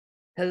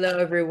Hello,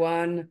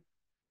 everyone.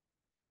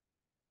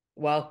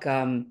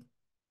 Welcome.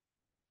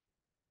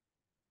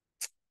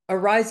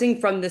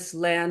 Arising from this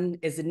land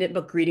is the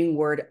Nipmuc greeting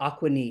word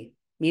Akwani,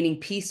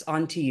 meaning peace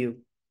unto you.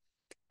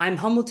 I'm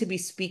humbled to be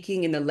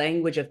speaking in the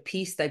language of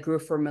peace that grew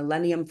for a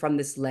millennium from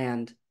this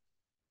land.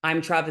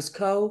 I'm Travis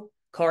Coe,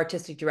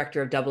 co-artistic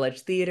director of Double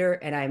Edge Theater,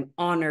 and I'm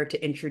honored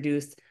to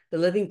introduce The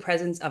Living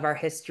Presence of Our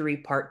History,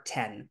 Part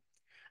 10.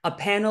 A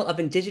panel of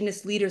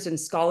Indigenous leaders and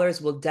scholars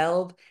will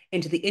delve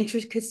into the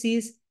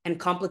intricacies and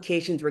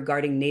complications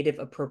regarding Native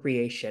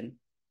appropriation.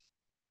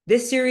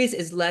 This series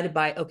is led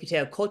by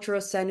Ohketeau Cultural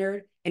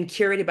Center and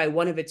curated by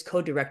one of its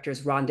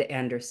co-directors, Rhonda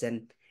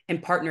Anderson, in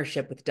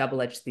partnership with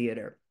Double Edge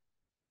Theater.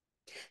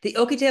 The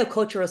Ohketeau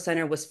Cultural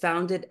Center was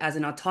founded as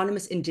an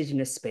autonomous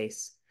Indigenous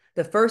space,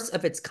 the first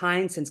of its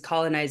kind since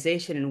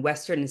colonization in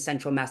Western and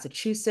Central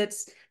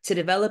Massachusetts, to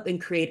develop and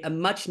create a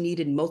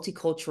much-needed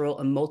multicultural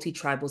and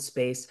multi-tribal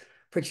space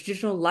for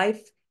traditional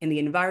life in the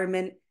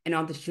environment and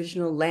on the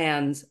traditional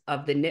lands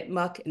of the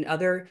Nipmuc and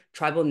other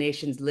tribal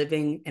nations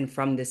living and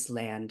from this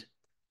land.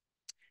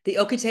 The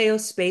Ohketeau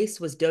space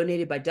was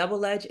donated by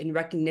Double Edge in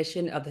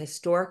recognition of the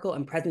historical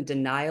and present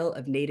denial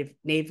of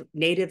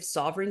native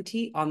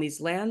sovereignty on these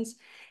lands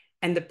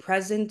and the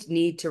present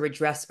need to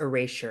redress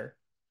erasure.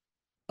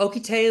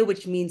 Ohketeau,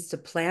 which means to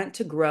plant,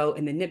 to grow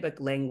in the Nipmuc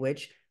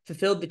language,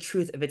 fulfilled the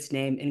truth of its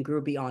name and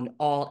grew beyond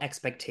all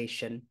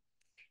expectation.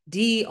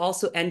 DE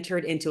also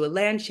entered into a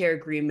land share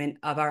agreement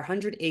of our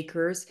 100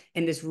 acres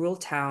in this rural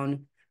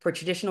town for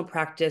traditional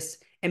practice,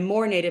 and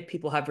more Native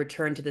people have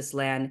returned to this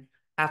land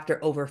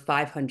after over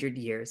 500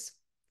 years.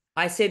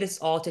 I say this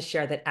all to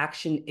share that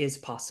action is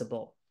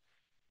possible.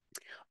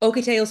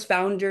 Ohketeau's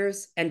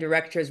founders and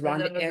directors,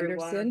 Rhonda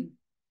Anderson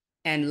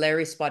and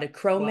Larry Spotted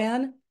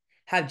Crowman,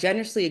 have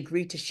generously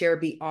agreed to share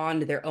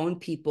beyond their own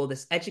people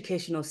this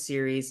educational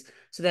series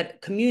so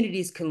that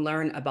communities can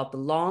learn about the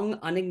long,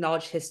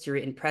 unacknowledged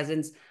history and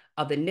presence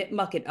of the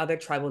Nipmuc and other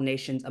tribal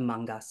nations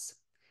among us.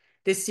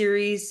 This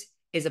series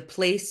is a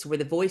place where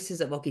the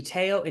voices of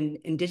Ohketeau and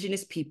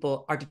Indigenous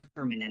people are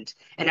determinant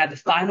and have the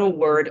final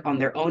word on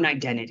their own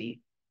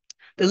identity.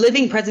 The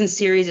Living Presence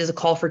series is a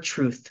call for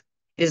truth.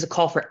 It is a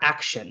call for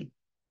action,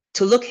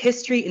 to look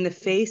history in the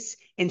face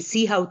and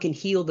see how it can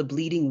heal the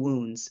bleeding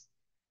wounds,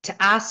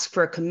 to ask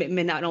for a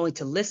commitment not only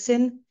to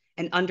listen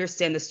and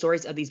understand the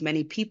stories of these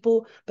many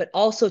people, but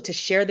also to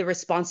share the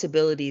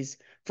responsibilities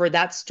for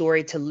that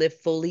story to live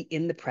fully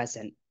in the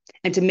present,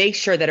 and to make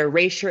sure that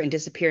erasure and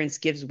disappearance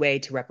gives way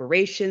to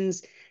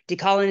reparations,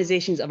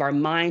 decolonizations of our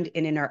mind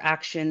and in our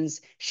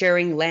actions,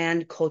 sharing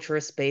land,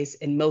 cultural space,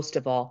 and most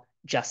of all,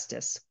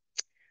 justice.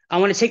 I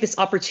want to take this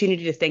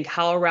opportunity to thank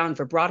HowlRound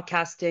for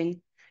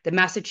broadcasting, the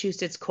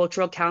Massachusetts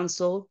Cultural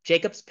Council,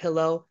 Jacob's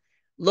Pillow,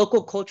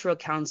 local cultural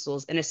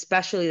councils, and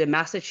especially the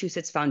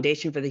Massachusetts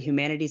Foundation for the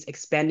Humanities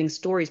Expanding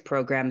Stories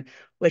program,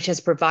 which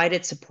has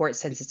provided support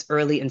since its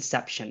early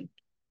inception.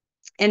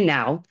 And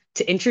now,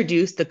 to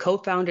introduce the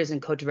co-founders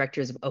and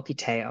co-directors of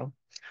Ohketeau,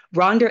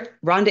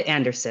 Rhonda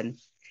Anderson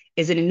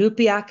is an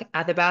Inupiaq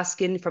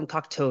Athabascan from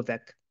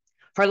Coctovic.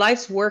 Her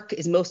life's work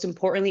is most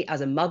importantly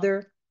as a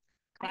mother,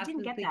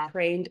 classically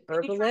trained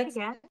herbalist,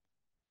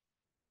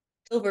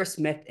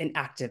 silversmith, and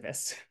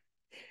activist.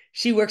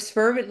 She works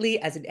fervently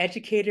as an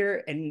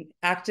educator and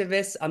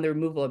activist on the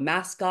removal of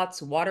mascots,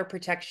 water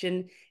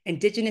protection,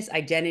 Indigenous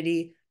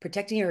identity,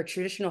 protecting her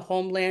traditional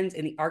homelands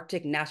in the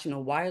Arctic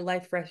National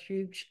Wildlife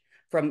Refuge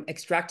from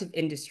extractive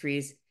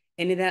industries,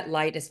 and in that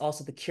light is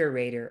also the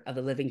curator of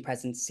the Living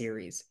Presence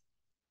series.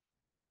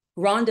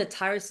 Rhonda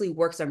tirelessly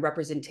works on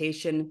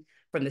representation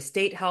from the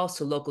State House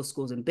to local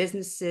schools and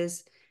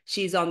businesses.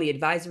 She's on the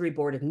advisory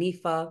board of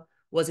NEFA,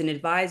 was an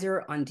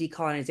advisor on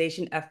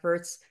decolonization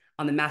efforts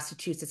on the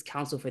Massachusetts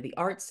Council for the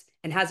Arts,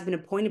 and has been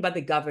appointed by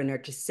the governor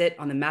to sit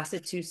on the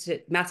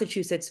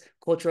Massachusetts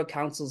Cultural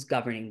Council's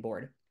governing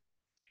board.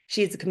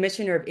 She is the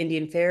Commissioner of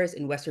Indian Affairs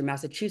in Western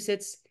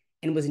Massachusetts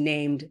and was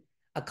named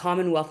a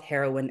Commonwealth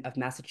Heroine of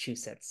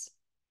Massachusetts.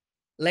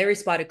 Larry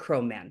Spotted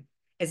Crowman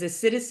is a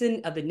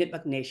citizen of the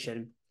Nipmuc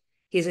Nation.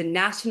 He is a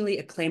nationally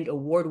acclaimed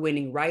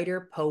award-winning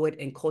writer, poet,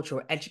 and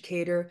cultural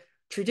educator,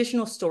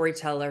 traditional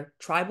storyteller,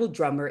 tribal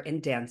drummer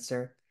and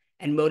dancer,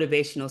 and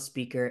motivational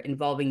speaker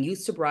involving youth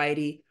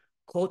sobriety,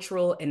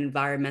 cultural and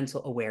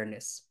environmental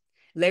awareness.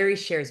 Larry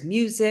shares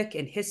music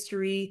and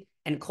history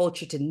and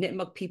culture to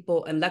Nipmuc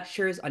people and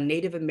lectures on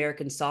Native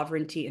American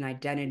sovereignty and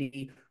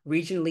identity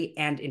regionally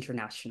and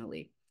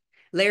internationally.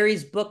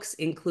 Larry's books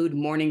include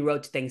Morning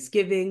Road to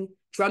Thanksgiving,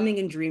 Drumming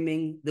and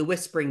Dreaming, The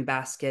Whispering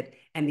Basket,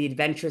 and The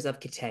Adventures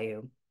of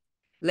Kiteu.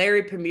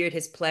 Larry premiered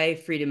his play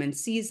Freedom in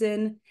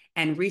Season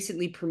and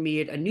recently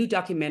premiered a new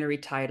documentary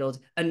titled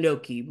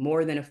Anoki,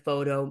 More Than a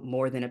Photo,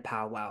 More Than a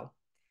Powwow.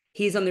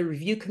 He's on the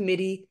review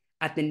committee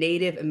at the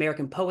Native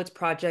American Poets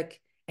Project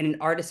and an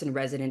artist in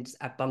residence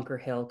at Bunker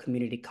Hill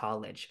Community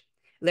College.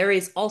 Larry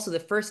is also the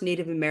first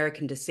Native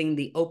American to sing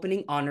the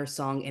opening honor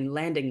song and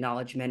land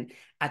acknowledgement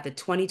at the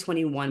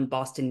 2021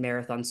 Boston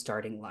Marathon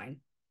starting line.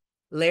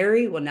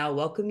 Larry will now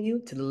welcome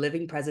you to the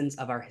living presence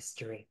of our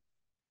history.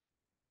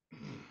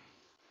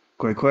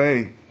 Kwei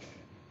Kwei.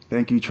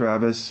 Thank you,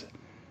 Travis.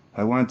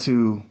 I want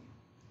to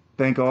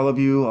thank all of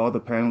you, all the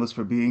panelists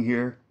for being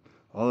here,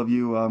 all of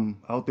you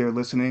out there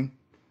listening.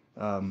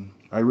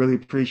 I really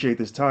appreciate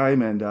this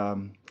time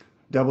and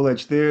Double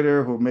Edge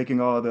Theater who are making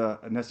all the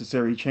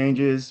necessary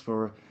changes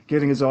for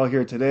getting us all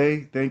here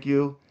today. Thank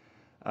you.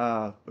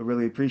 I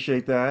really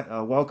appreciate that.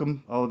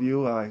 Welcome, all of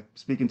you.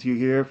 Speaking to you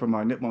here from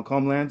our Nipmuc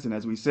homelands, and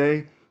as we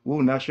say,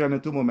 Wu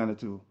Nashana Tumo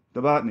Manitou,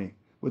 Tabatni,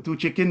 Watu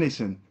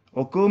Chikinison,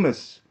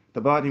 Okumis,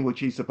 Tabatni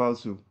Wachi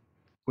Sapalsu,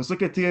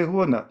 Wasuketia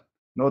Huanat,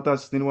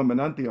 Notas Ninwa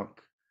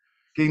Menantiok,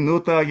 King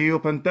Nuta Yu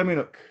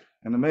Panteminuk,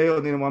 and the Mayo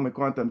Ninwa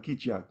Quantum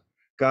Kichak,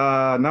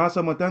 Ka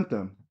Nasa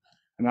Motentum.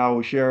 And I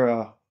will share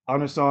a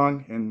honor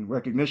song in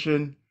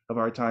recognition of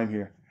our time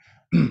here.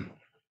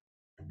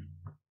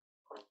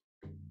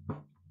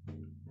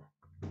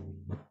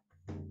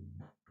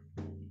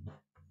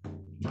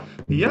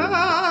 Ya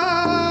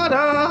da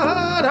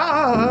da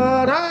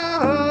da da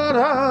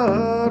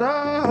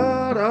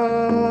da da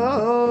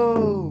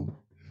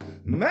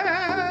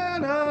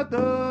Manado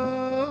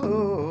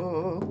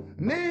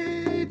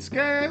needs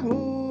ke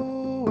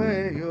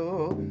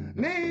hueyo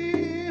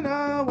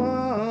Nina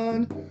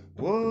one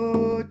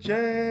wo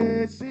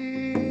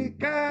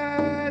Jessica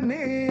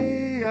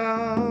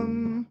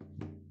niam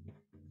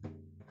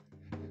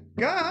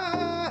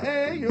Ga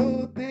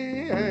eyo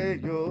te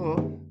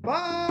eyo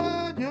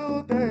ba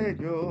yo te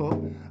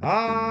yo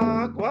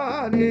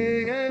agua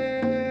ni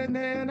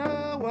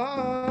nena wa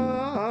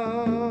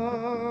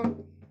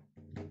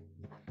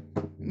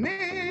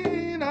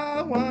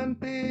Nina one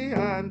pi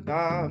and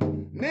tam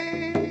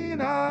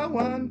Nina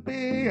one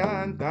pi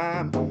and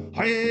tam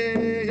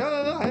Hey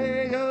yo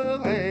hey yo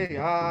hey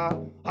ya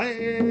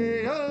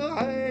Hey yo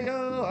hey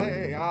yo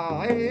hey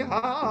ya hey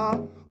ha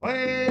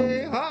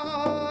Hey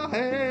ha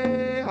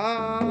hey ha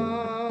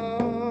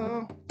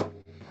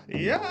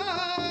Ya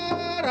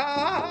ra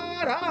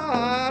ra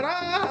ra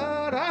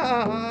ra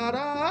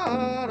ra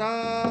ra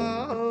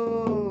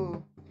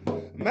oh.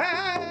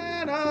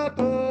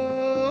 Manato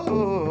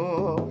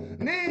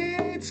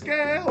needs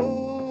ke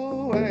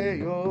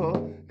hueyo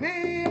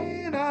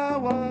Nina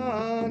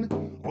one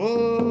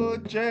o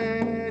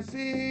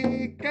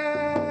Jessica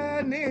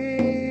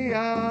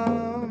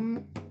niam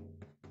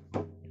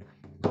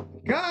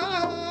Ga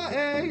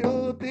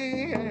eyo te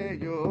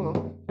eyo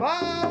ba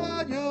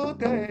yo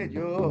te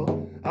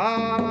yo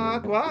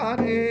agua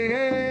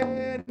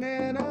de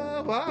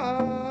nena wa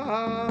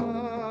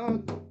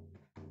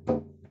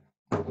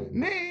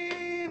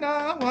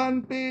Nina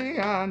one pi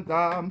and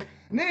dam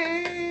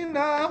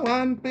Nina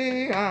one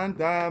pi and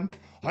dam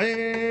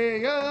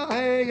Hey yo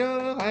hey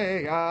yo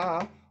hey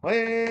ya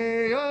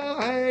Hey yo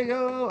hey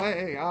yo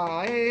hey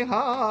ya hey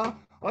ha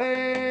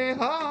Hey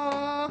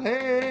ha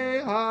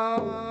hey ha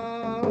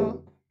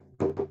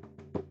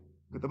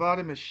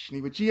Katabadimish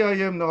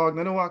Niwachiayim Nog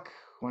Nanawak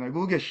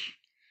Wanagugish.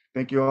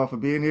 Thank you all for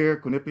being here.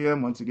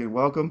 Kunipiam, once again,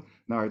 welcome.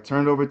 Now I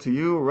turn it over to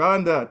you,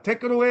 Rhonda.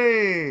 Take it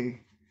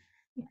away.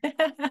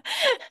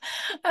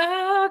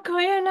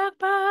 Koya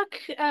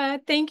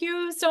Nakpak. Thank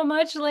you so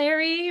much,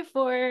 Larry,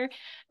 for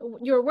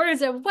your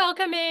words of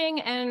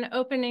welcoming and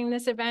opening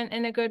this event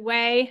in a good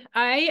way.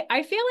 I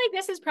feel like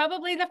this is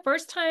probably the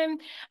first time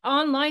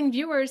online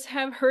viewers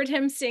have heard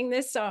him sing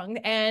this song,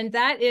 and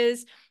that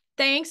is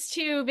thanks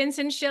to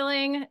Vincent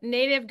Schilling,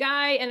 native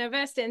guy in a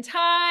vest and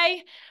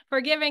tie, for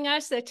giving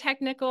us the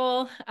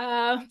technical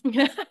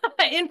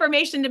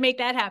information to make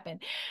that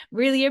happen.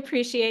 Really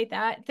appreciate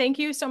that. Thank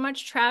you so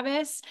much,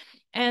 Travis.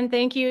 And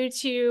thank you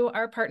to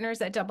our partners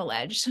at Double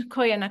Edge,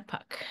 Koya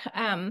Nakpak.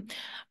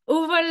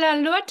 Uvala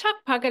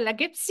luatak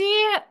pagalagipsi,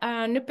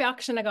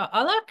 nupiakshanaga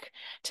alak,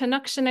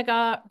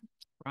 tanakshanaga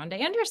Rhonda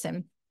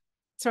Anderson.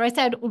 So I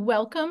said,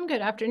 welcome,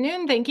 good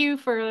afternoon. Thank you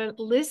for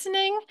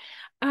listening.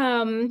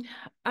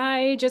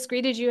 I just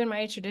greeted you in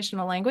my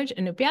traditional language,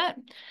 Inupiat,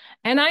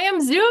 and I am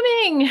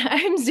zooming.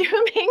 I'm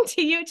zooming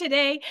to you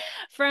today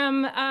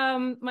from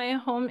my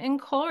home in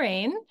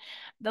Coleraine.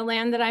 The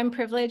land that I'm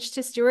privileged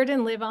to steward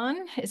and live on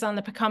is on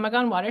the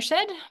Pecamagon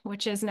watershed,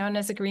 which is known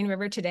as the Green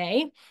River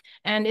today,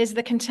 and is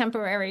the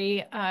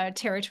contemporary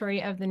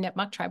territory of the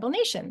Nipmuc tribal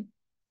nation.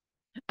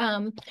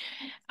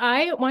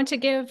 I want to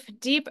give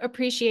deep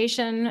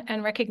appreciation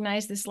and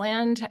recognize this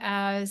land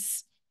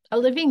as a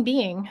living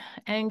being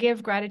and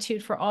give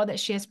gratitude for all that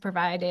she has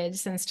provided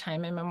since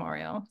time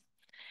immemorial.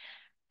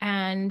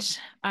 And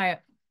I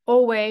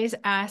always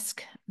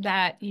ask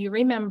that you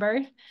remember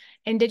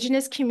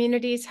Indigenous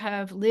communities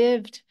have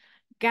lived,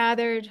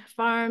 gathered,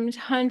 farmed,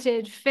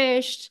 hunted,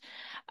 fished,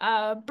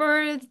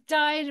 birthed,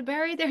 died,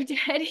 buried their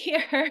dead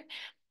here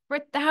for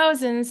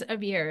thousands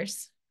of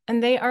years,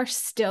 and they are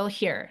still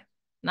here.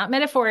 Not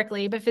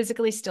metaphorically, but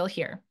physically still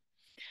here.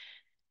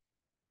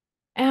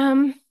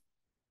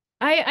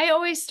 I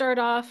always start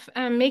off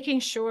making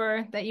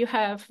sure that you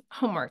have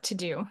homework to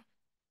do,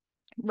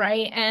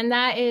 right? And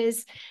that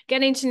is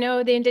getting to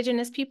know the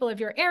Indigenous people of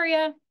your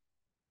area,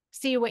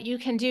 see what you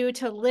can do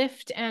to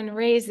lift and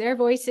raise their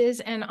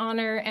voices and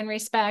honor and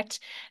respect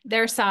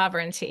their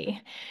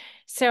sovereignty.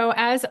 So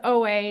as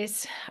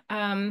always,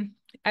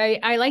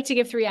 I like to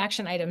give 3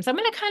 action items. I'm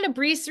going to kind of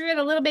breeze through it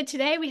a little bit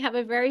today. We have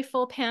a very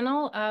full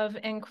panel of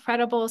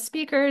incredible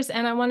speakers,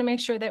 and I want to make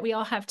sure that we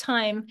all have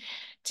time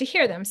to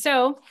hear them.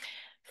 So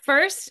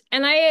first,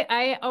 and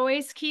I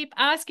always keep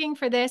asking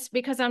for this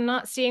because I'm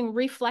not seeing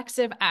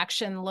reflexive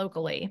action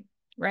locally,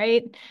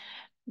 right?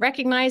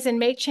 Recognize and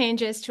make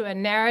changes to a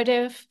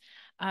narrative,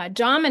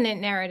 dominant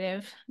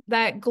narrative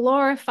that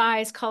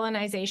glorifies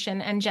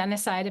colonization and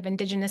genocide of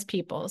Indigenous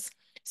peoples.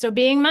 So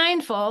being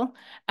mindful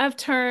of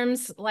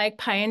terms like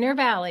Pioneer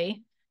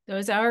Valley,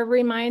 those are a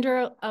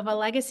reminder of a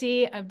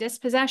legacy of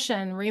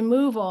dispossession,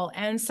 removal,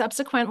 and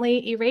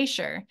subsequently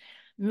erasure.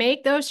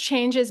 Make those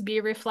changes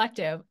be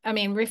reflective. I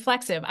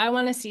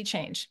want to see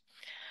change.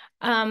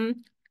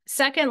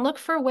 Second, look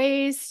for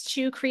ways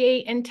to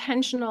create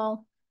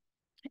intentional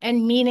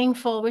and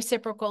meaningful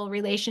reciprocal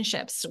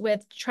relationships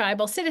with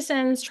tribal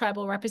citizens,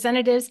 tribal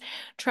representatives.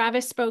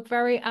 Travis spoke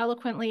very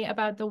eloquently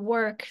about the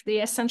work, the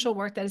essential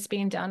work that is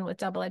being done with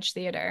Double Edge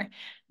Theater.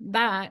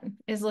 That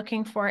is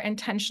looking for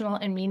intentional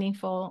and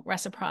meaningful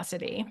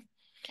reciprocity.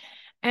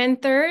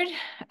 And third,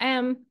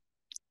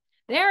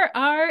 there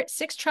are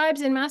 6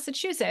 tribes in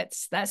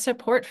Massachusetts that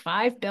support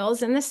 5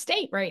 bills in the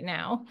state right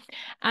now.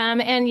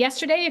 And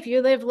yesterday, if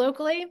you live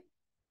locally,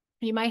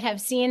 you might have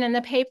seen in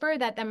the paper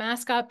that the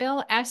mascot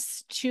bill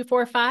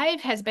S245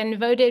 has been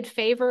voted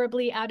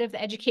favorably out of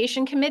the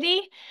Education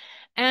Committee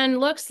and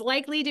looks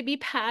likely to be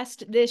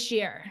passed this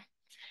year.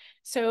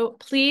 So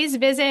please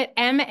visit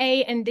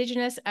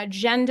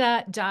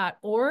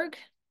maindigenousagenda.org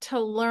to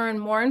learn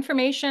more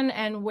information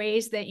and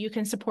ways that you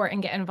can support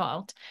and get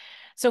involved.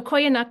 So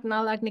Koyanak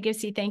Nalag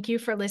Nagipsi, thank you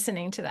for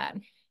listening to that.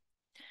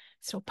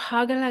 So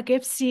Pagala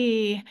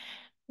Gipsi.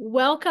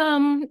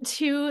 Welcome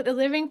to the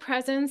living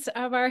presence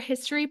of our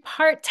history,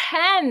 part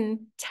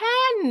 10,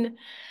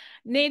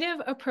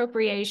 Native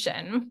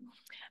appropriation.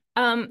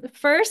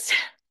 First,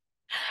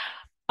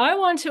 I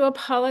want to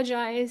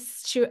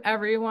apologize to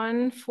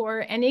everyone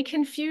for any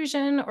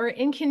confusion or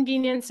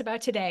inconvenience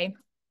about today.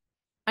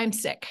 I'm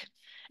sick.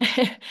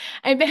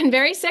 I've been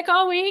very sick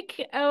all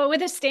week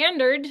with a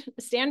standard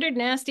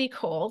nasty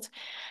cold.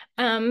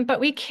 But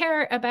we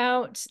care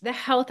about the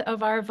health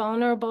of our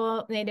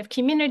vulnerable Native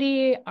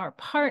community, our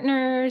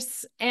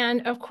partners,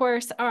 and of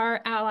course,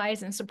 our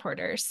allies and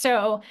supporters.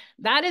 So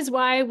that is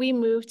why we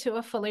moved to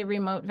a fully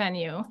remote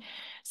venue.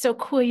 So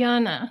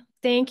Kuyana,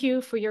 thank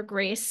you for your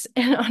grace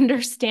and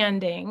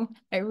understanding.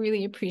 I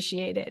really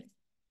appreciate it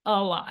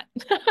a lot.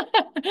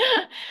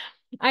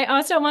 I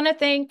also want to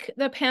thank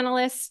the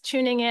panelists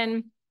tuning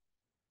in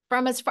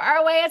from as far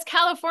away as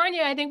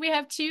California. I think we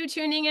have 2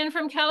 tuning in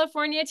from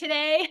California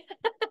today.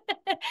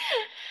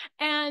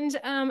 And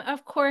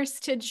of course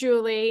to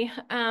Julie,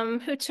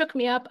 who took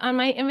me up on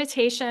my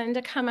invitation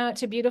to come out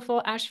to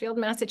beautiful Ashfield,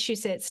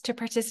 Massachusetts to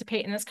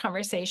participate in this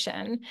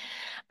conversation.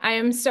 I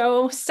am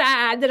so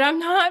sad that I'm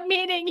not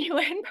meeting you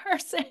in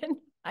person.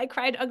 I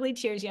cried ugly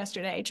tears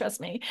yesterday,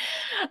 trust me.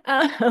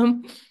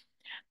 I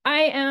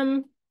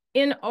am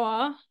in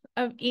awe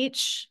of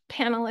each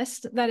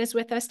panelist that is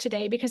with us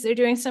today because they're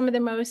doing some of the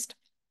most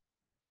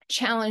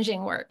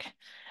challenging work.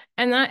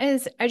 And that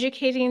is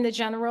educating the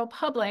general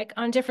public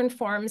on different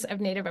forms of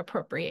Native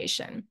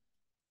appropriation.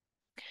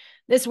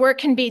 This work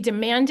can be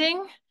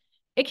demanding,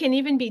 it can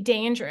even be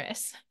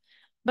dangerous,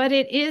 but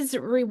it is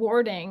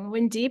rewarding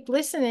when deep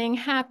listening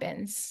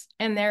happens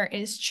and there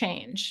is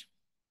change.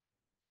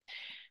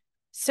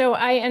 So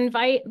I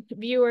invite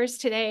viewers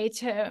today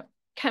to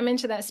come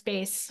into that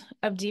space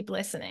of deep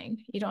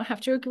listening. You don't have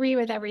to agree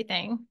with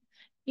everything.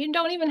 You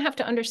don't even have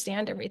to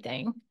understand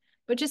everything,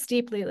 but just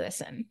deeply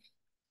listen.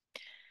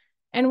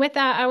 And with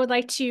that, I would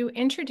like to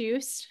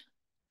introduce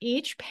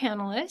each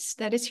panelist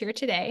that is here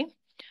today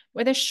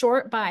with a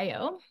short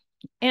bio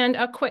and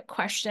a quick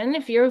question.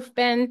 If you've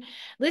been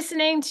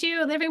listening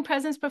to Living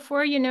Presence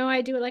before, you know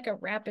I do like a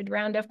rapid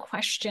round of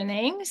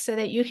questioning so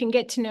that you can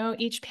get to know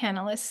each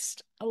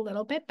panelist a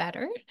little bit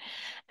better,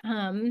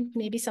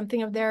 maybe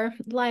something of their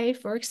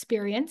life or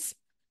experience.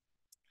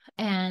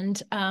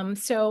 And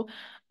so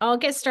I'll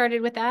get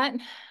started with that.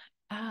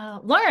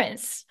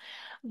 Lawrence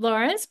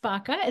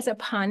Baca is a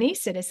Pawnee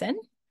citizen.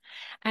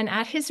 And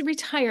at his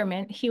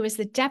retirement, he was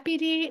the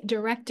Deputy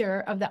Director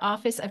of the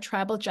Office of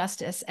Tribal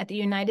Justice at the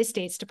United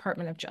States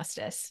Department of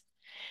Justice.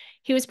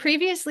 He was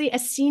previously a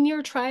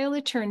senior trial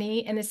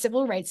attorney in the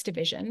Civil Rights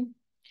Division,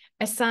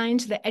 assigned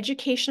to the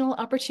Educational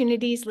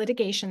Opportunities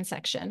Litigation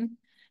Section,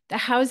 the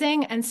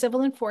Housing and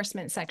Civil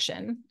Enforcement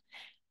Section,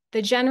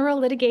 the General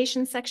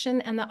Litigation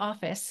Section, and the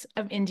Office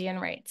of Indian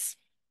Rights.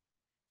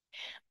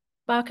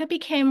 Baca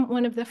became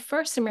one of the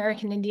first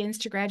American Indians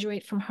to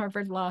graduate from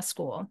Harvard Law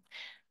School,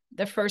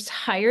 the first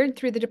hired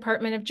through the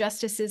Department of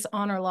Justice's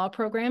Honor Law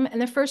Program,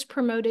 and the first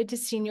promoted to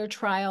senior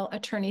trial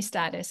attorney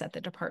status at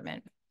the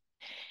department.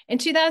 In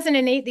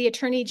 2008, the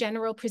Attorney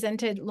General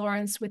presented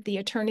Lawrence with the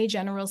Attorney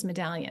General's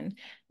Medallion,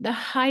 the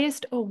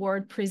highest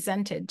award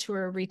presented to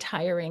a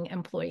retiring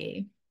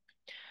employee.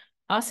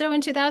 Also in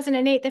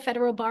 2008, the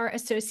Federal Bar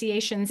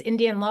Association's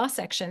Indian Law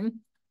Section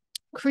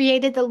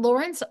created the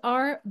Lawrence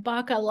R.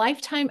 Baca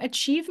Lifetime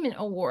Achievement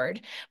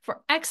Award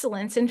for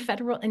Excellence in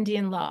Federal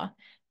Indian Law,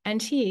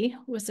 and he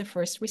was the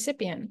first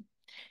recipient.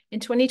 In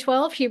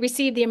 2012, he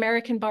received the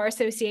American Bar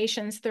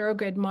Association's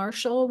Thurgood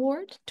Marshall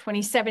Award.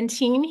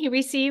 2017, he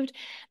received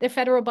the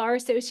Federal Bar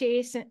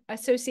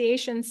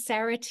Association's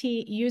Sarah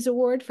T. Hughes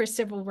Award for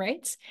Civil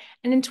Rights.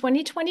 And in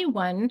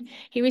 2021,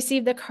 he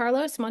received the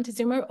Carlos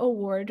Montezuma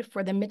Award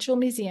for the Mitchell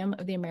Museum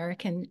of the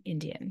American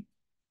Indian.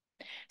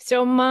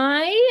 So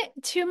my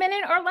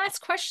 2-minute or less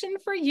question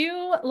for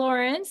you,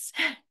 Lawrence,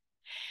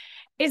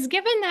 is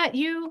given that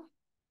you,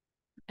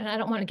 and I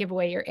don't want to give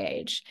away your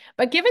age,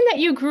 but given that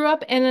you grew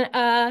up in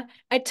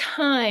a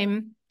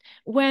time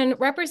when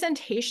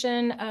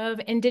representation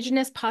of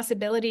Indigenous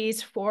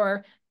possibilities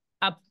for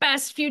a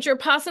best future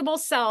possible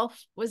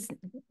self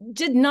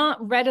did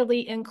not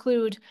readily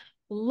include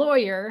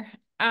lawyer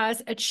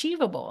as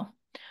achievable,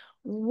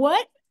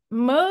 what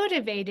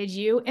motivated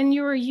you in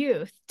your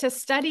youth to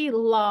study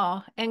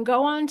law and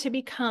go on to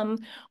become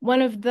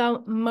one of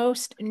the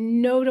most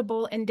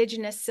notable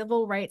Indigenous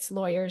civil rights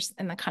lawyers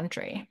in the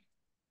country?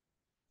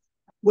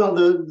 Well,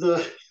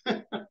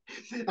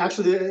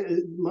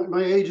 actually,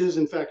 my age is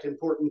in fact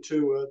important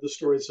to the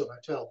stories that I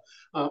tell.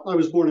 I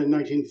was born in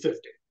 1950.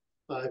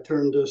 I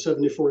turned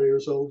 74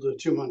 years old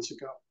 2 months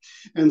ago.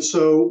 And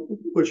so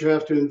what you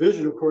have to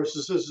envision, of course,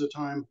 is this is a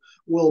time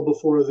well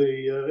before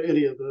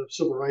any of the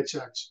Civil Rights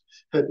Acts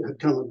had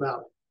come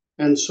about.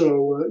 And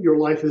so your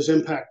life is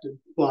impacted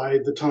by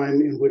the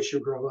time in which you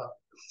grow up.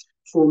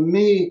 For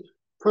me,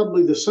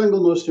 probably the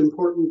single most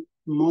important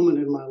moment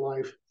in my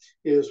life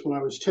is when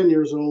I was 10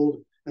 years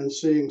old and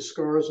seeing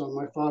scars on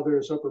my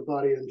father's upper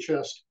body and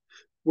chest,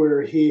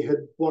 where he had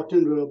walked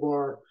into a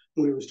bar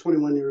when he was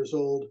 21 years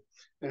old,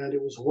 and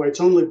it was a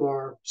whites only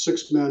bar.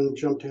 6 men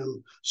jumped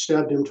him,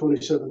 stabbed him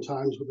 27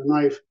 times with a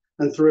knife,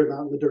 and threw him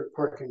out in the dirt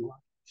parking lot.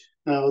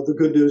 Now, the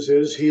good news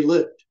is he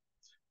lived.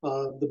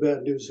 The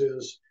bad news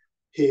is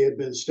he had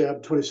been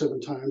stabbed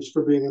 27 times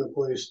for being in a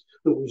place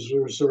that was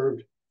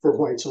reserved for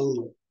whites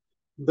only.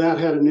 That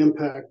had an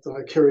impact that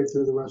I carried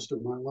through the rest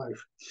of my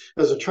life.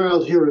 As a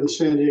child here in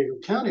San Diego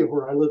County,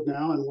 where I live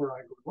now and where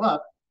I grew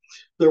up,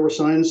 there were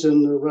signs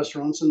in the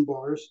restaurants and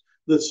bars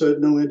that said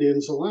no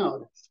Indians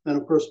allowed. And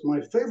of course,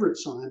 my favorite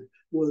sign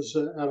was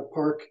at a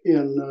park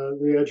in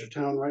the edge of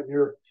town right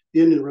near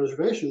the Indian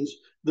reservations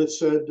that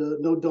said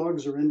no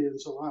dogs or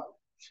Indians allowed.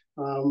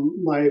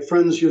 My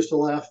friends used to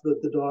laugh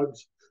that the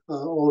dogs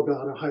all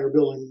got a higher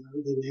billing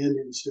than the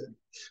Indians did.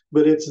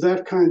 But it's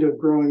that kind of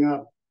growing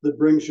up that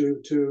brings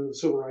you to the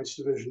Civil Rights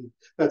Division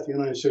at the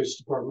United States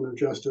Department of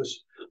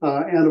Justice.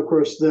 And of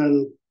course,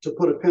 then to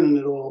put a pin in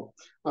it all,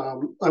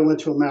 I went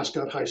to a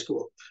mascot high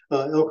school.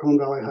 El Cajon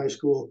Valley High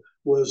School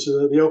was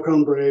the El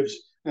Cajon Braves,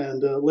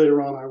 and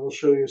later on I will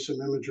show you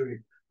some imagery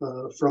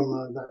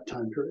from that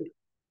time period.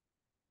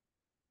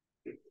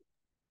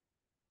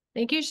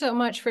 Thank you so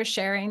much for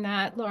sharing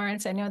that,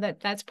 Lawrence. I know that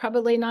that's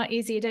probably not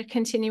easy to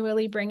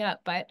continually bring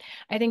up, but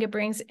I think it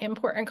brings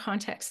important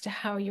context to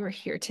how you're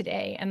here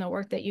today and the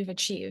work that you've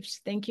achieved.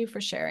 Thank you for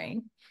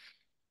sharing.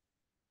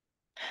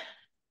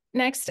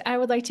 Next, I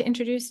would like to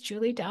introduce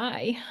Julie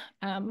Dye.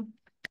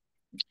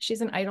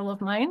 She's an idol of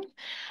mine.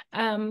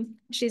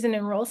 She's an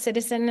enrolled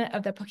citizen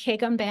of the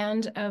Pokagon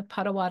Band of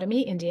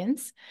Potawatomi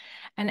Indians.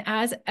 And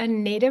as a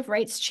Native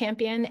rights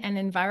champion and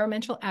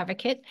environmental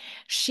advocate,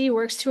 she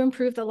works to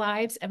improve the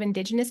lives of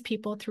Indigenous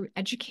people through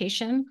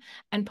education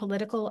and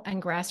political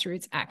and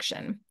grassroots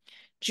action.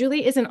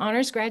 Julie is an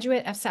honors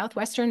graduate of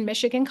Southwestern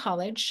Michigan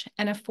College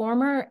and a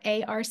former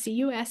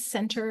ARCUS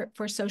Center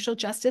for Social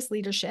Justice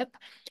Leadership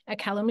at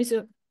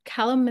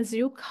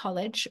Kalamazoo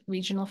College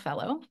Regional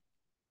Fellow.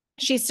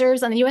 She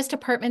serves on the U.S.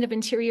 Department of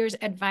Interior's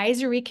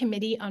Advisory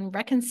Committee on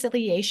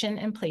Reconciliation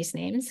and Place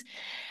Names,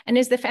 and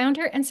is the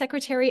founder and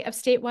secretary of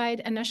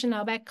statewide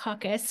Anishinaabe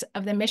Caucus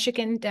of the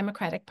Michigan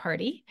Democratic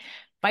Party,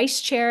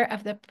 vice chair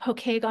of the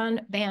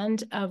Pokagon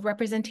Band of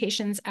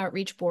Representations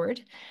Outreach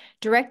Board,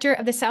 director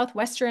of the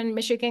Southwestern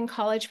Michigan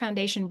College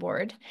Foundation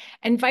Board,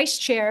 and vice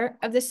chair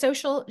of the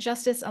Social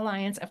Justice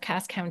Alliance of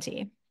Cass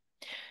County.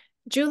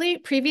 Julie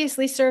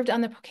previously served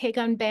on the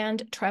Pokagon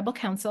Band Tribal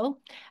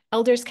Council,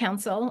 Elders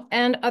Council,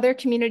 and other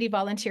community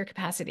volunteer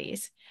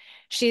capacities.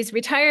 She's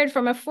retired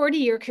from a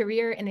 40-year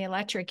career in the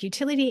electric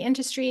utility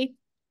industry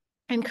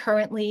and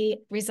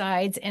currently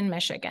resides in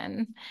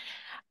Michigan.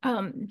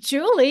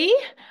 Julie,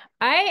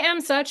 I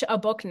am such a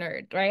book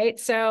nerd, right?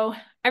 So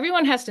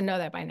everyone has to know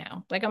that by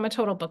now. Like, I'm a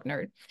total book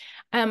nerd.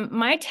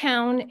 My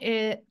town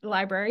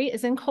library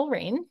is in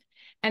Coleraine.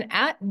 And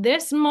at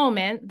this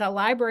moment, the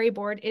library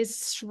board is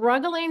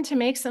struggling to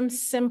make some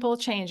simple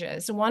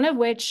changes, one of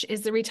which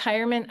is the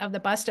retirement of the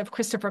bust of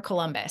Christopher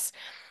Columbus.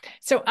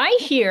 So I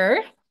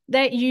hear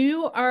that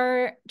you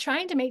are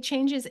trying to make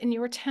changes in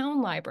your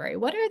town library.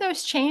 What are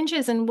those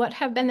changes and what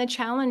have been the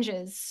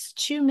challenges?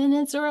 2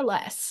 minutes or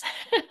less.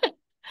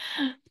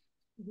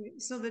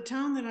 So the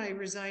town that I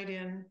reside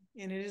in,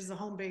 and it is the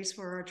home base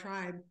for our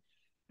tribe,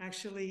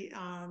 actually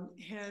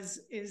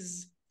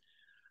is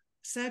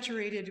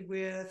saturated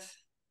with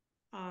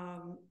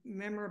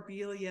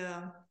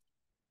memorabilia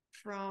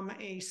from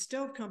a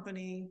stove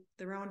company,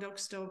 the Round Oak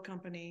Stove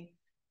Company,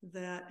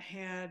 that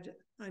had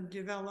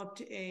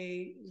developed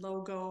a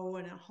logo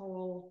and a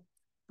whole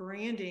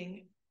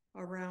branding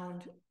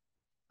around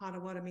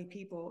Potawatomi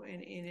people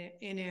and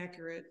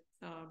inaccurate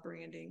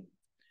branding,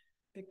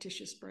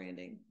 fictitious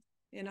branding.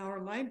 And our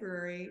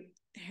library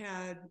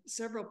had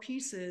several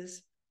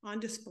pieces on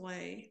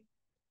display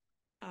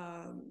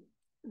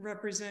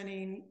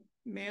representing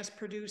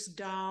mass-produced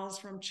dolls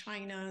from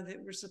China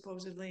that were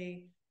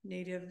supposedly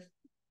native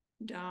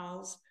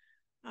dolls.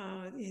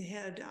 It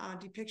had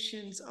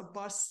depictions of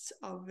busts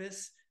of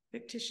this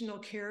fictional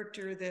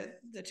character that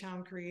the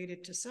town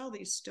created to sell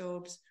these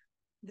stoves.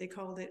 They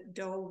called it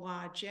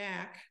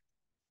Dowajak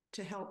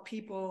to help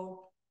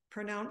people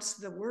pronounce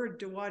the word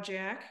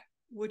Dowajak,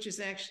 which is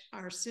actually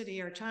our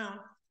city, our town,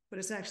 but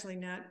it's actually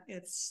not,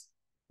 it's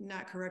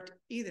not correct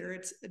either.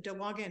 It's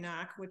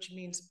Dawaganak, which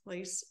means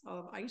place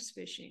of ice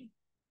fishing.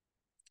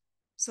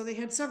 So they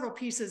had several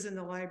pieces in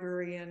the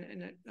library,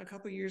 and a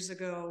couple of years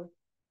ago,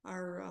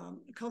 our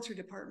culture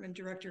department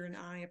director and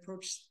I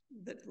approached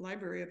the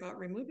library about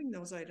removing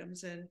those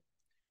items and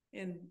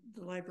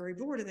the library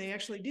board, and they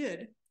actually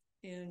did.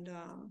 And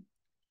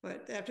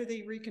but after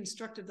they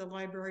reconstructed the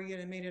library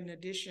and made an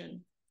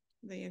addition,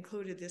 they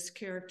included this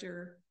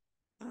character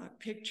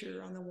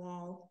picture on the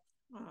wall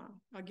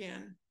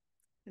again.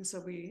 And so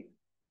we,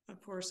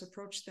 of course,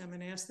 approached them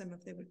and asked them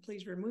if they would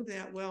please remove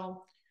that.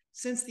 Well,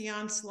 since the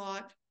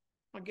onslaught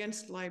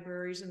against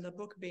libraries and the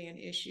book ban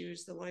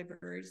issues, the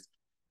libraries,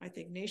 I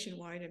think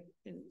nationwide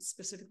and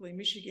specifically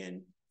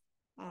Michigan,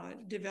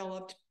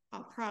 developed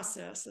a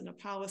process and a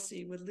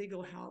policy with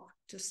legal help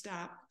to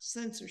stop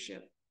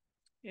censorship.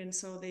 And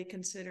so they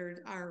considered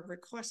our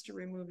request to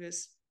remove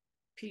this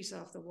piece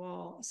off the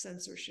wall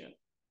censorship.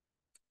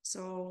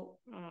 So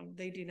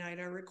they denied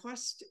our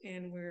request,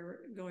 and we're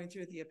going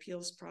through the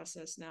appeals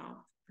process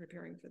now,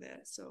 preparing for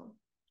that. So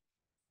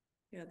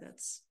yeah,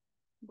 that's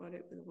about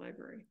it with the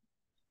library.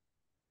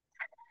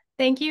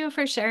 Thank you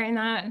for sharing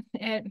that.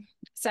 It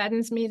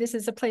saddens me. This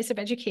is a place of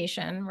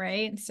education,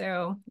 right?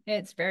 So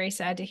it's very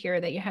sad to hear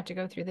that you have to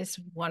go through this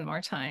one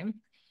more time.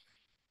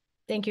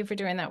 Thank you for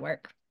doing that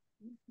work.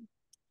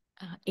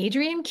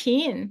 Adrienne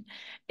Keene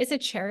is a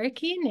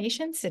Cherokee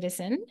Nation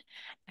citizen.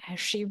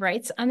 She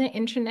writes on the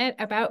internet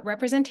about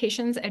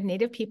representations of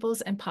Native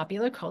peoples and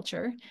popular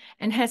culture,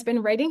 and has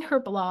been writing her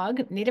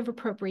blog, Native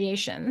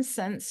Appropriation,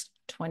 since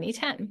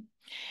 2010.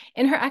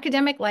 In her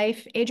academic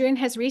life, Adrienne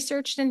has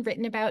researched and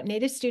written about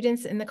Native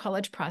students in the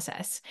college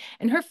process.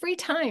 In her free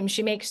time,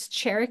 she makes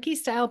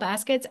Cherokee-style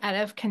baskets out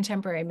of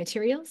contemporary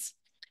materials,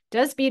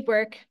 does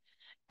beadwork,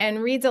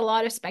 and reads a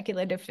lot of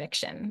speculative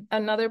fiction.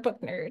 Another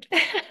book nerd.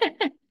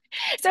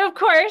 So, of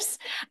course,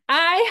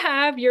 I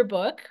have your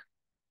book,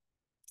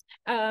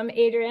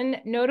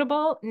 Adrienne,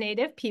 Notable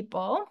Native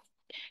People.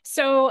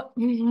 So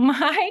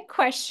my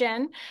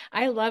question,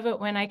 I love it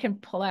when I can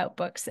pull out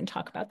books and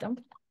talk about them.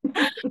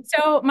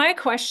 So my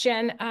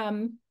question,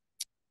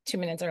 2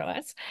 minutes or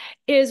less,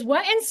 is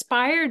what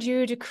inspired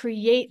you to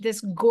create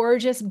this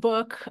gorgeous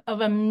book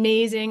of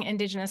amazing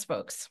Indigenous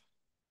folks?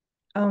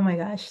 Oh my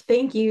gosh,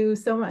 thank you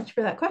so much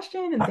for that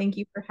question, and thank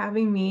you for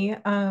having me.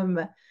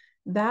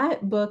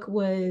 That book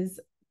was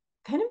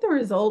kind of the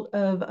result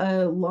of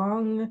a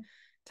long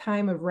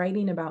time of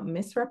writing about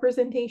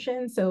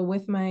misrepresentation. So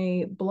with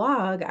my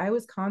blog, I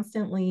was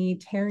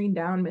constantly tearing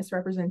down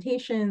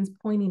misrepresentations,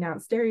 pointing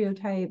out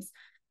stereotypes,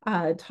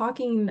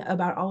 talking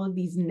about all of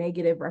these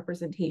negative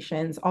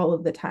representations all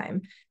of the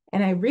time.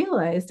 And I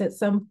realized at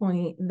some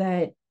point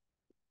that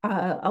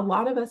a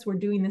lot of us were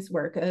doing this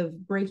work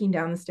of breaking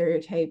down the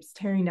stereotypes,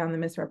 tearing down the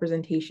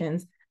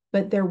misrepresentations,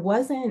 but there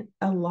wasn't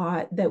a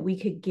lot that we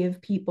could give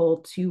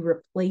people to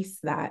replace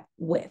that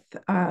with.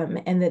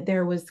 And that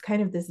there was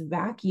kind of this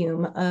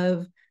vacuum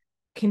of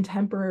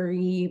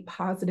contemporary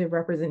positive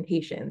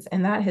representations.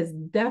 And that has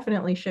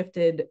definitely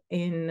shifted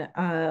in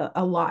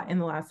a lot in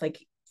the last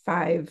like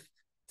 5-6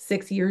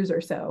 years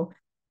or so.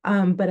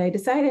 But I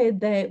decided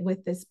that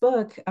with this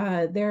book,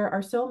 there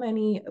are so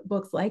many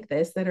books like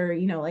this that are,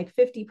 you know, like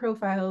 50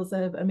 profiles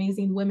of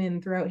amazing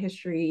women throughout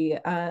history,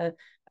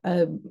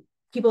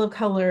 people of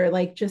color,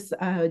 like just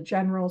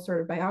general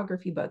sort of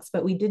biography books,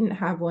 but we didn't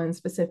have one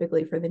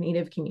specifically for the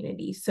Native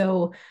community.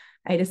 So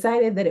I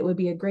decided that it would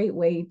be a great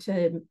way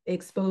to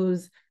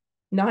expose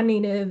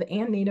non-Native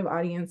and Native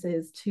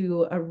audiences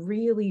to a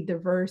really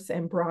diverse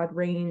and broad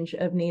range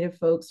of Native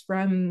folks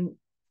from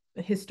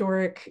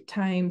historic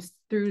times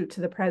through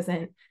to the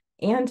present,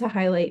 and to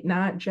highlight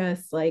not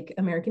just like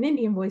American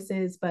Indian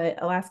voices,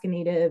 but Alaska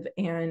Native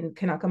and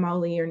Kanaka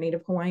Maoli or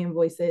Native Hawaiian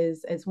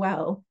voices as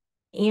well,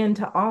 and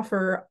to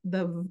offer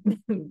the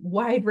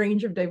wide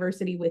range of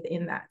diversity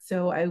within that.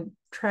 So I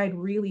tried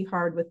really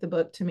hard with the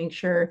book to make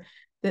sure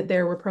that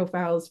there were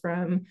profiles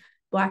from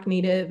Black,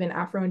 Native, and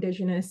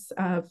Afro-Indigenous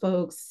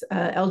folks,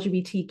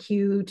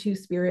 LGBTQ,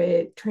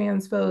 Two-Spirit,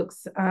 trans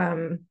folks,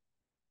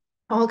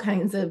 all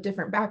kinds of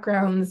different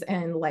backgrounds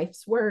and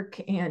life's work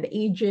and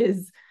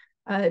ages,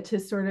 to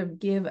sort of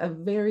give a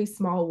very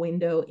small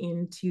window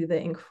into the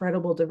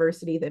incredible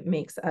diversity that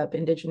makes up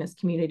Indigenous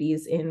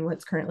communities in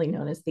what's currently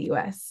known as the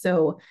US.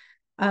 So,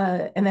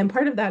 and then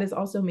part of that is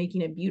also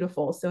making it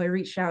beautiful. So I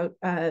reached out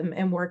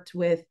and worked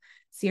with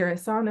Sierra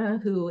Sana,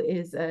 who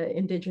is an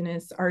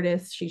Indigenous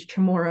artist. She's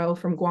Chamorro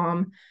from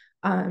Guam,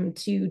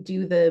 to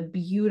do the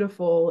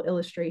beautiful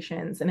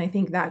illustrations. And I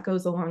think that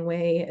goes a long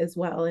way as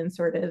well in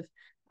sort of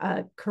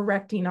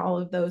correcting all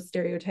of those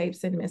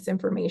stereotypes and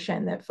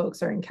misinformation that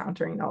folks are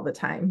encountering all the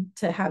time.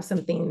 To have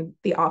something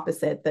the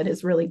opposite that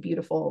is really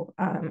beautiful,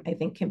 I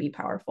think can be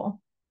powerful.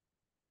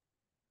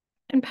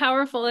 And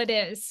powerful it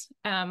is.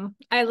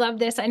 I love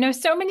this. I know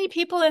so many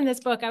people in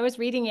this book. I was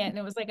reading it and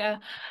it was like a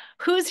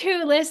who's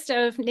who list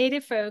of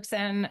Native folks.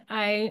 And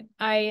I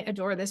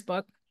adore this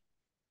book.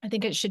 I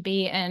think it should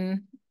be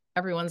in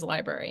everyone's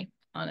library,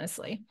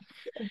 honestly.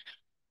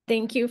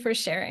 Thank you for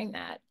sharing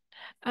that.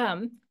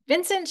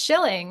 Vincent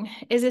Schilling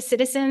is a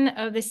citizen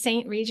of the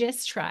St.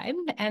 Regis tribe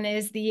and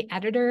is the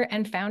editor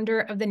and founder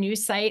of the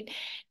news site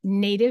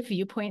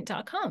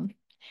nativeviewpoint.com.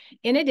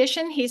 In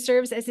addition, he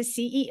serves as the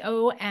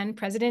CEO and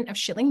president of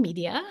Schilling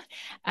Media,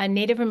 a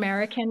Native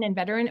American and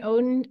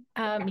veteran-owned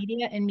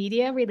media and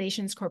media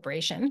relations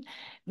corporation.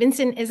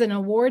 Vincent is an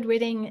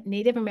award-winning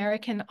Native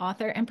American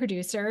author and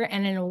producer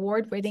and an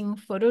award-winning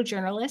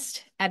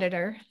photojournalist,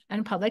 editor,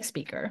 and public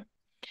speaker.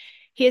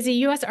 He is a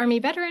U.S. Army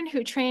veteran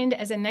who trained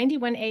as a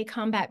 91A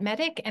combat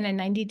medic and a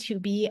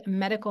 92B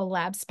medical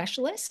lab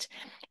specialist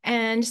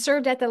and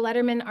served at the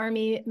Letterman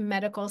Army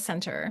Medical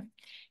Center.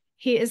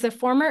 He is the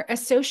former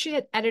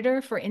associate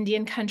editor for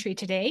Indian Country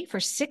Today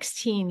for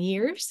 16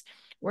 years,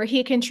 where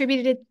he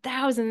contributed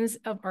thousands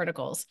of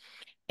articles.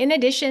 In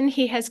addition,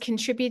 he has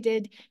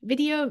contributed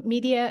video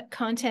media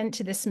content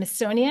to the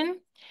Smithsonian,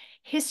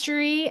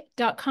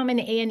 History.com and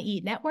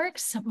A&E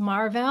Networks,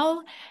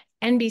 Marvel,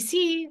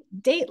 NBC,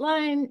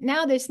 Dateline,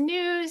 Now This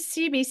News,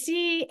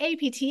 CBC,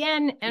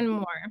 APTN, and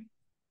more.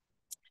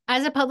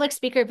 As a public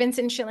speaker,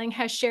 Vincent Schilling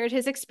has shared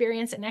his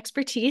experience and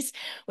expertise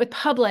with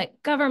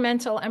public,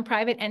 governmental, and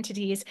private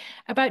entities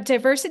about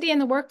diversity in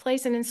the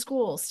workplace and in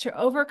schools to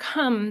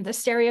overcome the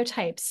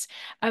stereotypes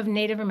of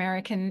Native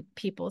American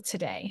people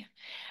today.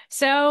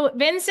 So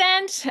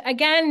Vincent,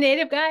 again,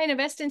 Native guy in a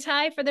vest and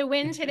tie for the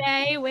win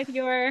today with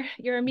your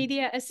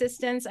media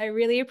assistance. I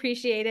really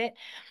appreciate it.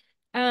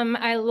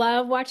 I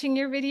love watching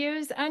your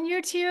videos on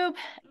YouTube,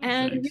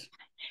 and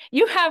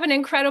you have an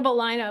incredible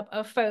lineup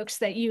of folks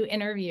that you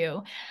interview.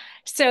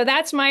 So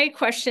that's my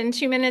question,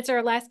 2 minutes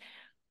or less.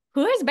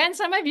 Who has been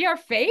some of your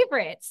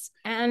favorites?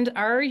 And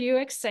are you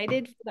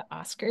excited for the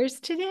Oscars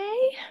today?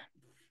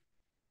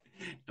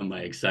 Am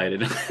I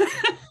excited?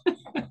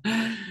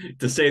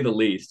 To say the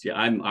least. Yeah,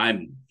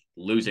 I'm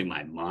losing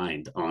my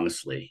mind,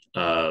 honestly.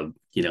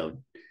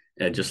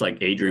 Just like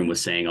Adrian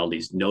was saying, all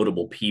these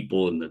notable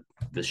people and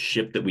the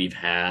ship that we've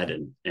had,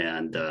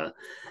 and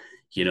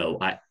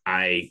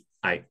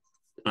I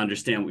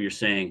understand what you're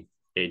saying,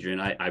 Adrian.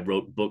 I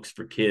wrote books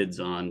for kids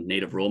on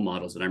Native role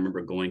models, and I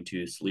remember going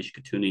to Salish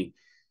Katuni,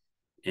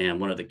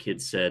 and one of the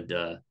kids said,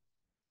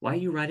 "Why are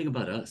you writing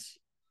about us?"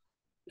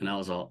 And I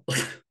was all, I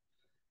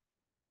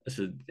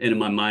said, and in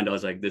my mind, I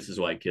was like, "This is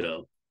why,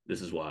 kiddo.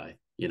 This is why."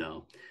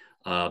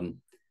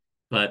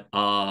 But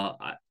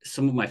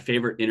some of my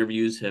favorite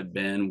interviews have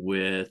been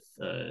with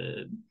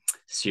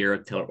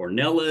Sierra Taylor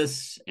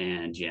Ornelas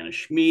and Jana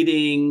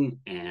Schmieding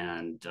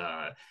and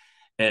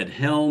Ed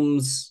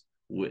Helms,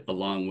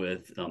 along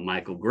with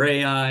Michael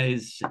Gray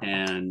Eyes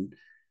and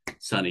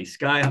Sunny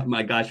Sky.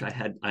 My gosh,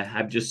 I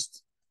have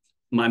just,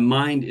 my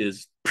mind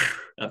is,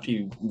 after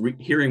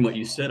hearing what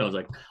you said, I was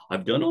like,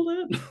 I've done all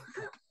that?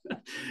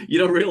 You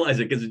don't realize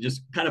it because it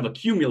just kind of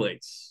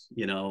accumulates,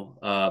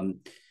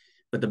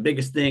 but the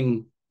biggest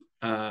thing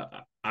I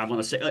want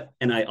to say,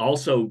 and I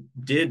also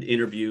did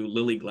interview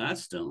Lily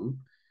Gladstone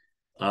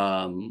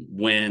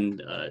when,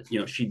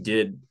 she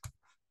did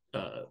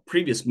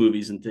previous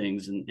movies and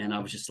things. And I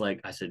was just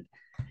like, I said,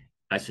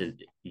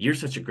 you're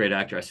such a great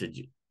actor. I said,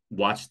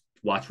 watch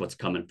what's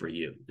coming for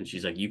you. And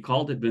she's like, you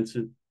called it,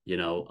 Vincent.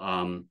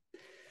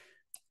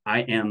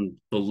 I am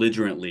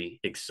belligerently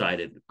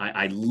excited.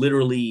 I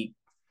literally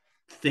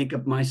think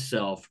of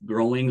myself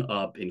growing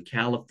up in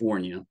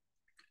California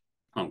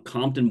on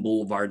Compton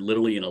Boulevard,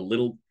 literally in a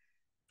little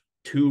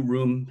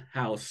 2-room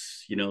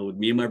house, with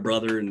me and my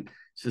brother and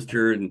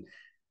sister, and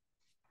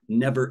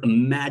never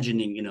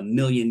imagining in a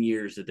million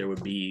years that there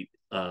would be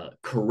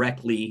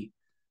correctly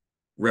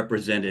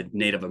represented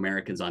Native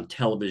Americans on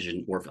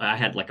television, or if I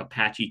had like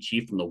Apache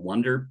Chief from the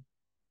Wonder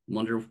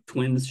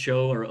Twins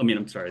show, or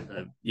I'm sorry,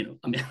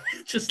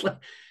 just like,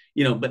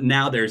 but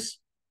now there's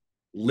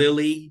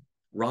Lily,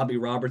 Robbie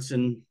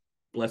Robertson,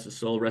 bless his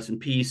soul, rest in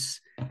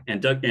peace,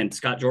 and Doug and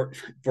Scott Jordan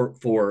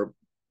for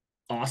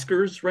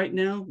Oscars right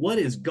now. What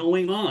is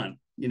going on?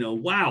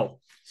 Wow.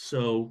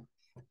 So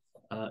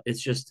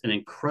it's just an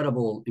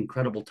incredible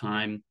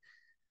time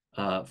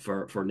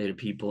for Native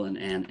people,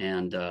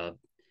 and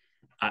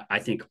I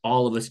think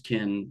all of us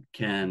can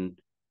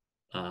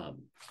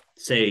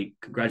say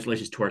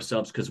congratulations to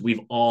ourselves, because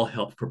we've all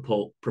helped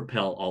propel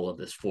all of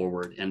this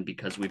forward, and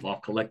because we've all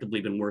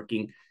collectively been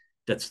working,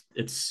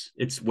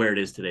 it's where it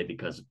is today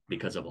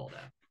because of all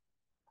that.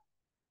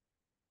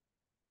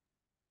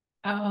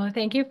 Oh,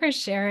 thank you for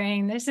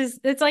sharing.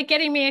 It's like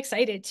getting me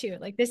excited too.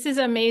 Like, this is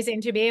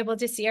amazing to be able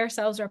to see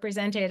ourselves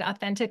represented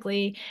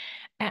authentically,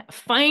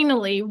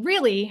 finally,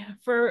 really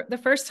for the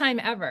first time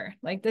ever.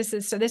 Like, this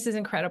is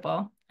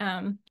incredible.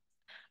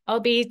 I'll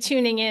be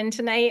tuning in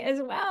tonight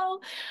as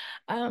well.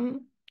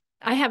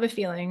 I have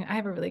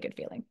a really good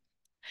feeling.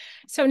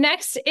 So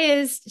next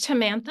is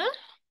Tamantha.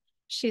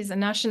 She's a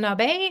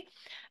Anishinaabe,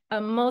 a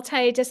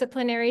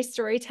multidisciplinary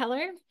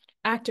storyteller,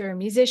 actor,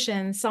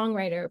 musician,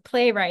 songwriter,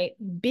 playwright,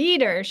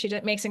 beater. She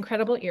makes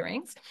incredible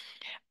earrings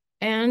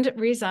and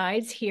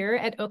resides here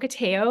at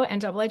Ohketeau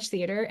and Double Edge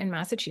Theater in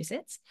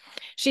Massachusetts.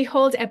 She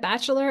holds a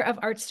Bachelor of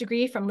Arts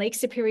degree from Lake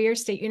Superior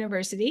State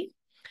University.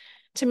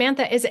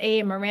 Tamantha is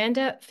a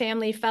Miranda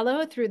Family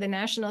Fellow through the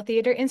National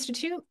Theater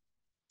Institute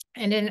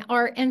and an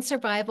Art and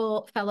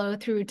Survival Fellow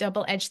through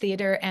Double Edge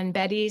Theater and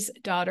Betty's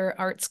Daughter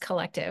Arts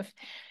Collective.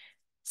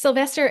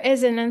 Sylvester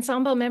is an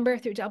ensemble member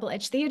through Double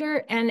Edge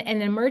Theater and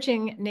an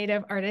emerging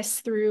Native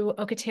artist through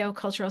Ohketeau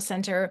Cultural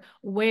Center,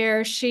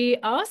 where she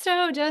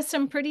also does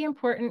some pretty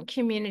important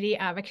community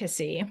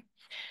advocacy.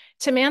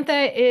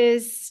 Tamantha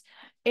is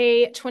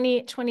a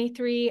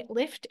 2023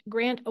 LIFT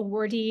grant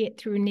awardee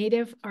through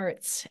Native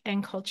Arts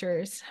and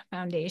Cultures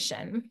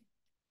Foundation.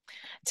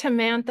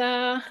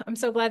 Tamantha, I'm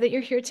so glad that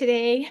you're here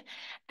today.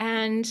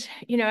 And,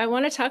 I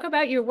want to talk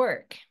about your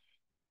work.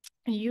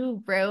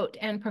 You wrote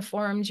and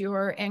performed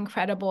your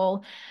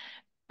incredible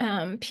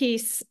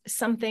piece,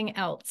 Something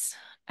Else,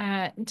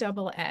 at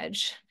Double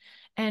Edge.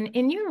 And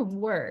in your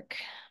work,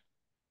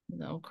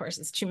 of course,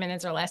 it's 2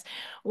 minutes or less,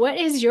 what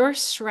is your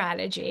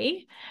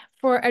strategy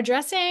for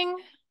addressing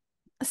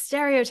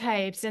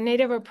stereotypes and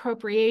Native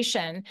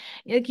appropriation?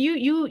 Like,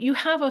 you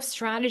have a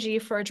strategy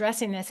for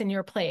addressing this in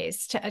your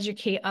plays to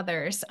educate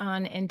others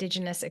on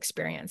Indigenous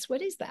experience.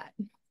 What is that?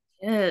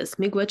 Yes,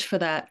 miigwech for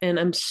that. And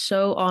I'm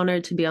so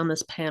honored to be on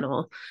this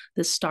panel,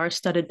 this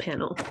star-studded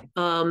panel.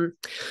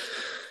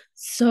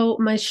 So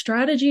my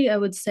strategy, I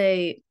would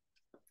say,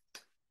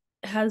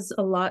 has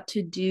a lot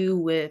to do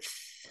with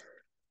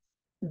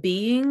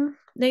being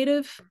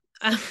Native.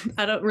 I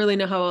don't really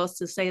know how else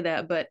to say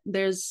that, but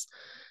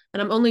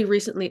and I'm only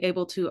recently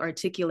able to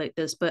articulate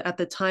this, but at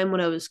the time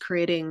when I was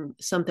creating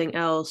Something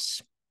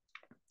Else,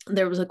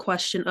 there was a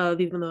question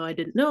of, even though I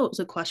didn't know it was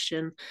a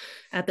question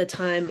at the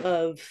time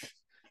of,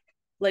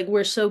 like,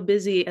 we're so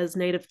busy as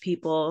Native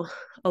people,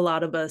 a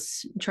lot of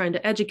us trying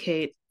to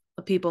educate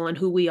people on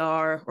who we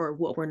are or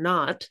what we're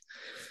not,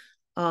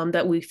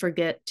 that we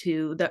forget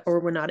or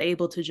we're not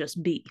able to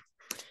just be.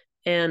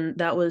 And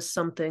that was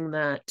something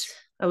that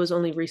I was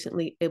only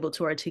recently able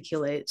to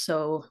articulate.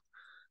 So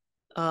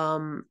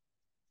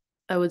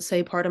I would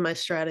say part of my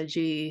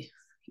strategy,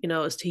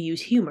 is to use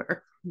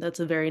humor. That's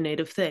a very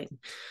Native thing.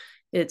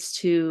 It's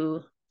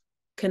to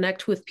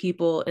connect with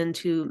people and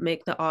to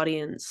make the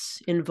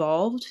audience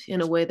involved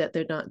in a way that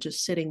they're not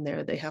just sitting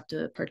there. They have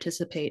to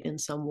participate in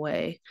some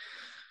way.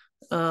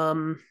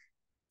 Yeah,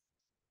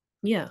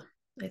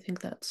 I think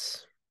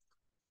that's.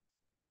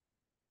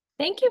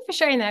 Thank you for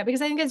sharing that,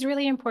 because I think it's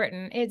really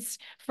important. It's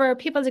for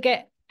people to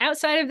get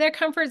outside of their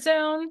comfort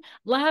zone,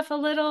 laugh a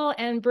little,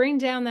 and bring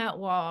down that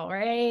wall,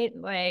 right?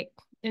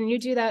 And you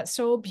do that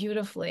so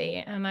beautifully,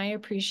 and I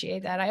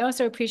appreciate that. I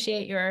also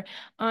appreciate your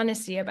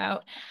honesty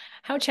about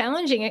how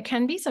challenging it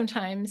can be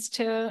sometimes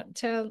to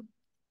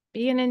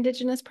be an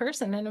Indigenous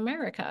person in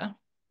America.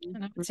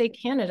 And I would say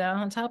Canada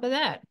on top of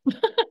that.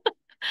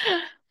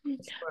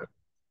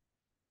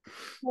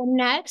 Well,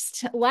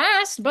 next,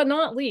 last but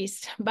not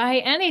least, by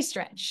any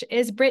stretch,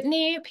 is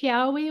Brittany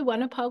Piawi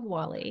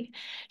Wanapag-Wally.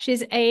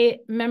 She's a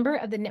member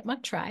of the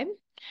Nipmuc tribe,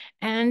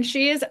 and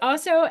she is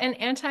also an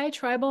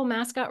anti-tribal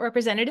mascot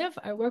representative.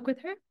 I work with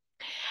her.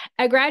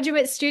 A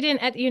graduate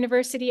student at the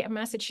University of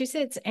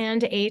Massachusetts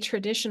and a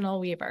traditional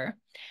weaver.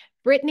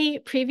 Brittany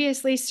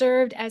previously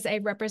served as a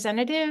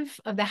representative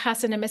of the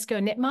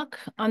Hassanamisko Nipmuc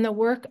on the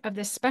work of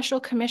the Special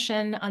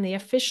Commission on the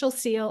Official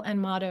Seal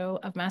and Motto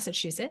of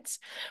Massachusetts,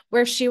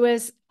 where she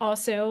was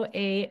also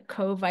a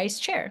co-vice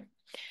chair.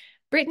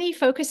 Brittany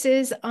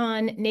focuses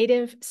on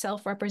Native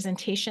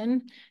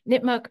self-representation,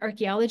 Nipmuc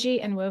archaeology,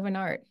 and woven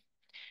art.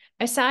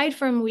 Aside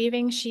from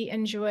weaving, she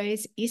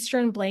enjoys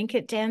Eastern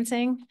blanket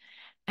dancing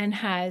and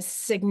has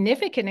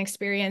significant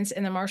experience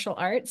in the martial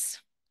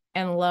arts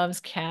and loves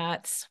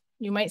cats.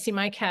 You might see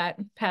my cat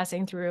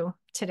passing through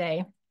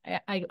today.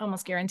 I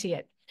almost guarantee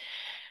it.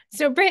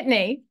 So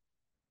Brittany,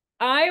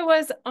 I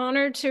was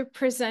honored to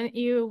present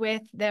you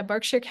with the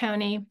Berkshire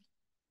County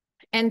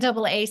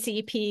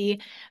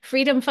NAACP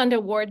Freedom Fund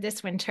Award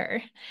this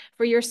winter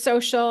for your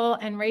social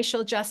and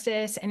racial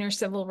justice and your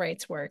civil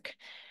rights work.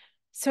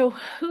 So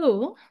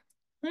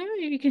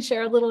you can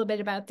share a little bit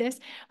about this.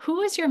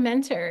 Who was your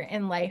mentor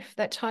in life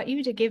that taught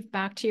you to give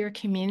back to your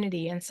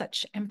community in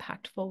such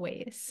impactful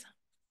ways?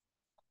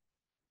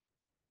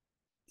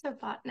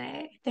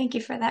 Sabotne, thank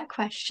you for that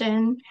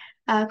question.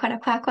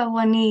 Kwanakwakwa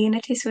Wani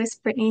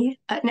Natisuis Brittany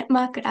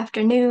Nitma. Good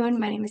afternoon.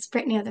 My name is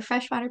Brittany of the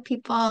Freshwater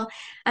People.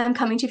 I'm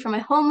coming to you from my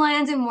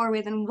homelands in more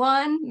way than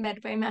one,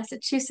 Medway,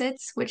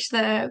 Massachusetts, which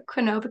the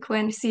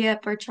Quinabiquin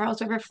Siap or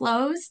Charles River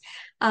flows.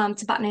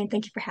 Sabotne,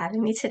 thank you for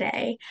having me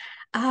today.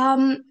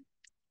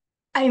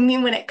 I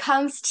mean, when it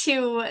comes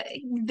to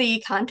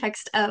the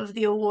context of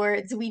the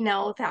awards, we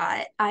know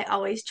that I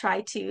always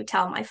try to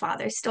tell my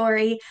father's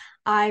story.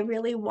 I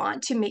really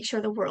want to make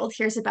sure the world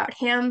hears about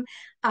him.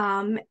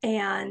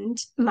 And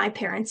my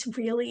parents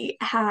really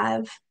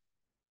have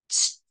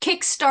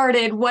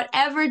kickstarted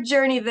whatever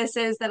journey this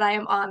is that I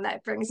am on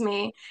that brings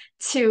me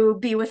to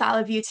be with all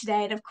of you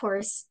today. And of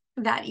course,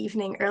 that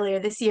evening earlier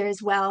this year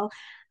as well.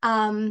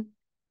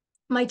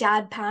 My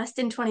dad passed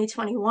in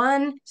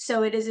 2021,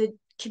 so it is a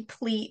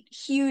complete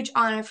huge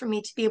honor for me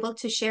to be able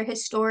to share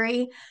his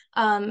story,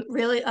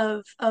 really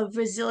of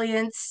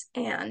resilience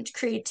and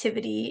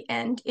creativity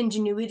and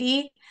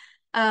ingenuity,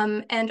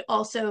 and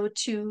also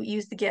to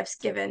use the gifts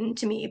given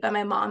to me by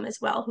my mom as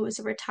well, who is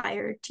a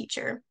retired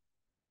teacher.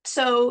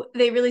 So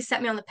they really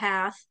set me on the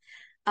path.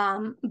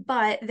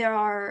 But there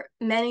are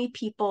many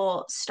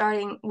people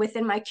starting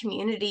within my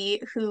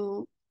community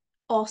who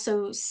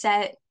also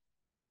set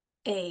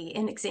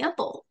an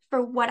example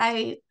for what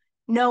I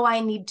know I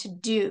need to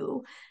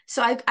do.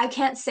 So I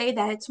can't say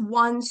that it's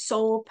one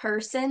sole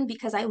person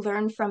because I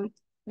learned from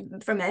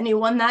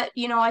anyone that,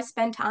 you know, I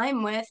spend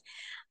time with.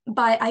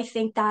 But I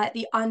think that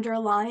the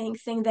underlying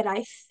thing that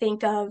I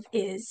think of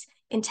is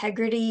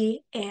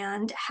integrity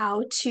and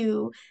how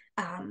to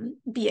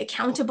be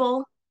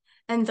accountable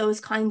and those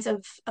kinds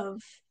of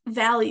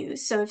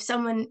values. So if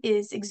someone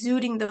is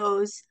exuding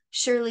those,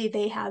 surely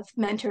they have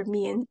mentored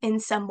me in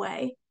some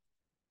way.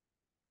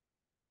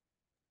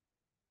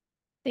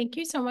 Thank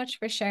you so much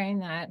for sharing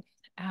that.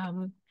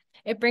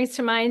 It brings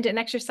to mind an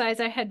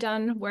exercise I had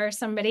done where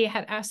somebody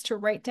had asked to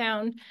write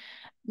down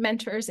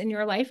mentors in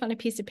your life on a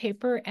piece of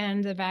paper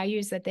and the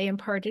values that they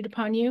imparted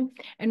upon you.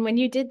 And when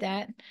you did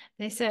that,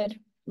 they said,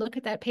 look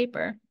at that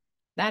paper.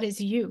 That is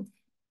you.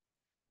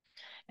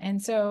 And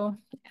so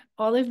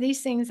all of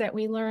these things that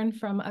we learn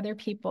from other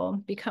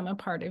people become a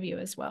part of you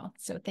as well.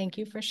 So thank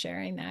you for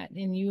sharing that.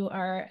 And you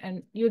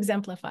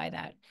exemplify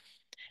that.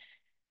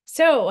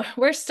 So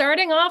we're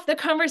starting off the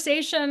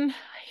conversation.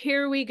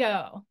 Here we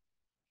go.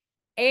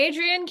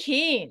 Adrienne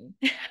Keene.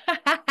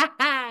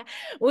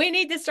 We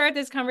need to start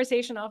this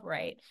conversation off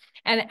right.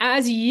 And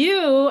as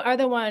you are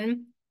the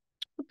one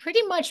who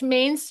pretty much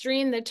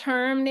mainstream the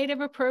term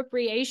Native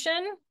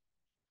appropriation,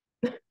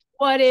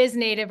 what is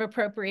Native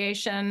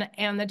appropriation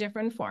and the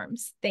different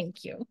forms?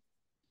 Thank you.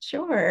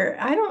 Sure.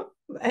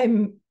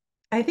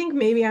 I think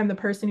maybe I'm the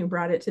person who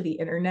brought it to the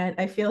internet.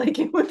 I feel like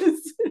it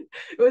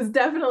was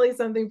definitely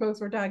something folks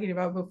were talking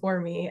about before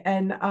me.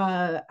 And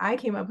I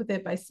came up with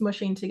it by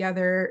smushing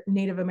together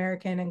Native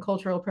American and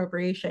cultural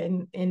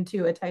appropriation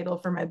into a title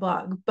for my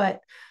blog.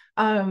 But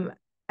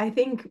I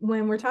think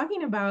when we're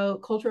talking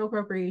about cultural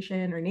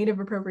appropriation or Native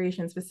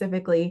appropriation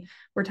specifically,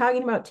 we're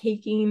talking about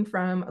taking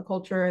from a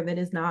culture that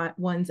is not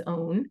one's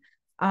own.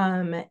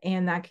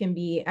 And that can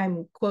be,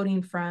 I'm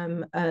quoting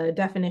from a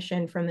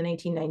definition from the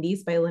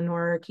 1990s by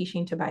Lenore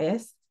Keeshin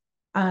Tobias.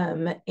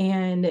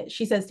 And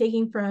she says,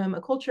 taking from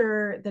a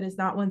culture that is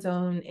not one's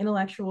own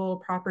intellectual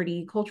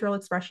property, cultural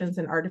expressions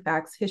and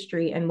artifacts,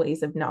 history, and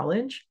ways of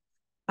knowledge.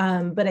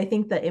 But I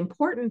think the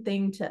important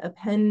thing to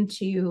append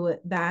to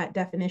that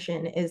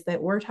definition is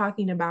that we're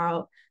talking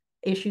about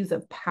issues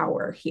of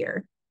power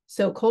here.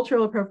 So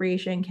cultural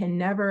appropriation can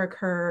never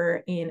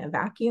occur in a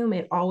vacuum.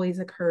 It always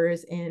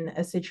occurs in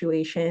a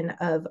situation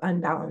of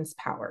unbalanced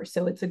power.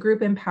 So it's a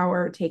group in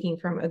power taking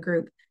from a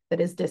group that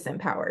is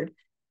disempowered.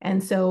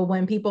 And so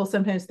when people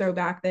sometimes throw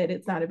back that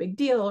it's not a big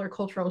deal or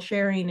cultural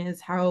sharing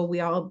is how we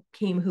all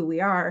came who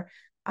we are,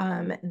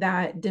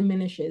 that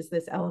diminishes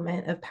this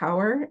element of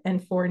power.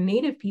 And for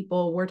Native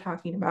people, we're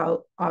talking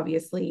about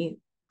obviously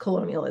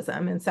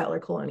colonialism and settler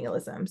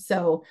colonialism.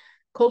 So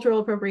cultural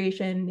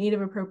appropriation,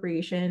 Native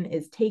appropriation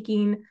is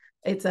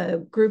it's a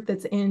group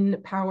that's in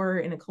power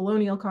in a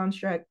colonial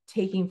construct,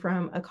 taking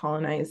from a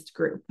colonized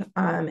group.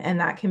 And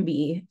that can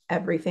be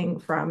everything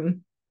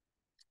from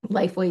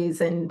lifeways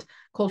and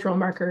cultural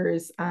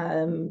markers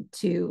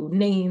to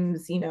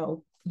names,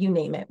 you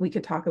name it. We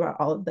could talk about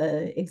all of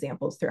the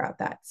examples throughout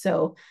that.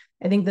 So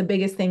I think the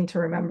biggest thing to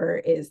remember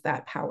is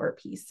that power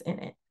piece in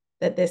it,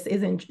 that this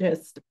isn't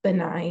just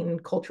benign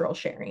cultural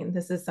sharing.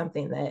 This is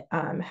something that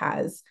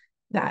has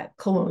that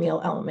colonial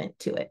element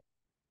to it.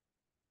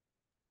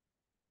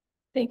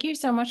 Thank you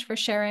so much for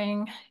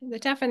sharing the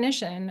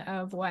definition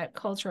of what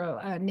cultural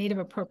Native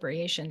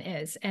appropriation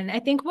is. And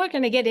I think we're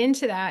going to get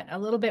into that a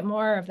little bit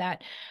more of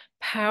that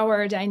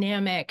power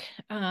dynamic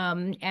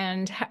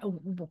and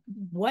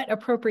what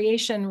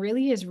appropriation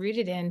really is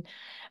rooted in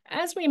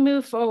as we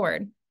move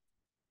forward.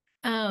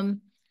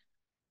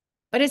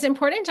 But it's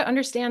important to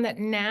understand that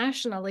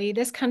nationally,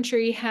 this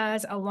country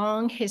has a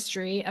long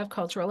history of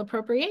cultural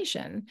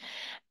appropriation.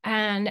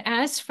 And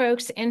as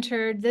folks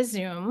entered the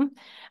Zoom,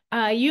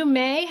 You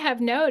may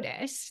have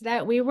noticed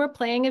that we were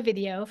playing a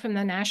video from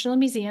the National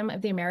Museum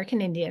of the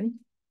American Indian.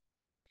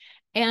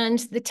 And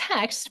the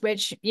text,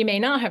 which you may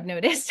not have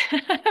noticed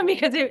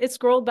because it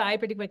scrolled by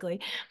pretty quickly,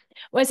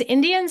 was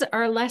Indians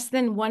are less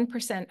than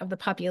 1% of the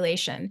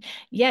population,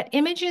 yet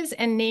images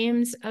and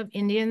names of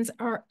Indians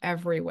are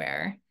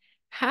everywhere.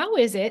 How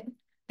is it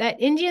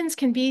that Indians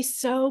can be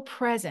so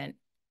present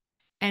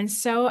and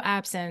so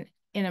absent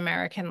in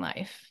American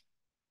life?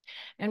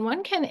 And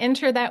one can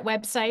enter that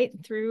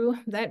website through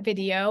that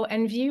video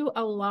and view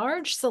a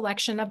large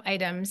selection of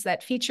items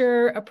that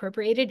feature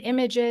appropriated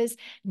images,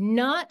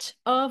 not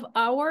of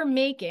our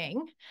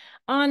making,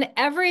 on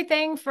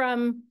everything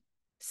from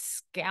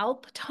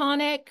scalp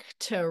tonic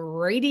to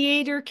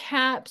radiator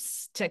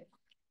caps to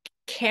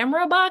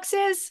camera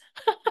boxes.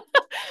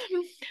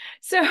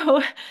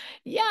 So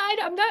yeah,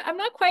 I'm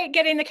not quite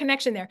getting the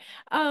connection there.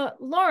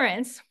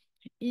 Lawrence,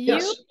 you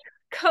Yes.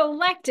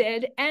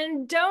 collected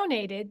and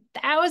donated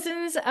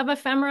thousands of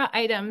ephemera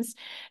items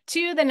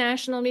to the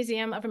National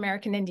Museum of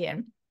American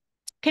Indian.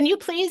 Can you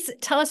please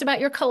tell us about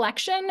your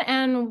collection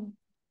and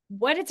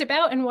what it's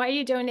about and why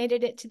you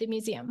donated it to the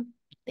museum?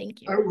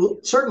 Thank you. Well,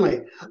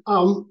 certainly.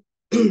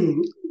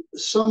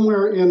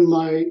 Somewhere in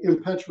my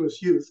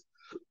impetuous youth,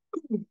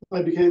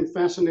 I became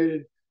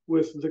fascinated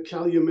with the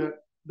Calumet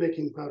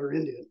baking powder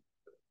Indian.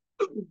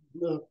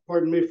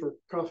 Pardon me for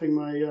coughing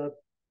my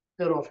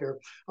head off here.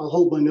 I'll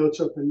hold my notes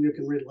up and you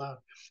can read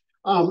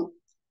aloud.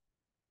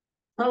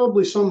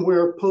 Probably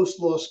somewhere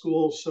post-law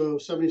school, so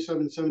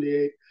 77,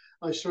 78,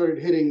 I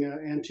started hitting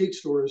antique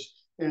stores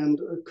and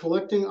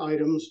collecting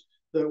items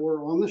that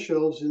were on the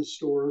shelves in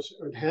stores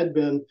and had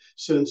been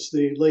since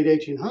the late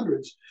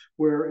 1800s,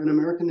 where an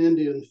American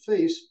Indian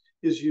face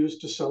is used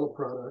to sell a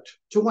product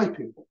to white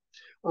people.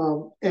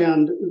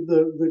 And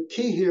the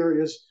key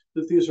here is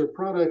that these are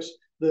products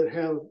that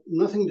have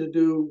nothing to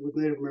do with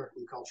Native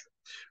American culture.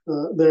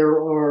 There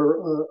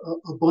are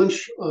a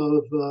bunch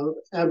of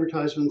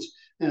advertisements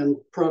and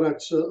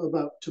products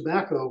about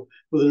tobacco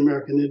with an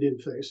American Indian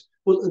face.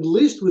 Well, at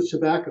least with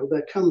tobacco,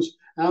 that comes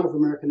out of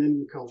American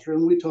Indian culture,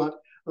 and we taught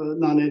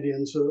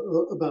non-Indians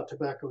about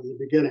tobacco in the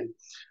beginning.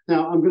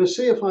 Now, I'm going to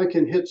see if I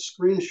can hit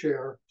screen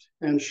share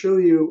and show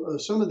you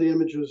some of the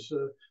images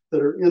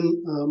that are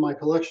in my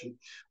collection.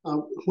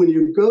 When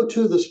you go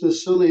to the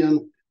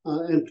Smithsonian,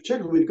 and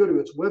particularly when you go to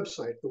its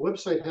website, the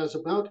website has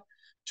about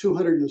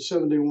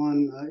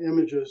 271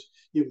 images.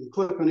 You can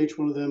click on each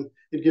one of them.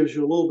 It gives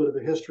you a little bit of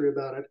a history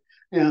about it.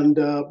 And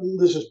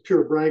this is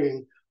pure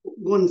bragging.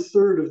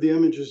 1/3 of the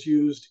images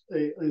used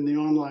in the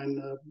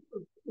online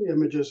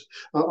images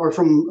are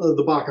from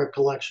the Baca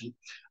collection.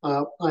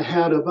 I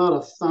had about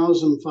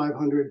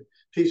 1,500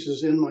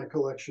 pieces in my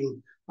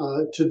collection.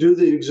 To do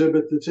the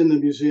exhibit that's in the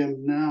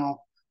museum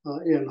now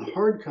in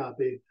hard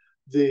copy,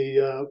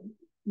 the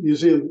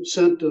museum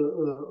sent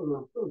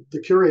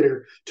the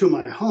curator to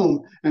my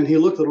home, and he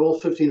looked at all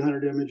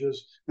 1,500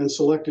 images and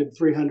selected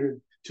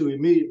 300 to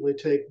immediately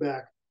take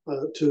back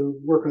to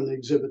work on the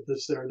exhibit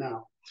that's there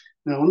now.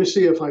 Now, let me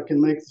see if I can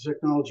make the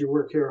technology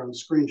work here on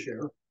screen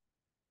share.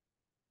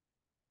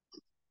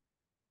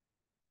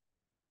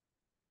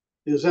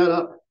 Is that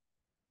up?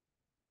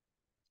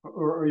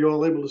 Or are you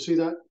all able to see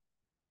that?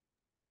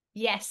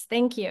 Yes,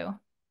 thank you.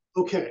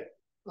 Okay.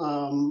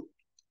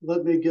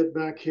 Let me get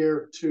back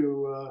here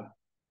to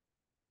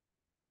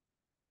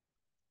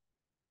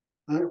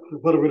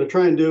what I'm going to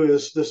try and do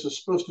is, this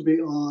is supposed to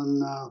be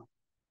on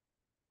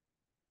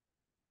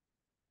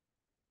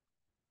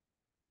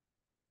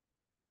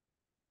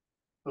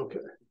okay.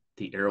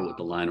 The arrow with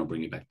the line will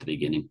bring you back to the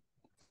beginning.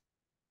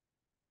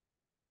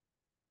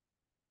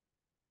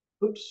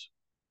 Oops.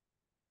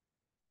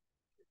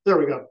 There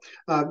we go.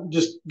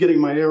 Just getting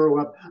my arrow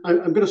up.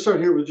 I'm going to start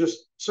here with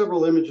just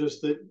several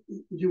images that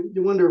you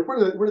wonder,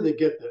 where do they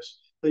get this?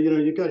 You know,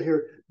 you got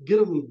here, get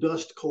them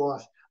dust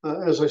cloth.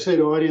 As I say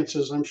to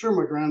audiences, I'm sure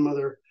my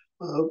grandmother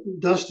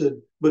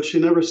dusted, but she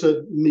never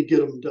said, me get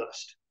them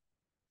dust.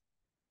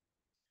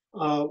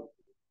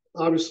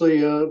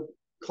 Obviously,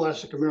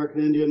 classic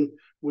American Indian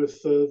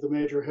with the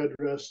major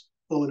headdress,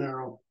 bow and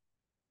arrow.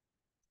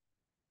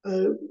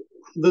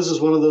 This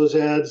is one of those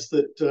ads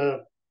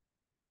that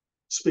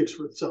speaks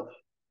for itself.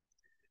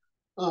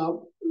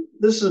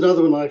 This is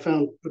another one I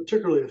found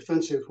particularly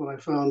offensive when I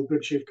found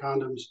Big Chief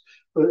condoms.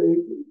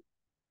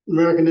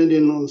 American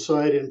Indian on the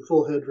side in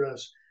full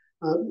headdress.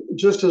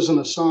 Just as an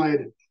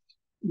aside,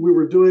 we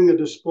were doing a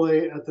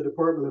display at the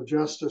Department of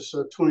Justice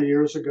 20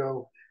 years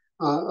ago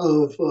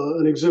of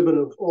an exhibit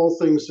of all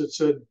things that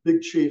said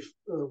Big Chief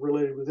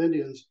related with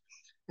Indians.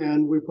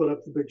 And we put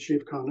up the Big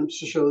Chief condoms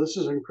to show this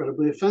is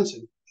incredibly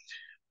offensive.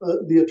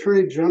 The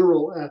Attorney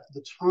General at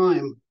the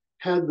time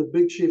had the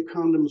Big Chief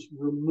condoms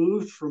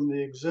removed from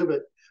the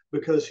exhibit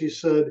because he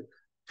said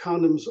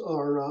condoms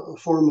are a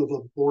form of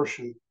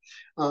abortion.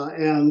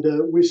 And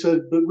we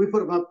said, but we put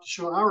them up to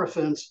show our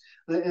offense,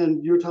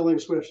 and you're telling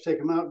us we have to take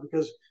them out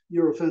because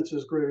your offense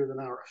is greater than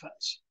our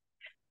offense.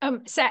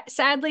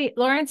 Sadly,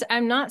 Lawrence,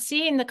 I'm not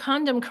seeing the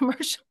condom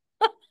commercial.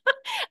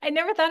 I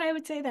never thought I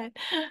would say that.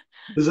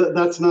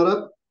 That's not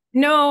up?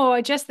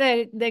 No, just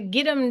the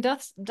Gidim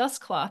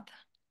dust cloth.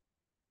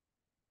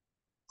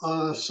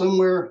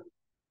 Somewhere.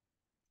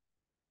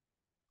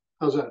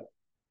 How's that?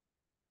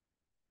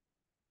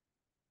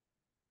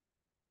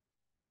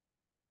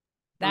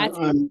 That's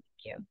I'm.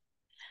 you.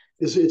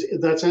 Is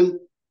it that's in?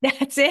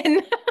 That's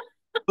in.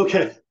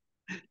 Okay.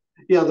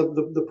 Yeah.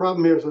 The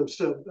problem here is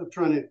I'm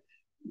trying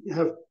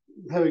to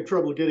having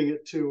trouble getting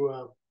it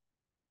to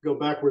go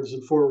backwards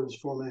and forwards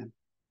for me.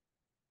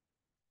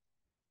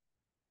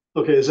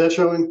 Okay, is that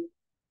showing?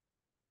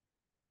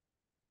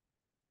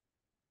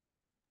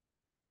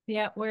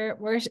 Yeah,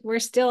 we're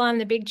still on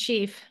the Big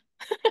Chief.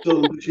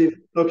 Still in the chief.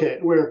 Okay,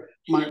 where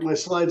my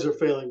slides are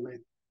failing me.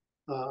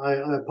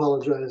 I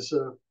apologize.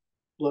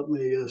 Let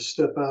me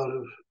step out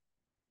of.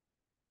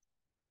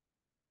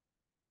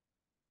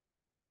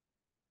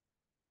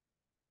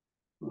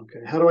 Okay,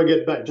 how do I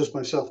get back? Just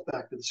myself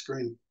back to the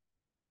screen.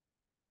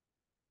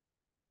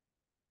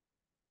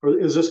 Or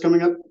is this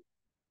coming up?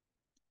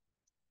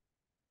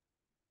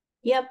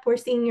 Yep, we're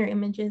seeing your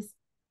images.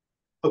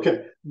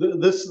 Okay,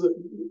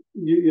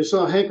 you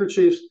saw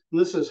handkerchiefs,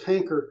 and this is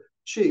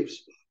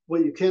handkerchiefs.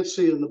 What you can't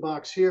see in the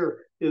box here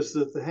is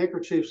that the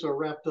handkerchiefs are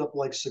wrapped up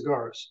like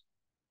cigars.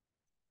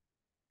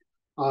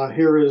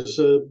 Here is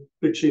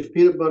Big Chief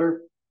peanut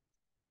butter,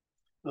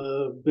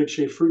 Big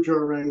Chief fruit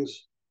jar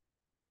rings,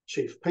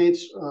 Chief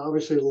paints,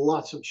 obviously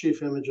lots of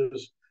Chief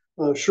images,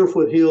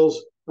 surefoot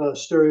heels,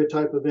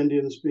 stereotype of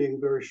Indians being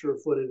very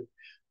sure-footed.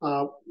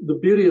 The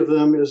beauty of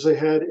them is they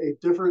had a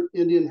different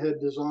Indian head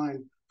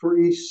design for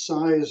each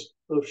size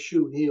of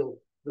shoe heel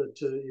that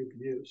you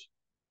could use.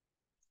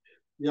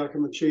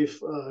 Yakima Chief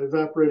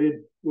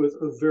evaporated with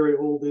a very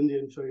old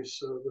Indian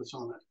face that's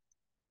on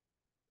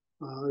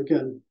it.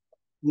 Again,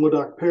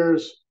 Modoc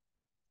pears.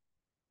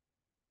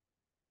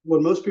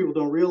 What most people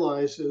don't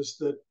realize is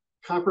that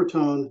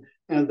Coppertone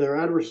and their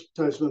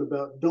advertisement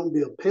about "don't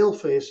be a pale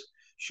face,"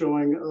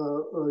 showing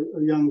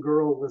a young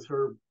girl with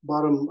her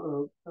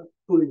bottom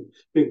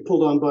being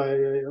pulled on by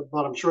a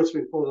bottom shorts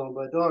being pulled on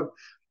by a dog.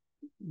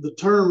 The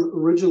term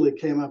originally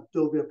came up,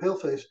 "don't be a pale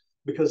face,"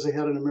 because they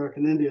had an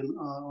American Indian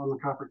on the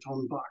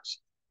Coppertone box.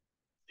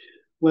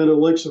 Land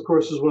O'Lakes, of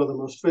course, is one of the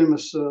most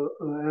famous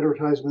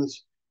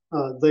advertisements.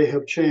 They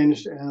have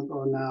changed and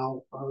are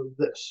now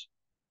this.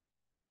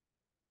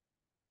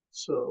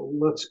 So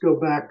let's go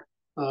back,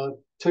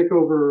 take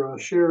over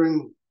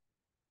sharing.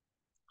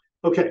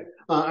 Okay,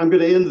 I'm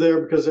going to end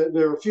there because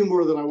there are a few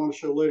more that I want to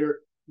show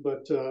later,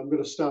 but I'm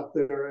going to stop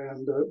there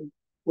and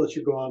let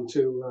you go on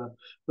to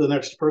the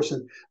next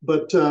person.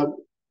 But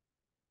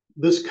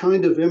this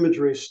kind of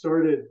imagery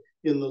started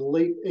in the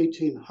late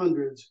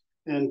 1800s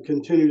and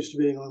continues to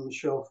being on the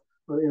shelf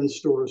in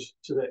stores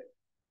today.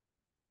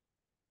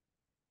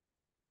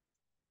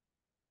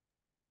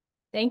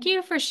 Thank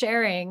you for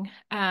sharing.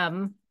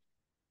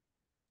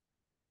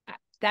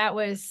 That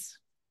was,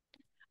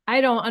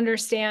 I don't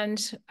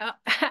understand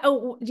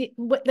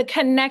what the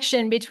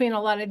connection between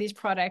a lot of these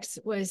products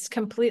was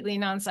completely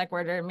non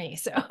sequitur to me.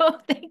 So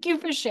thank you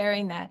for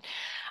sharing that.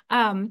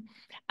 I'm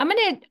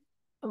going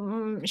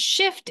to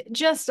shift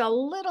just a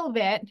little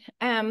bit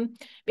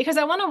because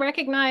I want to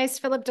recognize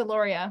Philip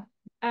Deloria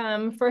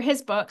for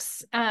his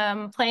books,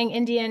 Playing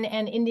Indian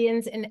and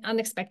Indians in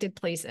Unexpected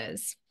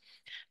Places.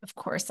 Of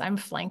course, I'm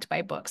flanked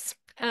by books.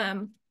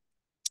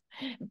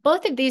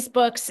 Both of these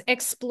books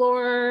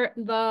explore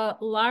the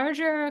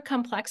larger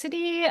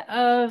complexity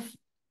of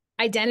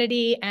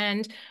identity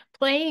and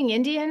playing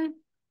Indian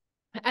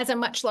as a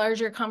much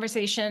larger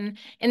conversation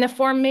in the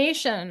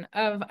formation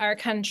of our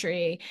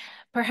country,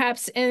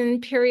 perhaps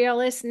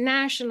imperialist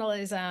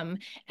nationalism,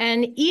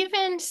 and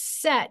even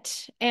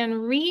set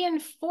and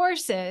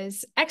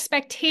reinforces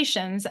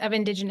expectations of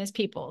Indigenous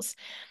peoples.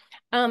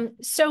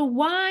 So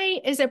why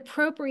is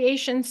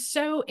appropriation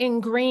so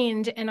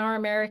ingrained in our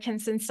American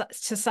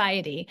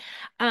society?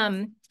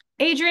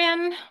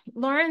 Adrian,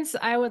 Lawrence,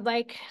 I would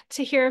like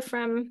to hear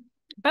from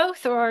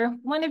both or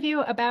one of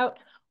you about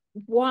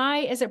why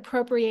is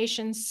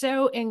appropriation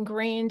so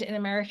ingrained in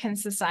American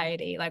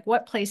society? Like,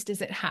 what place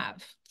does it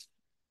have?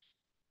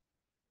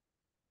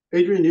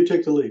 Adrian, you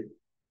take the lead.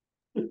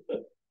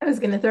 I was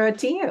going to throw it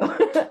to you.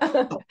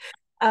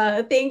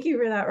 Thank you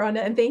for that,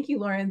 Rhonda. And thank you,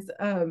 Lawrence.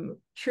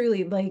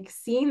 Truly, like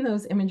seeing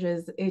those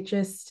images,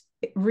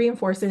 it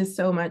reinforces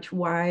so much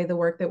why the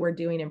work that we're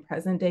doing in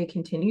present day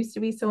continues to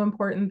be so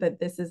important, that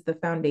this is the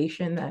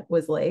foundation that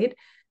was laid.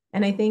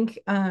 And I think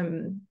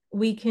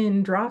we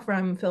can draw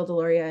from Phil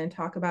Deloria and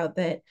talk about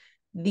that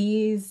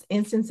these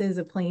instances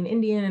of playing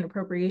Indian and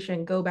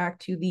appropriation go back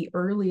to the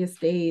earliest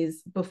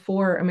days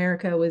before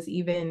America was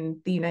even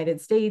the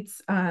United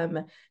States.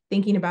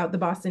 Thinking about the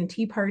Boston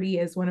Tea Party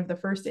as one of the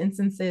first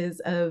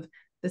instances of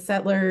the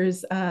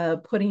settlers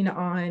putting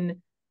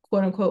on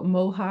quote unquote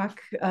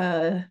Mohawk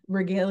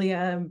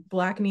regalia,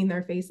 blackening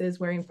their faces,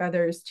 wearing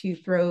feathers to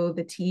throw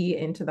the tea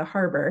into the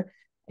harbor.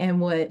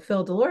 And what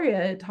Phil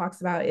Deloria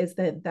talks about is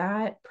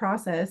that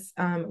process,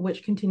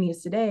 which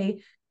continues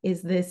today,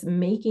 is this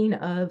making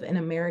of an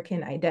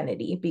American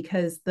identity,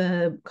 because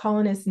the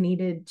colonists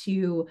needed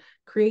to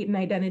create an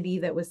identity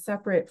that was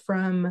separate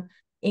from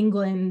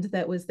England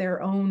that was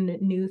their own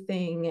new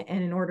thing.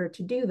 And in order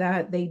to do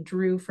that, they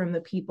drew from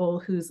the people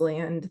whose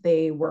land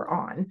they were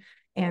on.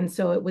 And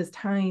so it was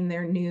tying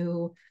their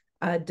new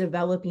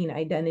developing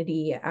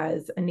identity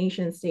as a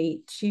nation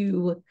state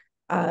to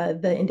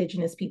the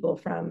indigenous people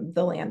from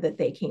the land that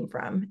they came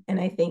from. And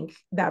I think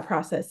that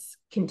process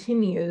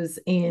continues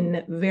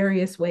in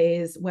various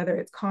ways, whether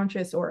it's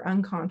conscious or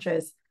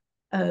unconscious,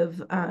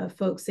 of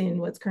folks in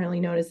what's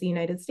currently known as the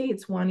United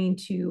States wanting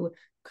to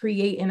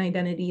create an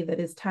identity that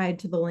is tied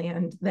to the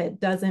land, that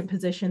doesn't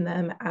position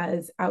them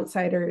as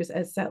outsiders,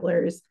 as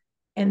settlers,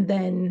 and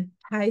then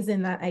ties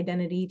in that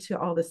identity to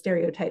all the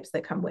stereotypes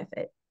that come with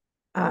it.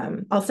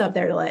 I'll stop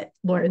there to let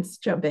Lawrence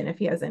jump in if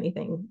he has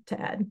anything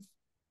to add.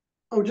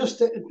 Oh,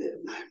 just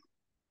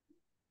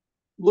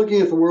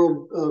looking at the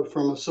world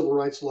from a civil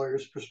rights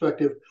lawyer's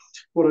perspective,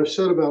 what I've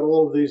said about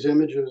all of these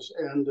images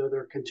and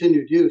their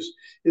continued use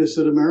is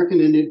that American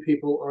Indian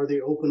people are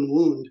the open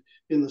wound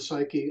in the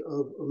psyche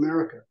of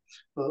America.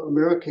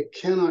 America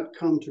cannot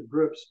come to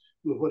grips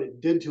with what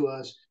it did to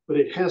us, but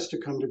it has to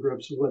come to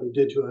grips with what it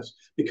did to us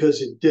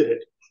because it did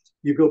it.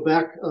 You go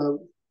back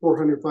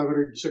 400,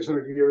 500,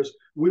 600 years,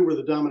 we were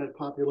the dominant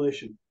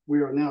population. We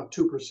are now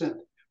 2%.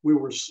 We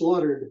were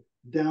slaughtered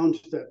down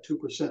to that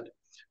 2%.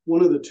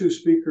 One of the two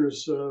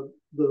speakers, the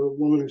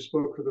woman who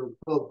spoke for the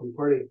Republican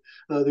Party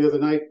the other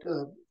night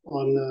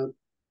on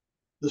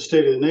the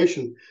State of the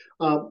Nation,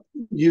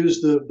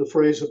 used the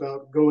phrase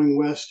about going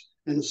west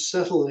and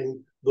settling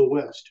the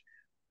West.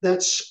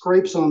 That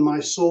scrapes on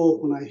my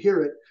soul when I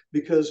hear it,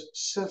 because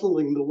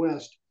settling the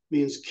West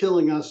means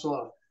killing us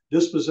off,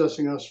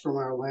 dispossessing us from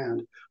our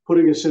land,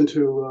 putting us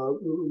into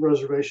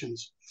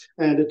reservations,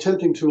 and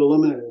attempting to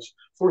eliminate us,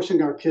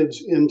 forcing our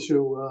kids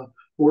into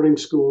boarding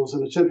schools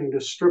and attempting to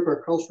strip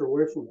our culture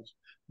away from us.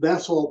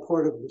 That's all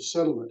part of the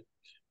settlement.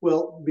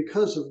 Well,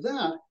 because of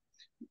that,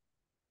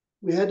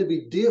 we had to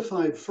be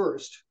deified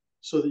first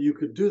so that you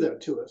could do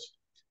that to us.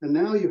 And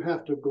now you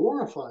have to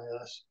glorify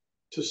us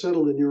to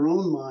settle in your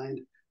own mind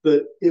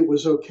that it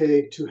was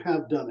okay to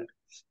have done it.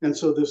 And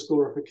so this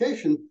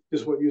glorification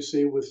is what you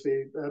see with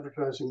the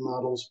advertising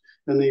models,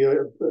 and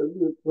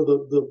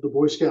the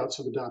Boy Scouts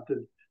have adopted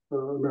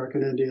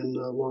American Indian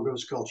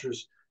logos,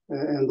 cultures,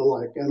 and the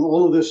like. And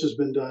all of this has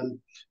been done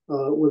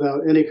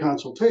without any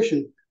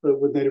consultation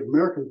with Native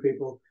American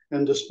people,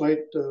 and despite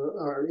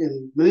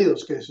in many of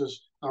those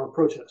cases, our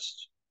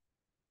protests.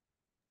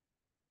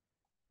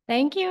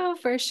 Thank you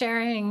for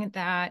sharing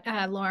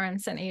that,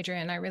 Lawrence and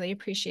Adrian. I really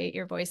appreciate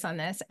your voice on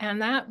this.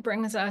 And that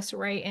brings us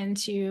right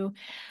into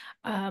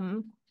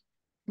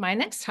my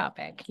next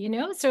topic.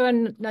 So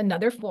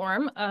another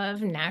form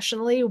of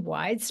nationally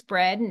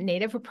widespread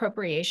Native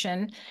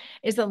appropriation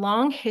is the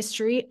long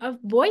history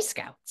of Boy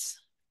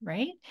Scouts,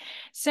 right?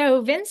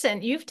 So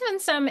Vincent, you've done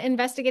some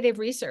investigative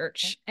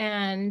research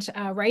and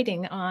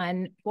writing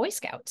on Boy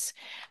Scouts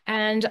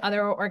and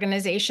other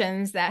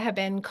organizations that have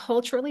been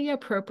culturally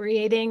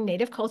appropriating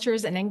Native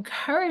cultures and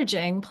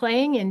encouraging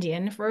playing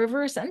Indian for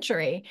over a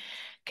century.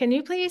 Can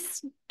you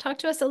please talk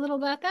to us a little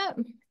about that?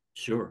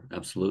 Sure,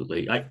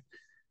 absolutely.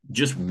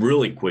 Just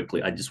really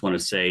quickly, I just want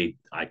to say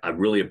I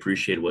really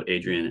appreciate what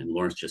Adrian and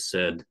Lawrence just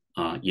said.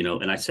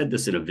 And I said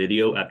this in a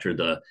video after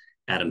the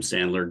Adam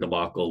Sandler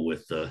debacle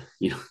with the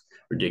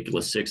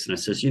Ridiculous Six, and I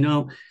says,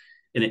 and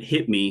it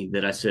hit me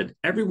that I said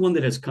everyone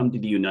that has come to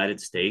the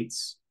United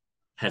States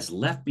has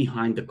left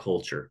behind the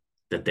culture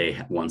that they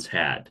once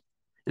had,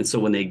 and so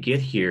when they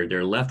get here,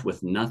 they're left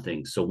with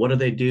nothing. So what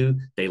do?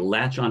 They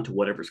latch onto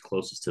whatever's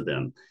closest to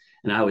them.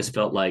 And I always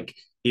felt like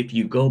if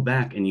you go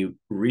back and you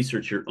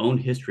research your own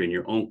history and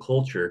your own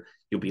culture,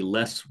 you'll be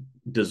less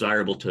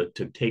desirable to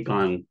take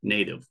on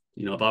Native.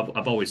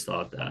 I've always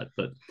thought that.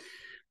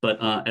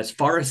 But as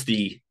far as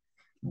the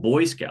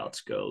Boy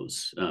Scouts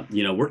goes,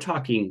 we're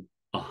talking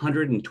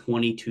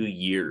 122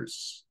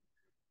 years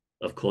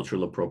of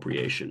cultural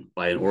appropriation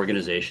by an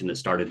organization that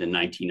started in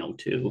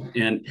 1902.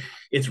 And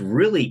it's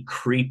really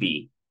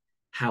creepy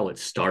how it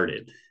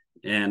started.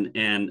 And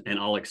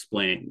I'll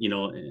explain,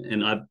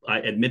 and I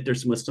admit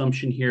there's some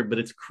assumption here, but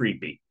it's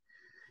creepy.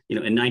 In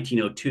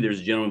 1902,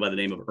 there's a gentleman by the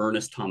name of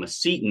Ernest Thomas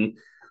Seton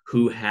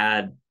who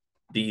had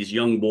these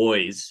young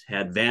boys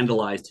had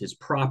vandalized his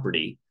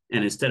property.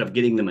 And instead of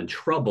getting them in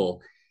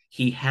trouble,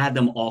 he had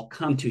them all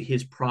come to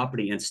his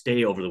property and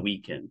stay over the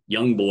weekend.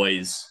 Young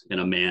boys and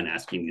a man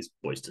asking these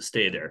boys to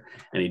stay there.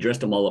 And he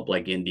dressed them all up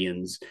like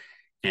Indians.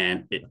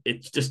 And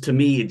it's just, to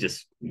me, it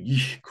just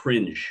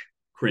cringe.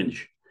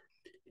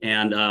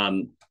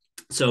 And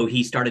so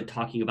he started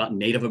talking about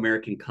Native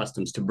American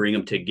customs to bring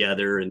them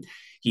together, and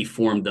he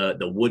formed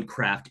the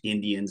Woodcraft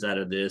Indians out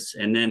of this.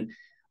 And then,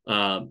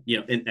 and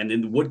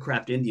then the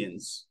Woodcraft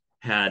Indians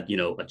had,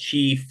 a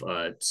chief,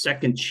 a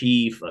second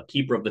chief, a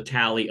keeper of the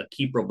tally, a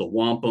keeper of the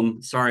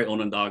wampum. Sorry,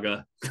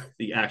 Onondaga,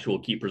 the actual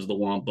keepers of the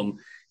wampum.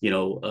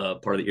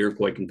 Part of the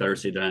Iroquois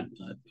Confederacy, the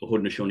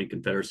Haudenosaunee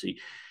Confederacy,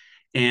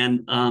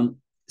 and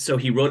so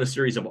he wrote a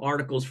series of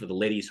articles for the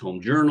Ladies'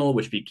 Home Journal,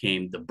 which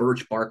became the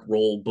Birch Bark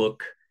Roll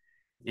book.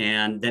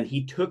 And then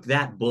he took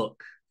that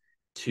book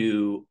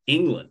to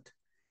England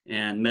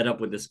and met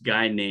up with this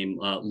guy named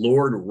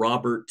Lord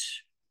Robert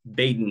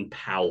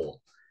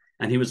Baden-Powell.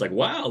 And he was like,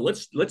 wow,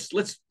 let's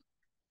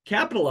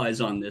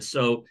capitalize on this.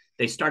 So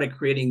they started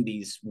creating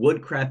these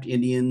woodcraft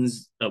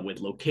Indians with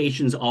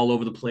locations all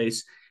over the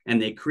place. And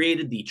they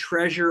created the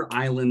Treasure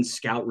Island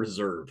Scout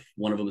Reserve.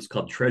 One of them is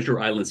called Treasure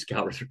Island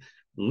Scout Reserve.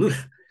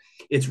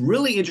 It's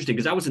really interesting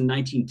because I was in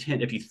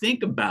 1910. If you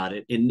think about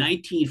it, in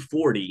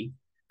 1940,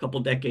 a couple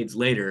decades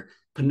later,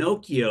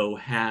 Pinocchio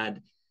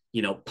had,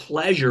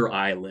 Pleasure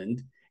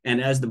Island. And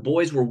as the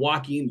boys were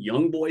walking,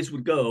 young boys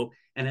would go.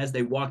 And as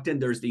they walked in,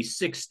 there's these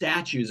 6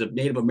 statues of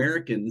Native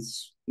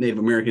Americans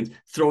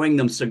throwing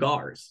them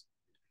cigars.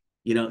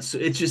 So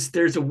it's just,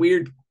 there's a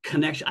weird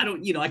connection.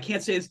 I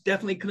can't say it's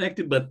definitely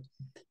connected, but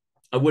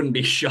I wouldn't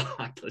be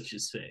shocked, let's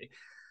just say.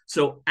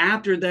 So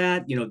after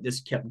that,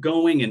 this kept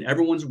going and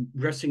everyone's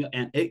dressing up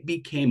and it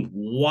became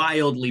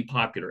wildly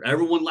popular.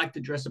 Everyone liked to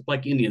dress up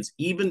like Indians,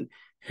 even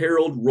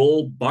Harold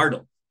Roll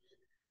Bartle,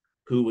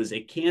 who was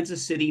a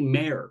Kansas City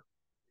mayor.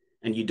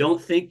 And you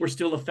don't think we're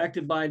still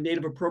affected by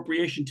Native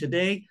appropriation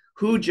today?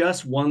 Who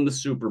just won the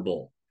Super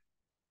Bowl?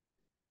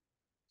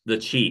 The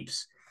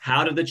Chiefs.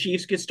 How did the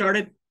Chiefs get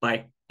started?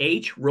 By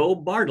H. Roll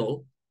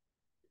Bartle,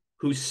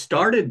 who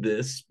started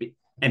this,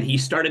 and he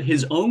started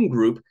his own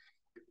group,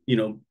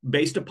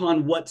 based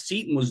upon what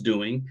Seton was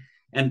doing.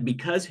 And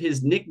because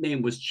his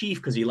nickname was Chief,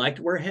 because he liked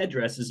to wear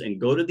headdresses and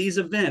go to these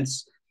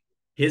events,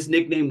 his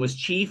nickname was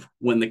Chief.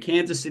 When the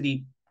Kansas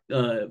City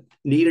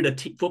needed a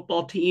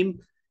football team,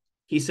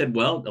 he said,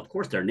 well, of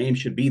course, their name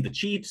should be the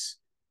Chiefs.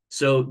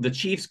 So the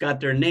Chiefs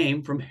got their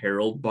name from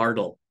Harold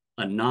Bartle,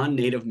 a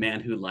non-Native man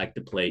who liked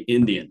to play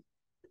Indian.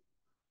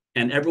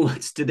 And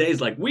everyone's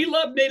today's like, we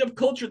love Native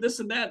culture,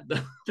 this and that,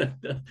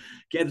 the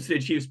Kansas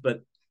City Chiefs,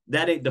 but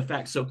that ain't the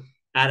fact. So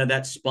out of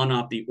that spun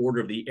off the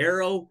Order of the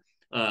Arrow.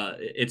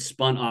 It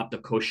spun off the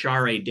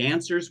Koshare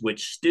dancers,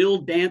 which still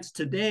dance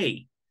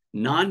today.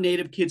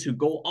 Non-Native kids who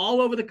go all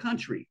over the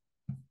country.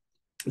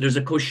 There's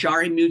a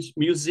Koshare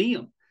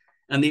museum.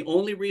 And the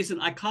only reason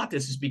I caught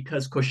this is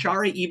because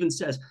Koshare even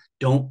says,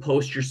 don't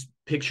post your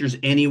pictures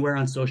anywhere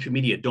on social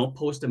media. Don't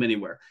post them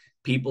anywhere.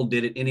 People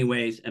did it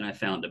anyways, and I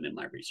found them in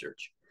my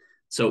research.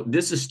 So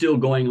this is still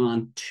going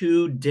on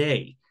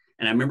today.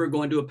 And I remember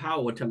going to a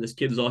powwow one time. This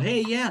kid was all,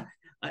 hey, yeah,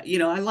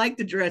 I like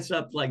to dress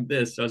up like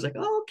this. So I was like,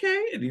 oh,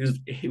 okay. And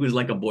he was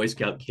like a Boy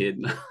Scout kid,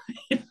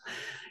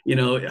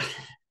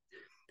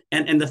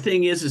 And the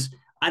thing is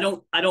I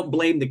don't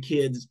blame the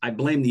kids. I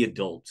blame the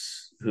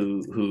adults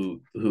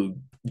who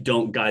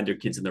don't guide their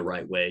kids in the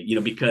right way.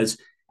 Because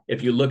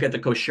if you look at the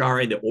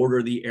Koshare, the Order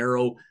of the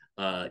Arrow,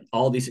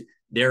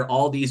 they're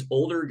all these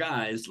older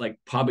guys, like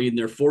probably in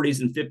their 40s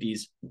and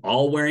 50s,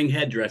 all wearing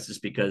headdresses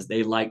because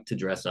they like to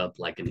dress up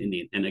like an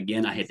Indian. And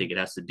again, I think it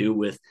has to do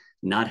with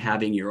not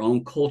having your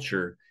own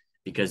culture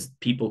because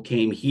people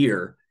came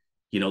here,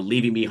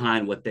 leaving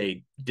behind what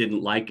they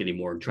didn't like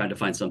anymore and trying to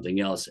find something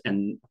else.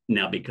 And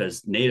now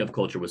because Native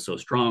culture was so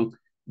strong,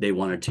 they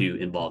wanted to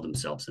involve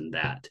themselves in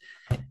that.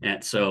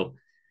 And so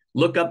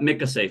look up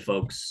Mikase,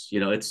 folks.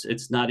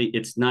 It's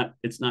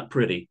not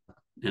pretty.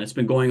 And it's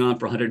been going on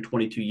for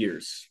 122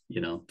 years,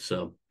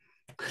 so.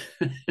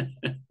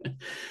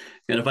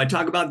 And if I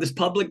talk about this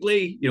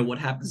publicly, what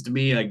happens to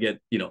me, I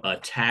get,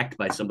 attacked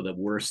by some of the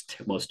worst,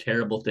 most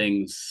terrible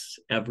things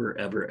ever.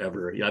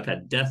 I've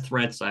had death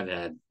threats. I've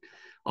had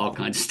all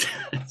kinds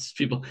of stuff.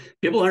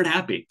 People aren't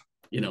happy,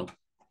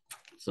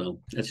 so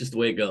that's just the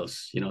way it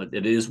goes.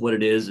 It is what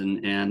it is.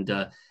 And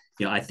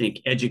I think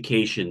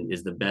education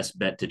is the best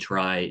bet to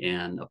try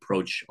and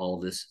approach all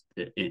this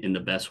in the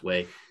best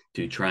way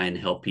to try and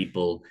help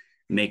people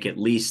make at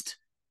least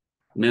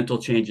mental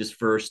changes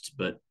first.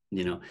 But,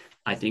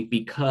 I think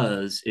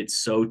because it's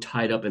so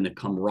tied up in the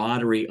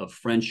camaraderie of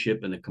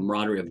friendship and the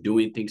camaraderie of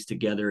doing things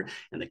together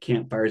and the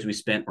campfires we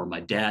spent, or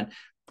my dad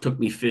took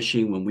me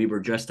fishing when we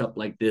were dressed up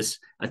like this,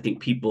 I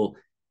think people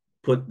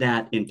put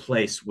that in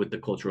place with the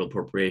cultural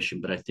appropriation.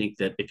 But I think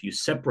that if you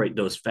separate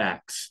those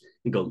facts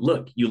and go,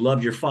 look, you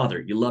love your father,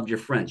 you love your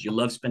friends, you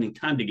love spending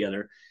time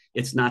together,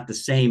 it's not the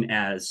same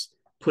as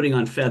putting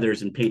on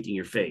feathers and painting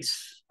your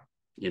face,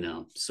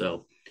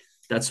 so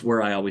that's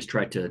where I always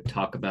try to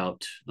talk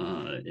about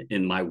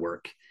in my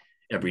work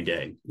every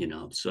day,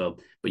 so,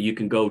 but you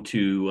can go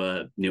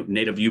to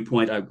Native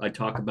Viewpoint. I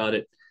talk about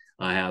it.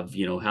 I have,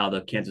 how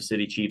the Kansas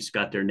City Chiefs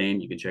got their name.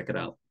 You can check it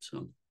out.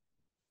 So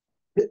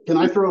can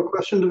I throw a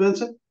question to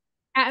Vincent?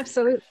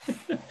 Absolutely.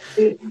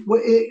 In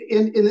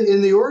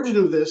the origin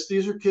of this,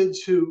 these are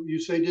kids who you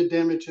say did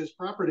damage his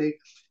property.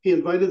 He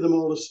invited them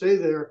all to stay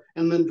there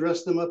and then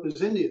dressed them up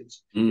as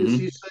Indians. Mm-hmm. Is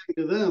he saying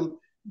to them,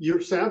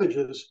 you're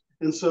savages,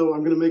 and so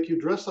I'm going to make you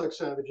dress like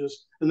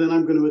savages, and then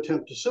I'm going to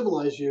attempt to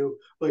civilize you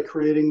by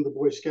creating the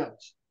Boy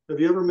Scouts? Have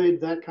you ever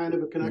made that kind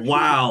of a connection?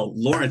 Wow,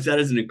 Lawrence, that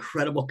is an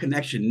incredible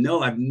connection.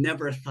 No, I've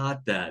never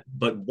thought that.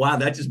 But wow,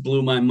 that just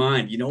blew my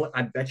mind. You know what?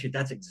 I bet you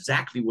that's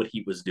exactly what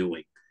he was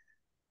doing.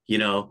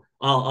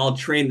 I'll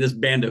train this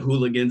band of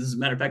hooligans. As a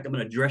matter of fact, I'm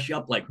going to dress you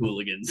up like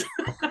hooligans.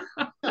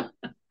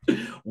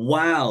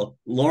 Wow,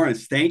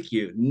 Lawrence, thank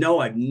you. No,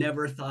 I've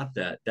never thought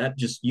that.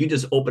 You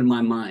just opened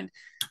my mind.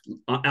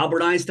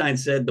 Albert Einstein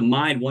said, the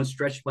mind, once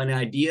stretched by an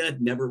idea,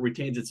 never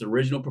retains its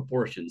original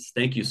proportions.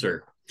 Thank you,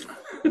 sir.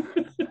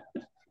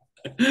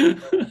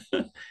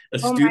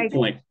 Astute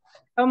point.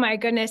 Oh my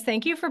goodness.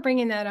 Thank you for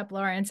bringing that up,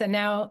 Lawrence. And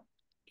now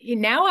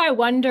I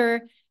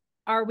wonder,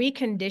 are we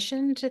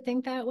conditioned to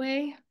think that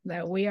way,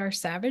 that we are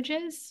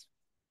savages?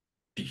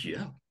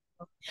 Yeah.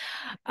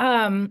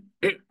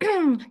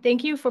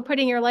 Thank you for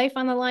putting your life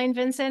on the line,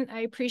 Vincent.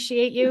 I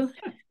appreciate you.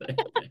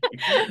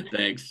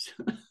 Thanks.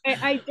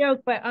 I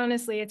joke, but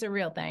honestly, it's a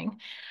real thing.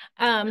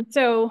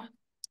 So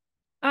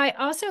I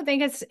also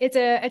think it's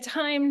a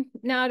time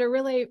now to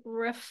really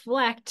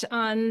reflect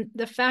on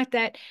the fact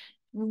that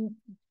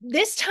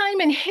this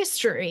time in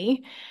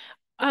history,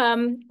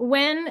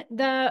 when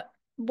the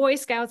Boy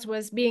Scouts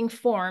was being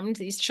formed,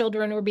 these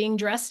children were being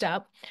dressed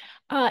up,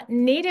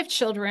 Native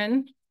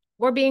children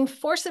were being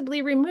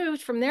forcibly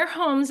removed from their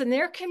homes and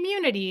their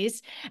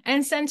communities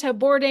and sent to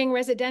boarding,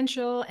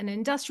 residential, and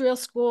industrial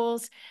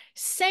schools,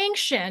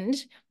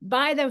 sanctioned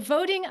by the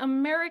voting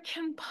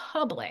American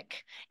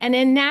public and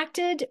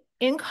enacted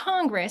in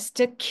Congress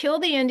to kill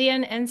the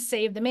Indian and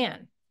save the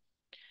man.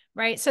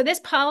 Right. So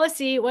this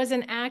policy was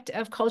an act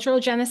of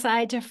cultural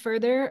genocide to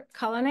further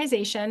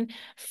colonization,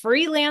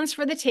 free lands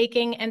for the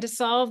taking, and to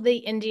solve the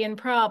Indian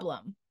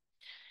problem.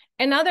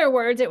 In other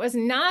words, it was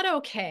not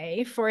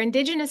okay for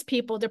Indigenous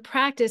people to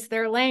practice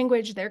their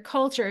language, their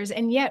cultures,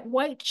 and yet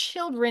white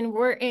children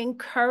were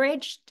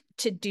encouraged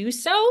to do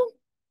so.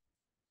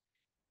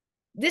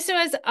 This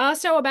was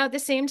also about the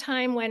same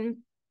time when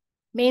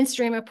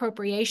mainstream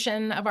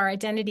appropriation of our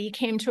identity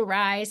came to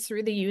rise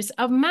through the use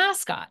of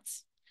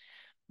mascots.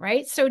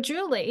 Right? So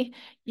Julie,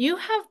 you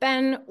have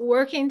been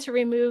working to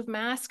remove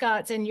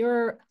mascots in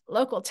your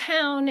local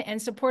town and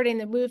supporting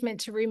the movement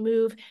to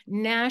remove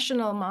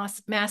national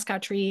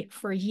mascotry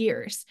for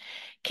years.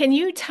 Can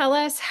you tell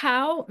us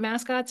how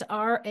mascots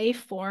are a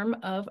form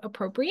of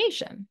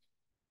appropriation?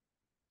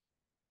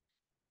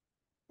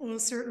 Well,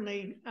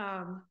 certainly,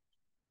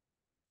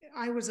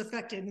 I was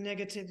affected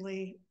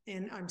negatively,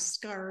 and I'm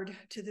scarred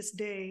to this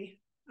day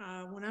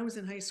when I was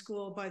in high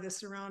school by the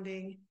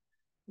surrounding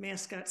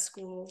mascot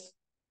schools.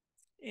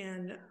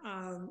 And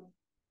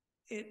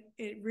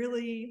it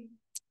really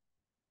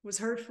was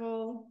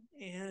hurtful.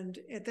 And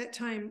at that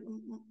time,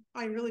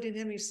 I really didn't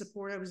have any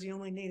support. I was the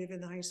only Native in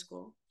the high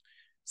school.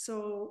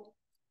 So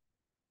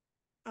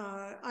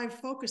I've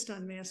focused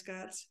on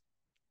mascots,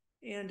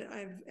 and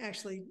I've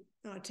actually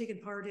taken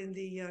part in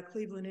the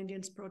Cleveland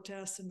Indians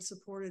protests and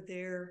supported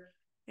there,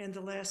 and the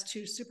last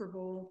two Super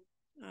Bowl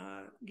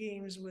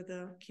games with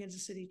the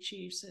Kansas City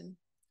Chiefs, and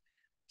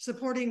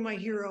supporting my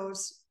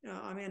heroes,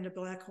 Amanda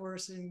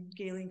Blackhorse and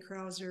Galen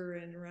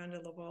Krauser and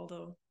Rhonda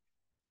Lavaldo,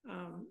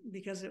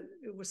 because it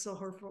was so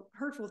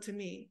hurtful to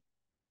me.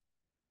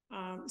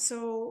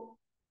 So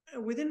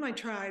within my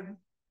tribe,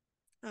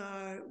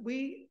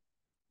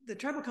 the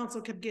tribal council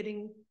kept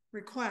getting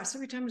requests.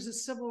 Every time there's a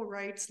civil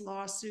rights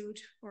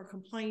lawsuit or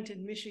complaint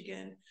in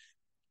Michigan,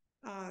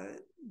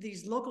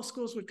 these local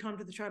schools would come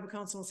to the tribal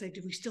council and say,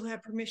 do we still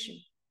have permission?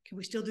 Can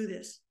we still do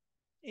this?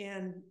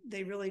 And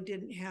they really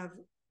didn't have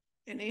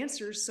an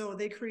answer, so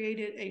they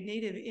created a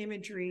Native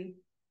imagery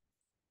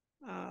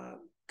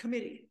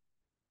committee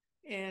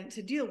and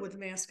to deal with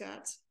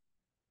mascots.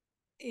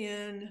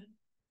 And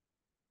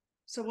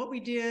so what we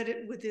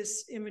did with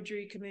this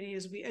imagery committee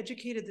is we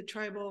educated the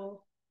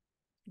tribal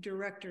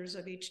directors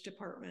of each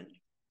department.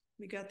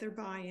 We got their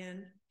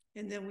buy-in,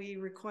 and then we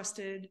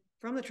requested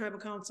from the tribal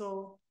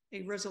council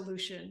a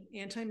resolution,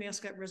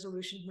 anti-mascot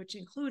resolution, which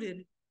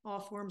included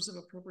all forms of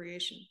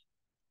appropriation.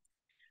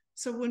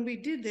 So when we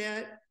did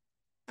that,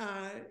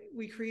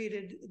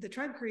 the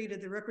tribe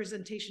created the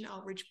Representation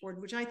Outreach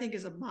Board, which I think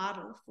is a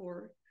model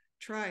for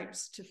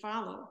tribes to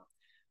follow.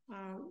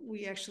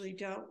 We actually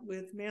dealt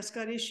with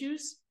mascot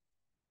issues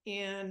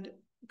and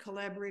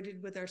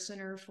collaborated with our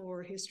Center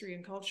for History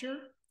and Culture,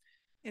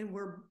 and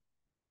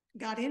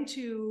got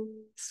into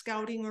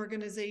scouting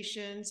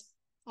organizations,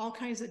 all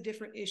kinds of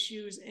different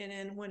issues. And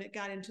then when it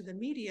got into the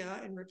media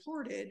and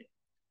reported,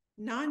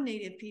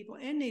 non-Native people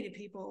and Native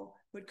people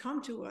would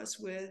come to us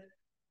with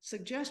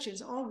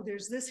suggestions. Oh,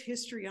 there's this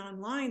history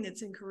online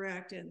that's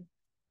incorrect, and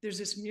there's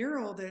this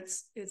mural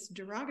it's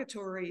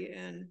derogatory.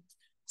 And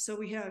so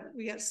we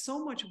got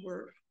so much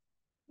work.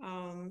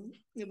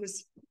 It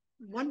was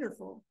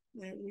wonderful.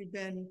 We've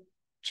been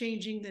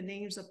changing the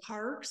names of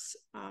parks.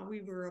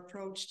 We were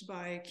approached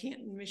by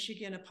Canton,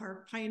 Michigan, a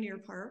park, Pioneer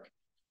Park,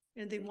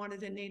 and they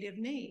wanted a Native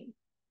name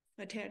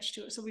attached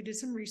to it. So we did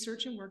some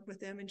research and worked with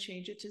them and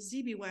changed it to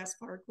Zeebewas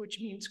Park, which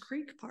means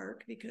Creek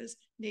Park, because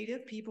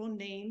Native people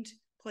named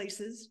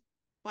places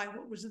by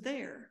what was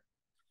there.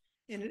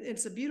 And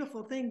it's a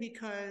beautiful thing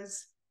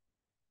because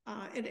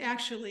it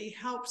actually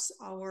helps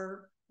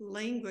our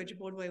language,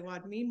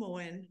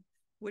 Bodway-Wadmimoan,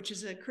 which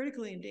is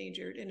critically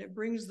endangered, and it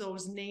brings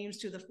those names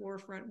to the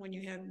forefront when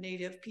you have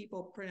Native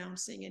people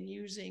pronouncing and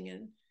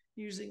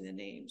using the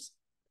names.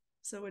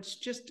 So it's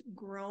just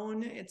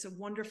grown. It's a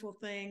wonderful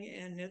thing,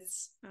 and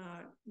it's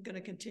going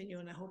to continue,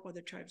 and I hope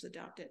other tribes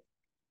adopt it.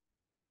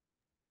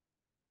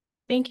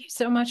 Thank you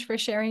so much for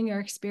sharing your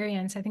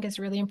experience. I think it's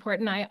really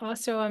important. I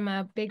also am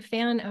a big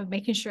fan of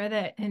making sure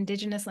that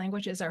Indigenous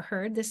languages are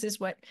heard. This is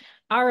what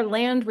our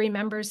land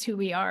remembers who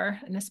we are,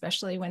 and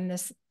especially when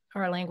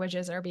our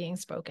languages are being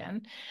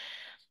spoken.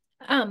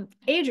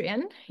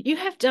 Adrian, you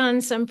have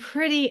done some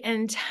pretty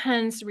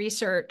intense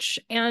research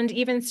and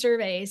even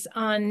surveys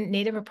on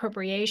Native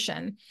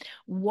appropriation.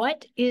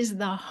 What is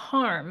the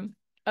harm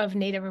of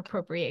Native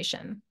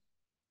appropriation?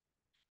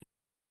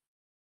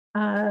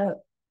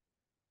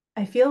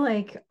 I feel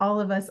like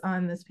all of us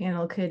on this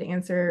panel could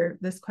answer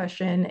this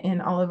question in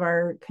all of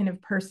our kind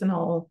of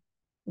personal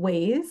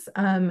ways.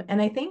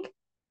 And I think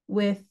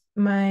with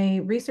my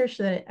research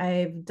that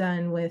I've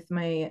done with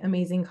my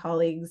amazing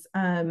colleagues,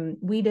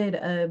 we did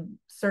a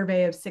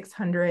survey of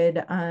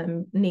 600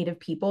 Native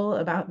people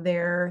about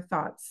their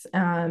thoughts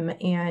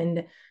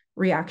and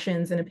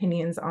reactions and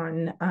opinions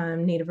on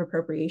Native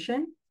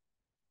appropriation.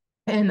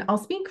 And I'll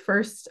speak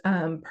first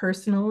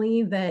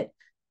personally that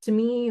to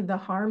me, the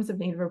harms of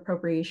Native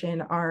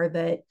appropriation are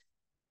that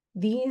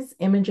these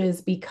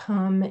images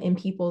become in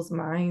people's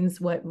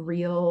minds what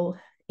real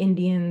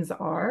Indians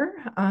are.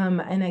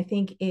 And I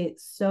think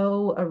it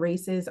so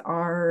erases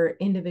our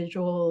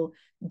individual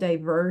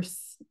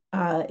diverse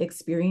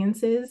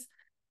experiences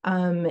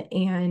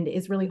and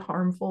is really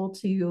harmful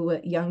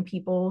to young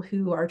people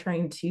who are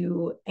trying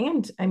to,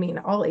 and I mean,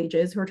 all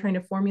ages, who are trying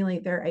to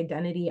formulate their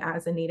identity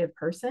as a Native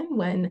person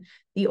when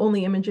the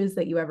only images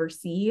that you ever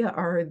see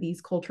are these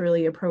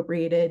culturally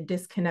appropriated,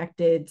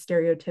 disconnected,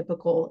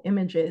 stereotypical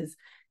images.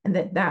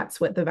 And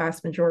that's what the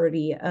vast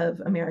majority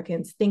of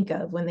Americans think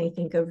of when they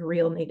think of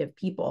real Native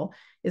people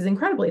is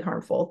incredibly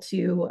harmful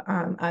to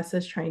us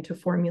as trying to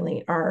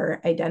formulate our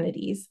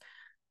identities.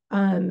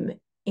 And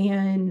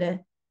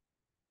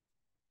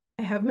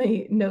I have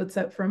my notes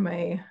up from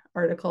my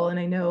article, and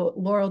I know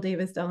Laurel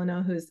Davis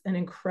Delano, who's an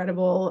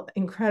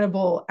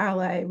incredible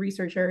ally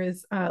researcher,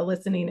 is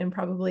listening and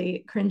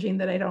probably cringing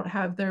that I don't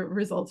have the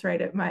results right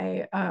at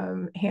my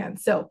hand.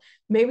 So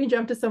maybe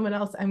jump to someone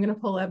else. I'm going to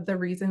pull up the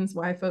reasons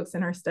why folks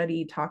in our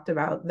study talked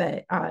about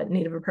that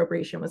Native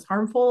appropriation was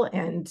harmful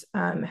and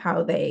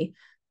how they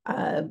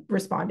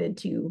responded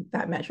to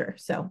that measure.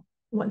 So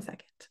 1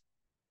 second.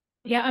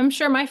 Yeah, I'm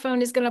sure my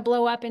phone is going to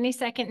blow up any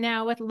second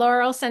now with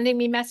Laurel sending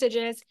me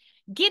messages.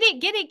 Get it,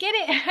 get it, get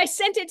it. I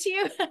sent it to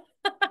you.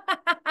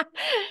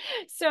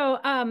 So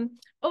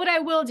what I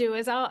will do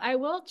is I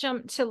will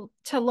jump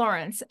to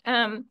Lawrence,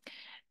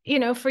 you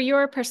know, for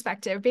your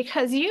perspective,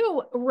 because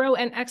you wrote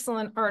an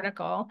excellent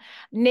article,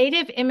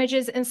 Native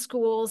Images in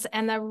Schools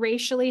and the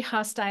Racially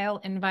Hostile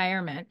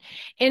Environment,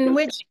 in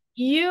which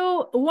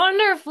you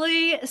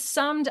wonderfully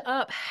summed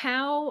up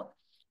how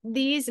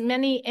these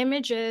many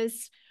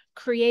images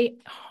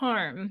create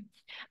harm.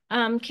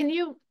 Can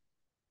you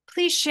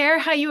please share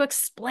how you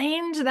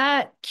explained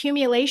that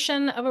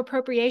accumulation of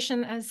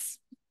appropriation as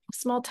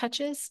small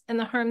touches and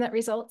the harm that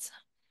results?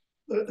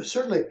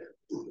 Certainly.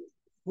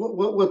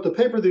 What the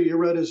paper that you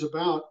read is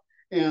about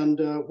and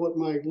what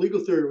my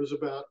legal theory was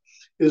about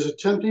is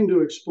attempting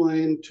to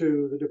explain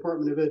to the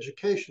Department of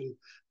Education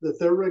that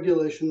their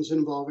regulations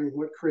involving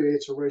what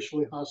creates a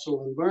racially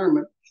hostile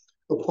environment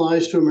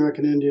applies to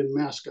American Indian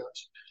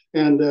mascots.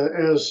 And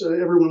as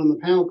everyone on the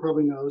panel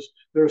probably knows,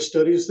 there are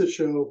studies that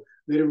show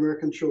Native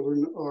American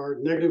children are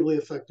negatively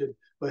affected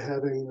by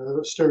having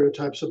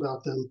stereotypes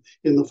about them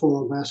in the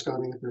form of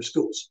mascotting at their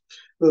schools.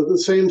 The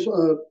same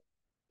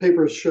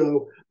papers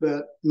show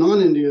that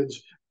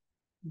non-Indians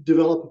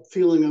develop a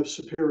feeling of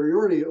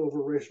superiority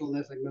over racial and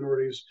ethnic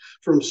minorities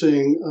from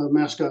seeing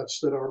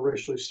mascots that are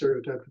racially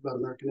stereotyped about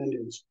American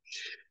Indians.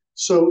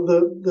 So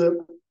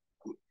the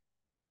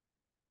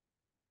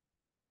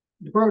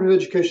Department of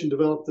Education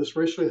developed this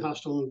racially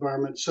hostile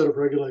environment set of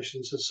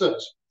regulations that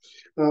says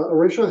a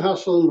racially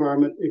hostile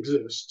environment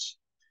exists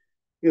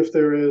if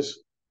there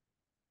is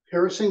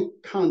harassing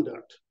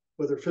conduct,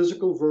 whether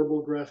physical,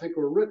 verbal, graphic,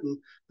 or written,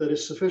 that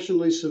is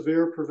sufficiently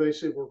severe,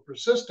 pervasive, or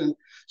persistent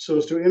so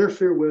as to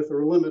interfere with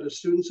or limit a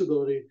student's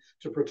ability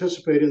to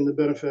participate in the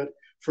benefit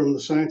from the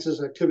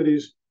sciences,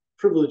 activities,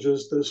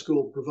 privileges that a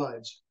school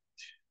provides.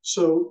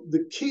 So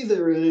the key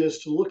therein is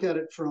to look at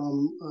it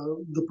from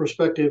the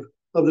perspective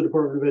of the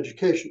Department of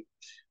Education.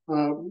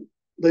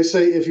 They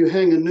say if you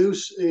hang a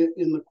noose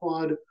in the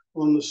quad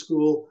on the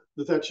school,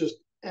 that's just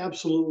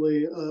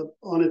absolutely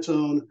on its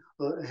own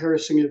a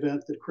harassing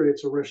event that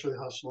creates a racially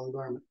hostile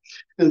environment.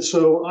 And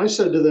so I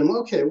said to them,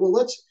 okay, well,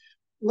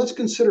 let's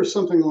consider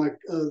something like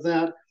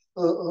that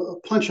a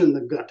punch in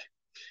the gut.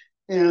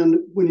 And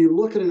when you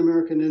look at an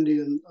American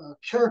Indian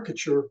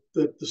caricature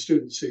that the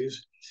student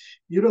sees,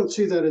 you don't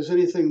see that as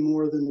anything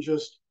more than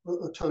just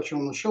a touch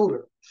on the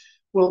shoulder.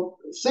 Well,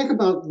 think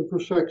about the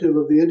perspective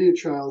of the Indian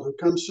child who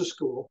comes to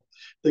school.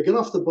 They get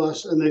off the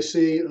bus and they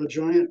see a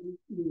giant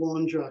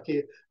lawn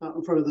jockey out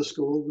in front of the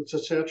school. It's a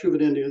statue of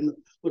an Indian that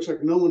looks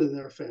like no one in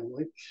their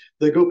family.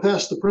 They go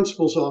past the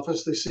principal's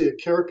office. They see a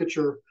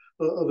caricature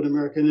of an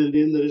American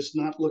Indian that is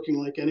not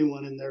looking like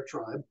anyone in their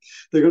tribe.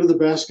 They go to the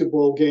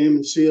basketball game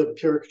and see a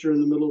caricature in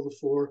the middle of the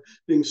floor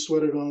being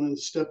sweated on and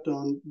stepped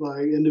on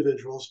by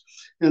individuals.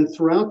 And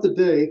throughout the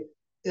day,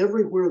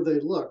 everywhere they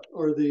look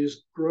are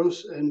these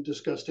gross and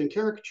disgusting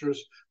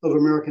caricatures of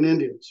American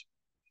Indians.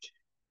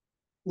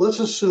 Let's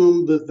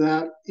assume that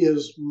that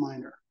is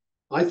minor.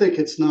 I think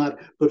it's not,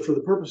 but for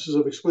the purposes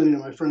of explaining to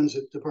my friends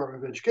at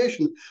Department of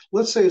Education,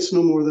 let's say it's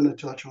no more than a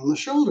touch on the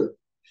shoulder.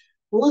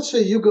 Well, let's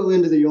say you go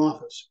into the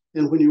office,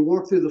 and when you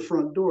walk through the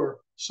front door,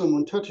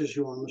 someone touches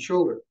you on the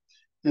shoulder.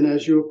 And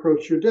as you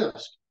approach your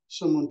desk,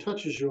 someone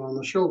touches you on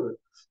the shoulder.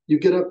 You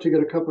get up to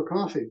get a cup of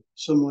coffee,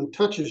 someone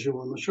touches you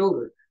on the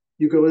shoulder.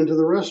 You go into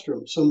the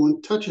restroom,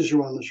 someone touches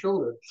you on the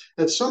shoulder.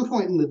 At some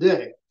point in the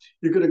day,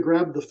 you're going to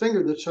grab the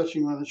finger that's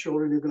touching you on the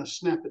shoulder and you're going to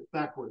snap it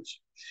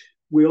backwards.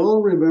 We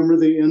all remember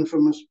the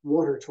infamous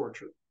water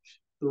torture.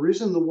 The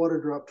reason the water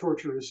drop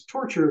torture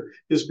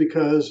is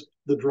because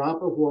the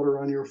drop of water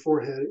on your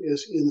forehead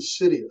is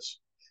insidious.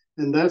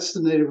 And that's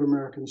the Native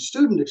American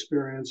student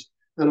experience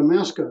at a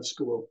mascot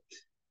school.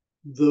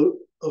 The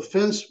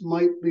offense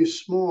might be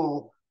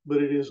small, but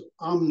it is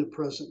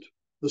omnipresent.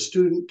 The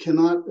student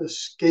cannot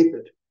escape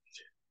it.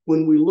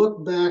 When we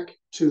look back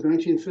to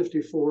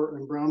 1954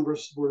 and Brown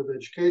versus Board of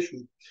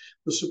Education,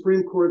 the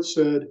Supreme Court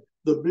said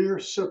the mere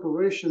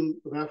separation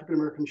of African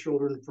American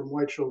children from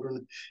white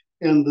children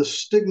and the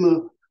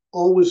stigma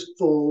always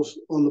falls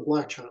on the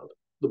Black child.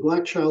 The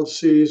Black child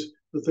sees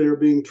that they are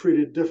being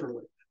treated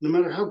differently. No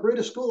matter how great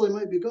a school they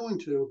might be going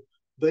to,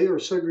 they are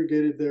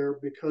segregated there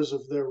because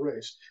of their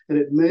race. And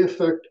it may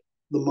affect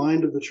the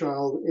mind of the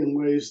child in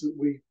ways that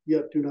we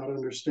yet do not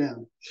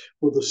understand.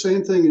 Well, the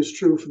same thing is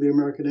true for the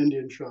American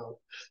Indian child.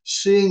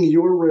 Seeing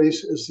your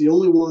race as the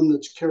only one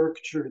that's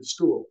caricatured at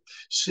school,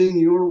 seeing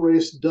your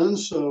race done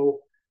so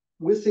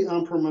with the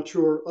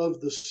imprimatur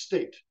of the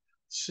state,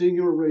 seeing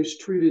your race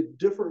treated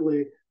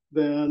differently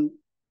than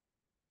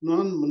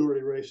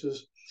non-minority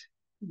races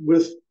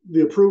with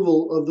the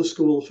approval of the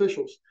school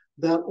officials,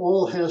 that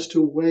all has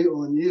to weigh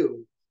on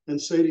you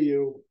and say to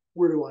you,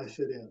 where do I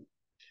fit in?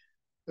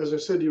 As I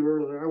said to you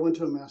earlier, I went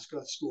to a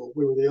mascot school.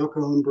 We were the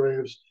Ohketeau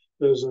Braves.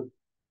 There's a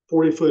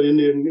 40-foot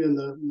Indian in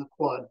the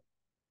quad.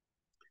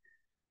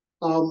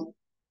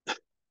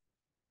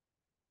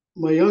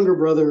 My younger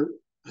brother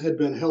had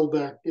been held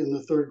back in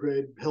the third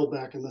grade, held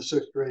back in the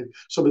sixth grade.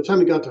 So by the time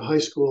he got to high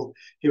school,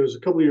 he was a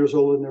couple of years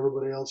older than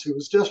everybody else. He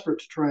was desperate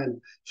to try and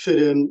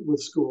fit in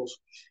with schools.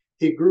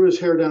 He grew his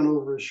hair down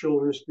over his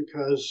shoulders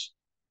because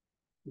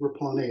we're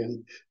Pawnee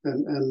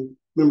and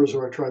members of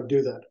our tribe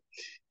do that.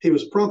 He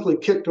was promptly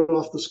kicked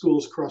off the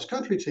school's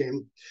cross-country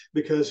team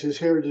because his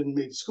hair didn't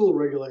meet school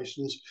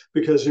regulations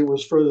because it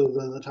was further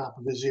than the top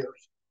of his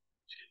ears.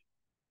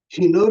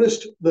 He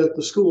noticed that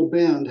the school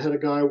band had a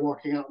guy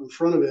walking out in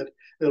front of it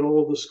at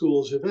all of the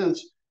school's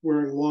events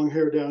wearing long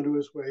hair down to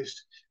his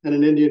waist and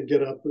an Indian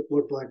getup that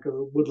looked like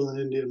a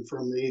woodland Indian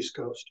from the East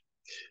Coast.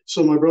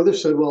 So my brother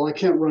said, well, I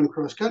can't run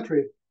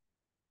cross-country.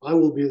 I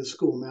will be the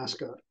school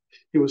mascot.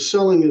 He was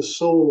selling his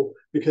soul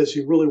because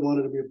he really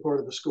wanted to be a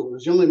part of the school. He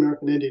was the only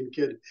American Indian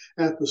kid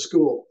at the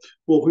school.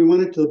 Well, we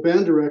went into the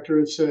band director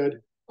and said,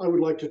 I would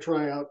like to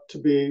try out to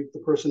be the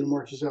person who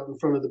marches out in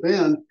front of the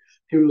band.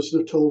 He was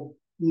told,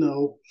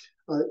 no,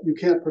 you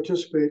can't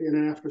participate in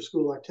an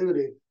after-school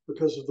activity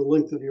because of the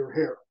length of your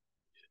hair.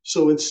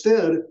 So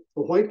instead,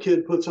 a white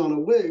kid puts on a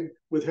wig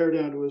with hair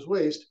down to his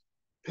waist,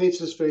 paints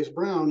his face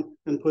brown,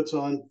 and puts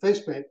on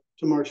face paint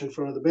to march in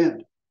front of the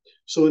band.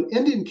 So an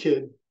Indian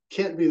kid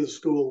can't be the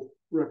school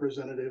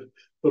representative,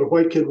 but a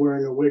white kid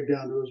wearing a wig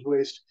down to his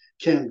waist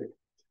can be.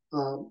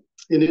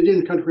 In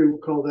Indian country, we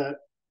call that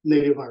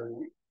native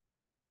irony.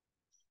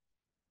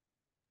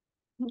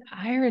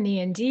 Irony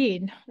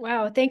indeed.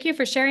 Wow, thank you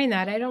for sharing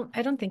that. I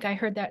don't think I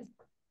heard that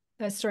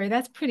story.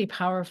 That's pretty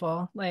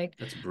powerful. Like,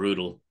 that's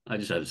brutal. I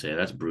just have to say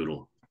that's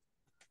brutal.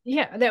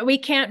 Yeah, that we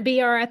can't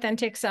be our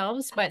authentic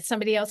selves, but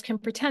somebody else can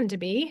pretend to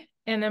be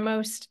in the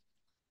most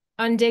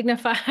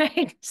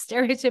undignified,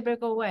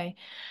 stereotypical way.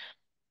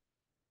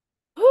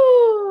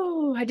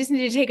 Ooh, I just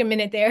need to take a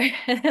minute there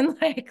and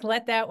like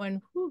let that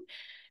one. Whew.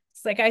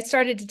 It's like I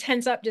started to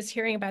tense up just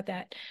hearing about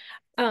that.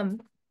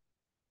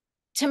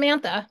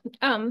 Tamantha,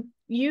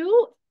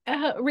 you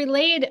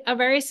relayed a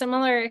very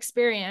similar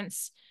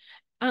experience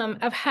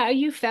of how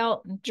you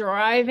felt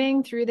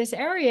driving through this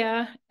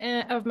area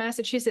of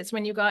Massachusetts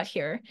when you got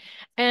here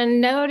and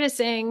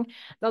noticing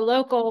the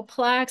local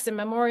plaques and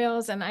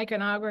memorials and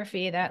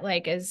iconography that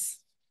like is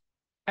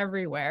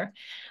everywhere.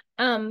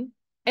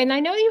 And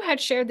I know you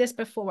had shared this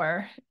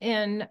before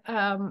in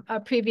a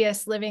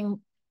previous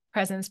Living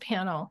Presence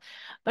panel,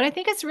 but I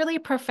think it's really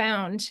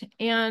profound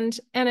and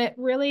it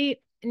really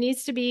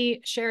needs to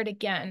be shared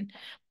again.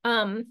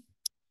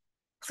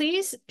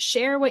 Please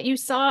share what you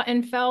saw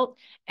and felt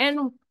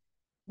and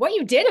what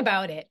you did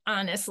about it,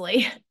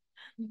 honestly.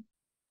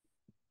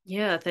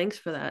 Yeah, thanks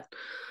for that.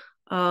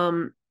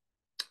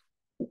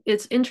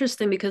 It's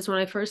interesting because when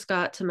I first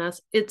got to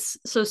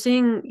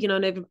seeing,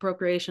 Native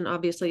appropriation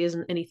obviously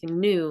isn't anything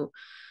new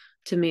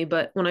to me,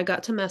 but when I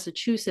got to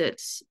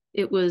Massachusetts,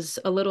 it was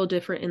a little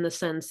different in the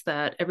sense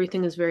that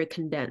everything is very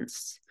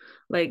condensed.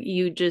 Like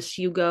you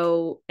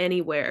go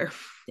anywhere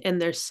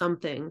and there's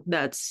something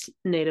that's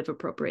Native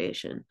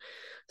appropriation.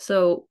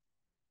 So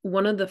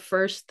one of the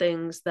first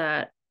things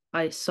that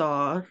I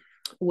saw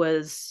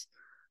was,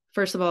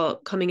 first of all,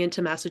 coming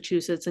into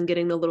Massachusetts and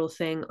getting the little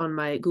thing on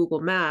my Google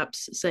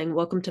Maps saying,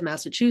 "Welcome to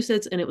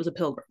Massachusetts," and it was a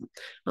pilgrim.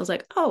 I was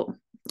like, oh,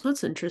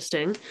 that's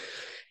interesting.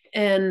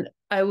 And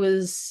I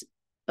was,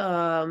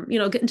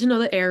 getting to know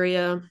the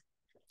area,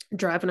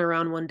 driving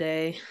around one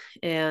day,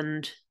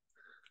 and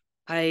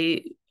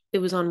it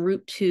was on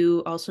Route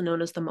 2, also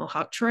known as the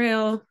Mohawk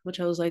Trail, which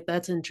I was like,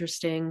 that's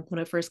interesting when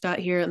I first got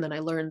here. And then I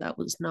learned that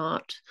was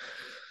not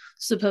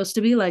supposed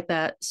to be like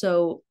that.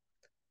 So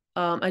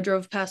I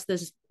drove past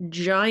this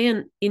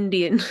giant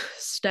Indian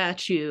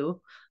statue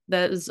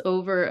that was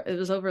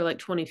over like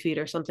 20 feet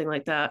or something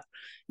like that,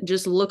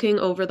 just looking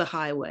over the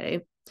highway.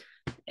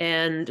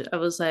 And I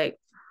was like,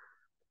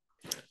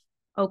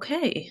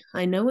 okay,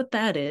 I know what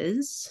that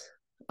is.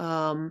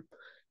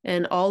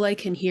 And all I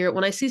can hear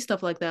when I see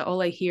stuff like that,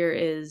 all I hear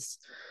is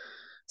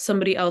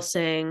somebody else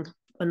saying,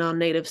 a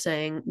non-native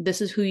saying,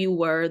 "This is who you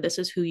were, this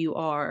is who you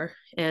are,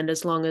 and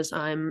as long as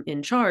I'm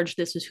in charge,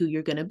 this is who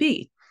you're going to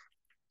be."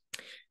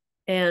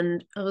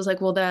 And I was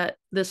like, well,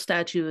 this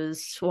statue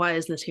is, why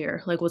is this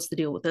here? Like, what's the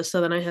deal with this? So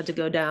then I had to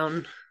go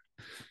down,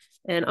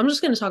 and I'm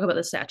just going to talk about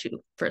the statue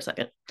for a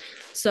second.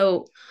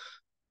 So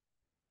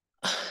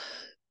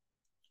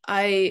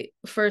I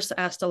first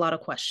asked a lot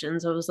of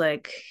questions. I was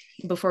like,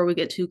 before we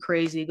get too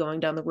crazy going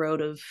down the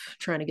road of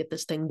trying to get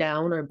this thing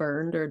down or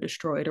burned or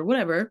destroyed or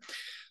whatever,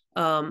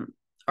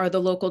 are the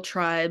local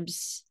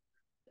tribes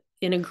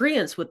in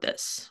agreement with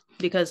this?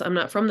 Because I'm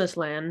not from this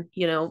land,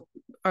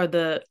 are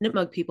the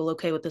Nipmuc people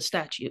okay with the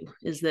statue?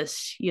 Is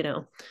this,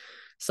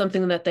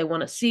 something that they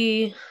want to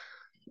see?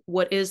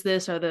 What is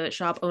this? Are the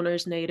shop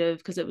owners native?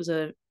 Because it was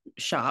a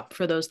shop,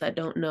 for those that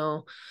don't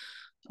know,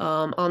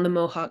 on the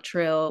Mohawk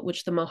Trail,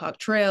 which the Mohawk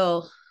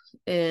Trail,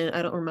 and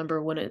I don't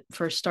remember when it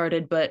first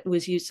started, but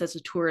was used as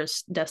a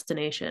tourist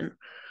destination,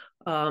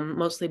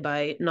 mostly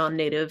by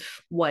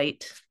non-native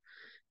white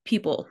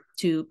people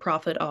to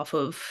profit off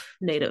of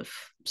native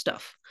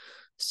stuff.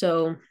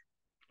 So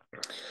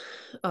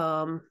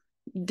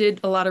did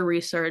a lot of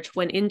research,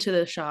 went into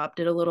the shop,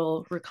 did a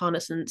little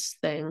reconnaissance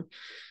thing,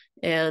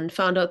 and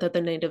found out that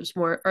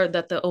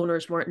the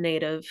owners weren't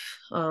native.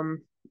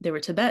 They were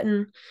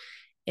Tibetan.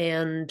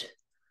 And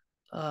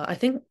I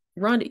think,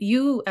 Rhonda,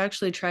 you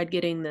actually tried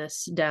getting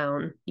this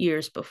down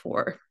years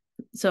before.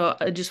 So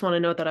I just want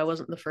to note that I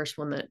wasn't the first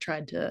one that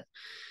tried to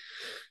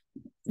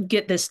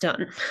get this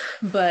done.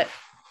 But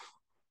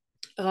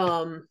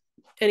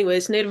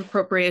anyways, Native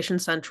Appropriation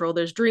Central,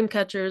 there's dream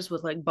catchers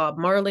with like Bob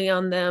Marley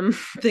on them,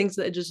 things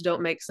that just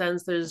don't make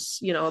sense. There's,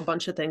 a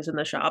bunch of things in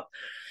the shop.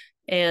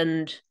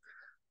 And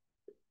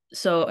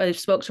so I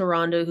spoke to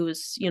Rhonda, who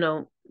was,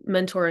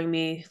 mentoring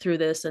me through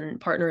this and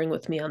partnering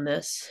with me on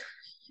this.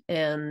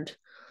 And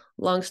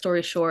long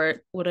story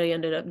short, what I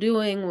ended up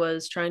doing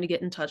was trying to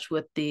get in touch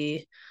with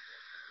the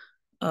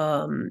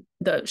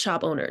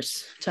shop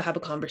owners to have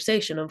a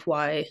conversation of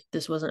why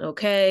this wasn't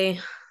okay.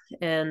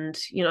 And,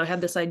 I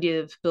had this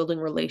idea of building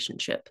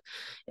relationship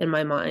in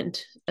my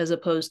mind, as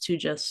opposed to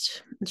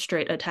just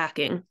straight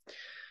attacking.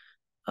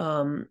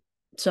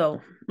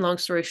 So long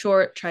story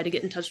short, tried to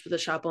get in touch with the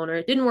shop owner.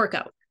 It didn't work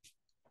out.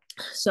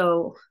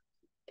 So,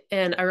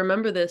 and I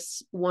remember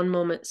this one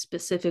moment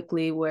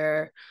specifically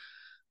where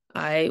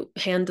I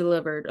hand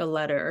delivered a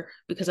letter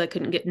because I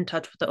couldn't get in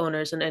touch with the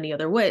owners in any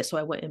other way. So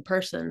I went in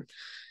person,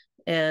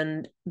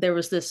 and there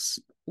was this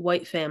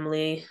white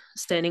family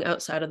standing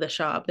outside of the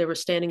shop. They were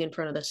standing in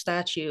front of the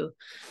statue,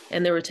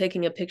 and they were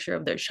taking a picture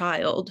of their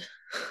child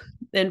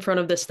in front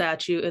of the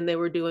statue, and they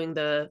were doing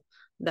the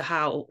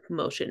how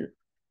motion,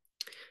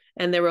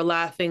 and they were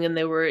laughing, and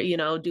they were,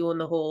 doing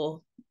the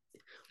whole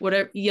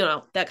whatever,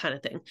 that kind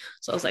of thing.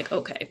 So I was like,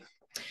 okay.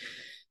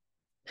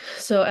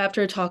 So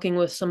after talking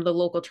with some of the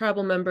local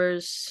tribal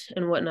members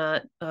and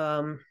whatnot,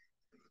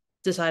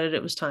 decided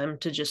it was time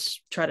to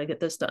just try to get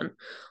this done.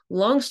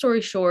 Long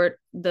story short,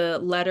 the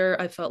letter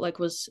I felt like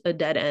was a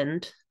dead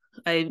end.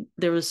 I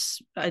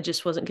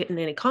just wasn't getting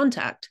any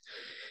contact.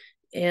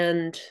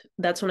 And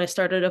that's when I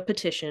started a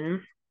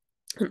petition,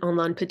 an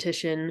online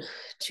petition,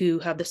 to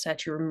have the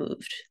statue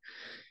removed.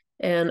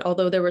 And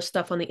although there was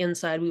stuff on the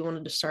inside, we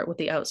wanted to start with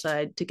the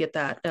outside to get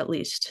that at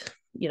least,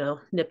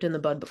 nipped in the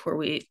bud before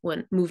we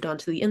moved on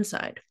to the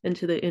inside,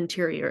 into the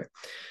interior.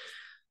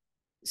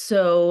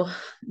 So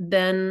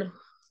then,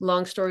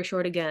 long story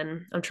short,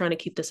 again, I'm trying to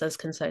keep this as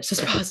concise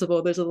as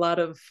possible. There's a lot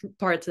of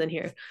parts in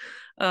here.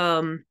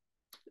 The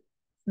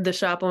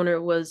shop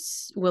owner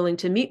was willing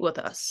to meet with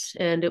us,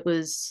 and it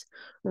was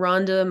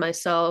Rhonda,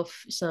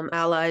 myself, some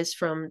allies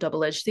from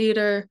Double Edge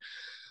Theater,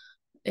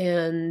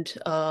 and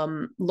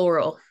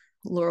Laurel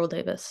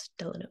Davis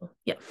Delano.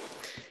 Yeah.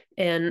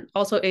 And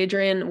also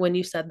Adrian, when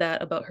you said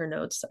that about her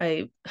notes,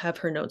 I have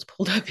her notes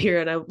pulled up here,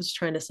 and I was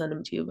trying to send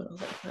them to you, but I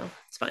was like, no,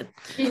 it's fine.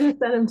 She just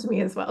sent them to me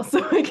as well,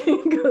 so I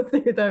can go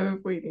through them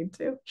if we need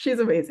to. She's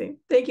amazing.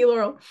 Thank you,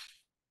 Laurel.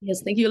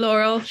 Yes, thank you,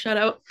 Laurel. Shout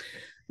out.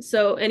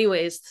 So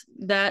anyways,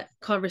 that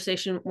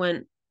conversation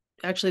went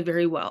actually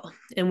very well.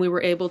 And we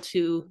were able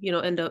to,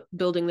 end up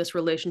building this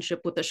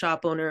relationship with the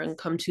shop owner and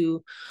come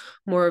to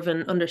more of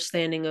an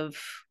understanding of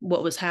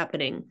what was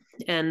happening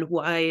and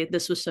why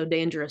this was so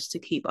dangerous to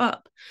keep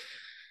up.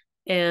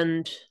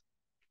 And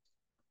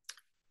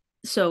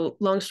so,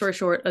 long story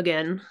short,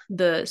 again,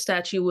 the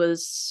statue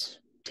was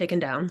taken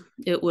down.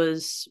 It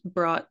was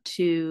bought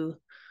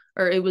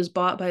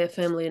by a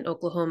family in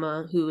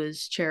Oklahoma who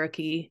is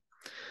Cherokee.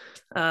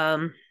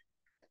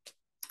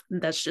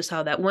 That's just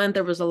how that went.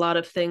 There was a lot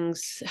of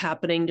things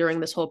happening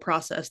during this whole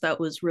process that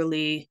was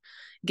really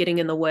getting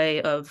in the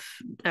way of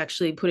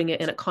actually putting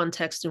it in a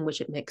context in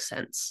which it makes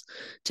sense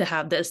to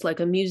have this like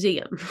a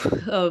museum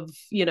of,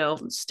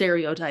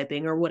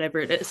 stereotyping or whatever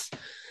it is,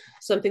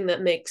 something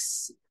that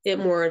makes it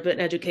more of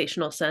an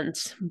educational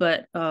sense.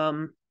 But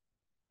I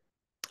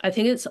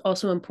think it's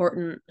also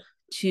important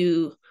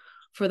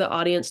for the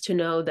audience to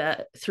know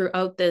that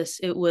throughout this,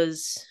 it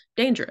was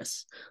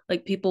dangerous.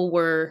 Like people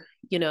were,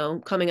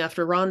 coming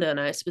after Rhonda and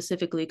I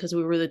specifically because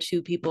we were the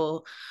two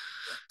people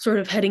sort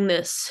of heading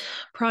this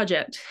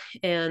project.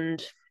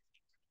 And,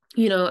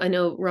 I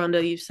know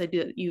Rhonda, you said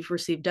that you've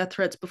received death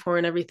threats before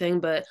and everything,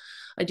 but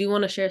I do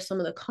want to share some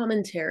of the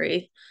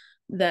commentary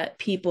that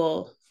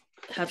people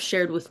have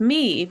shared with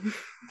me,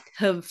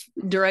 have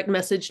direct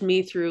messaged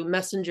me through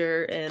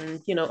Messenger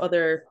and,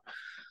 other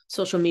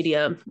social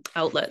media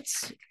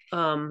outlets.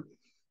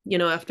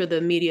 After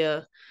the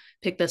media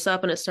picked this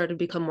up and it started to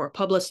become more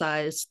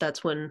publicized,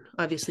 that's when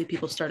obviously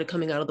people started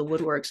coming out of the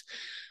woodworks.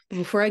 But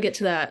before I get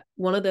to that,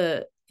 one of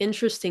the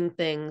interesting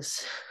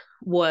things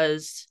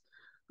was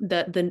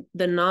that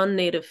the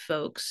non-native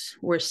folks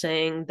were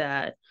saying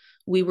that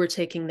we were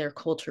taking their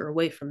culture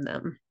away from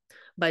them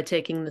by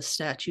taking the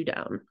statue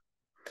down.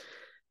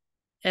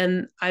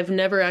 And I've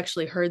never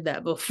actually heard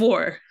that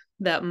before.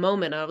 That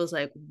moment, I was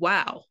like,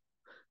 wow,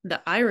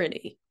 the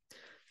irony.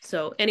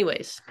 So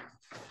anyways,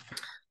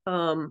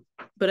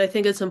 but I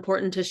think it's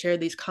important to share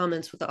these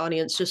comments with the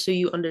audience just so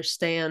you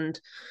understand.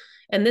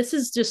 And this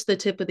is just the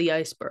tip of the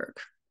iceberg.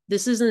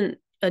 This isn't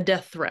a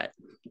death threat.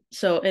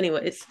 So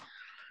anyways,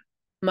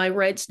 my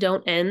rights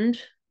don't end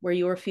where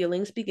your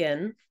feelings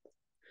begin.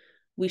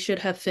 We should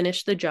have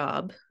finished the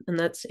job. And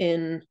that's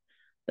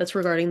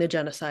regarding the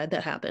genocide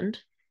that happened.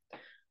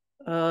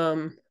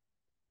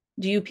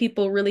 Do you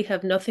people really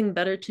have nothing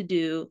better to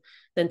do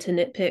than to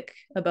nitpick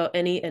about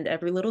any and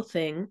every little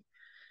thing?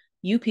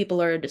 You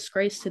people are a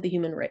disgrace to the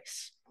human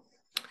race.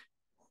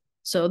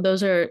 So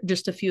those are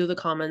just a few of the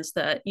comments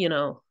that,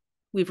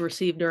 we've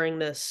received during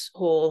this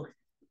whole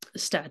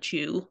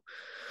statue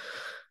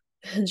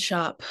and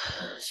shop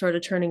sort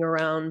of turning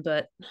around.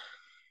 But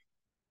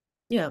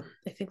yeah,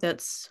 I think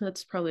that's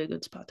probably a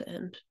good spot to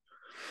end.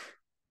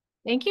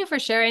 Thank you for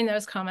sharing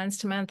those comments,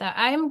 Samantha.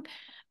 I'm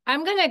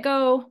going to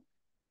go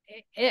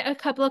a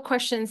couple of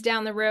questions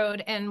down the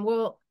road and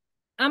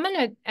I'm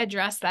going to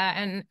address that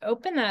and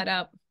open that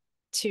up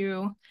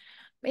to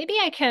maybe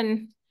I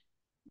can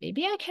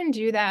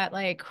do that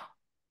like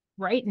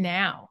right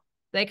now.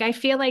 Like I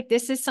feel like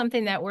this is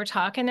something that we're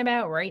talking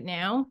about right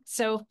now.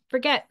 So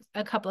forget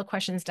a couple of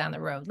questions down the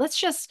road.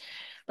 Let's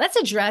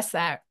address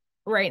that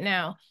right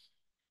now.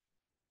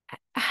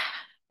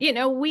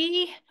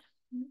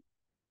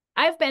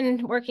 I've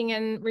been working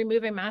in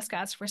removing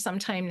mascots for some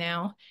time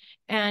now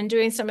and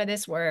doing some of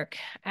this work,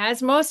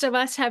 as most of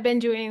us have been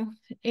doing,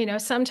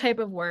 some type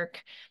of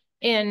work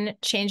in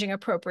changing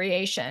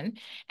appropriation.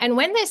 And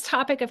when this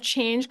topic of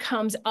change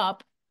comes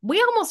up, we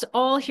almost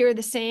all hear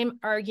the same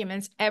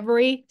arguments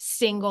every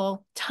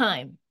single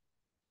time,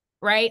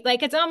 right?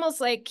 Like it's almost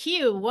like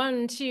cue,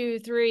 1, 2,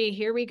 3,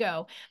 here we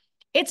go.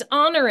 It's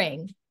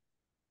honoring.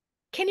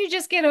 Can you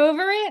just get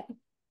over it?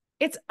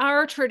 It's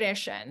our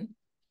tradition.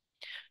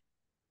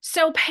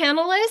 So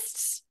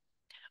panelists,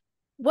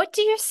 what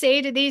do you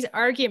say to these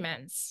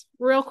arguments?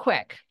 Real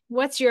quick,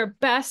 what's your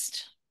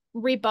best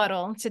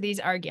rebuttal to these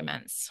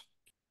arguments?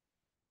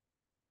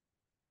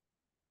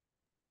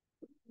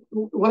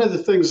 One of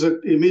the things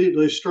that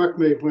immediately struck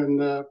me when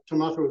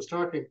Tamatha was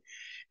talking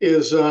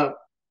is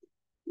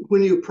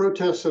when you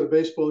protest at a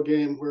baseball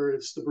game where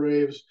it's the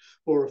Braves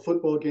or a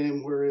football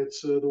game where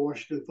it's the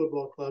Washington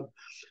Football Club,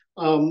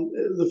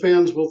 the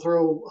fans will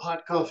throw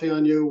hot coffee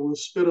on you, will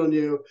spit on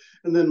you.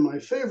 And then my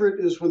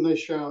favorite is when they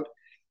shout,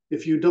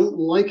 if you don't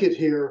like it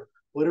here,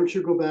 why don't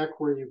you go back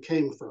where you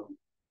came from?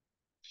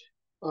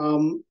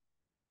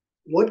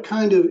 What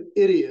kind of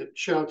idiot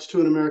shouts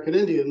to an American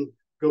Indian,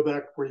 go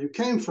back where you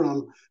came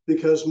from?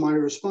 Because my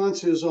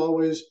response is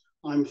always,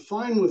 I'm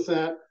fine with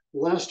that.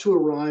 Last to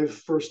arrive,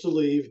 first to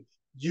leave.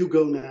 You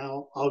go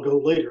now, I'll go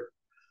later.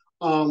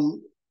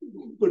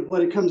 But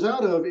what it comes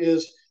out of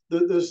is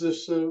there's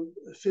this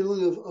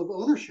feeling of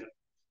ownership,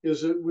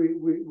 is that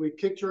we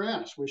kicked your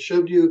ass. We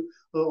shoved you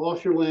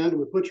off your land.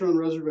 We put you on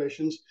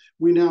reservations.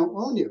 We now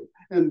own you.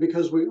 And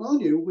because we own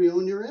you, we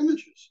own your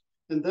images.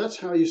 And that's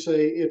how you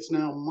say it's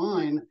now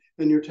mine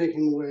and you're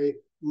taking away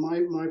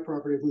my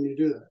property when you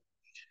do that.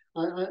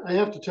 I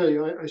have to tell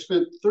you, I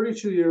spent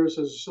 32 years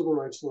as a civil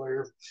rights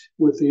lawyer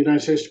with the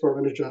United States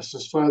Department of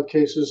Justice, filed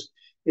cases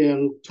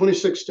in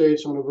 26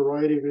 states on a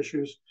variety of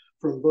issues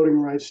from voting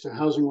rights to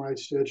housing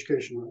rights to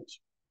education rights.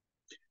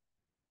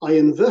 I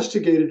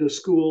investigated a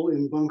school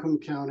in Buncombe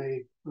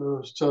County,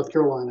 South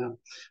Carolina,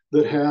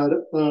 that had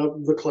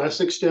the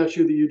classic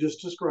statue that you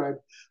just described,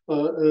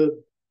 a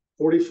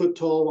 40-foot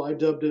tall, I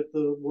dubbed it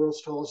the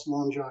world's tallest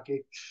lawn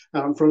jockey,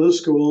 out in front of the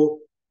school,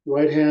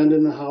 right hand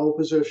in the howl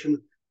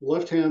position,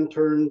 left hand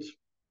turned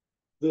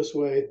this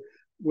way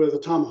with a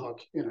tomahawk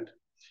in it.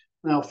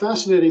 Now,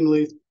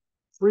 fascinatingly,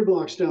 3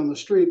 blocks down the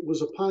street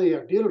was a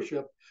Pontiac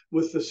dealership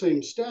with the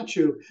same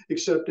statue,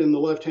 except in the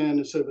left hand,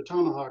 instead of a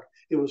tomahawk,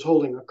 it was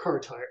holding a car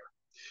tire.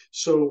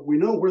 So we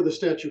know where the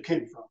statue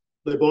came from.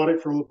 They bought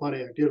it from a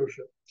Pontiac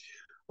dealership.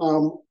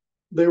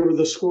 They were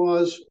the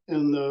squaws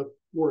and the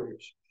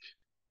warriors.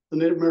 The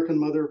Native American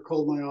mother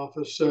called my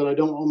office, said, I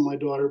don't want my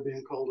daughter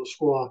being called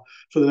a squaw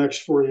for the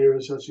next 4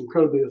 years. That's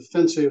incredibly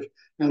offensive,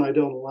 and I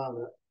don't allow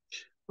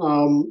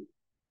that.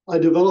 I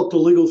developed a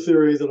legal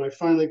theory that I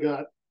finally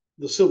got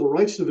the Civil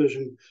Rights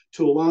Division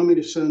to allow me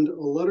to send a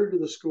letter to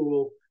the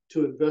school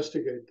to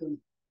investigate them.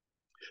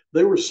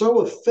 They were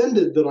so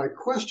offended that I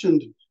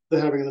questioned the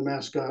having of the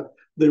mascot,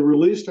 they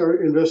released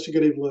our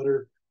investigative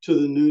letter to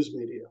the news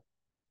media.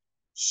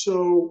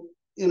 So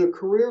in a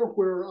career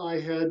where I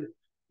had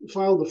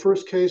filed the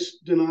first case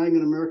denying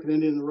an American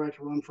Indian the right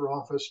to run for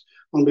office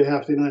on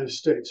behalf of the United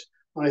States,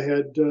 I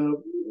had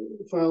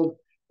filed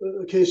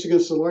a case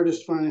against the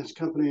largest finance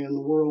company in the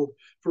world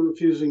for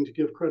refusing to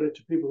give credit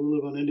to people who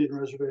live on Indian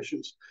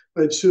reservations.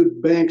 I had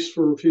sued banks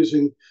for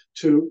refusing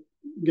to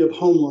give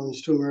home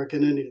loans to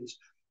American Indians.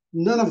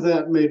 None of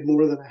that made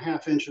more than a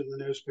half inch in the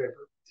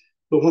newspaper.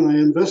 But when I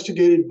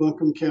investigated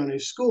Buncombe County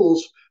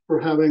schools for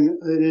having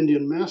an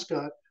Indian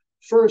mascot,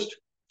 first,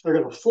 I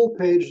got a full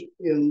page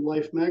in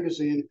Life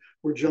magazine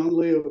where John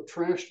Leo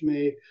trashed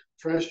me,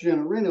 trashed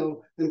Janet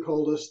Reno, and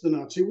called us the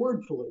Nazi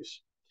word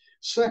police.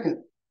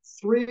 Second,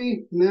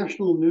 3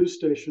 national news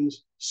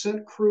stations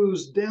sent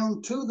crews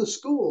down to the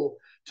school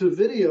to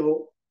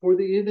video for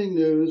the evening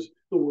news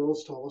the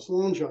world's tallest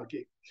lawn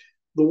jockey.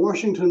 The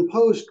Washington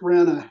Post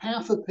ran a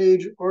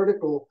half-a-page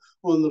article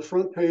on the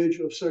front page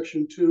of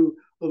section 2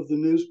 of the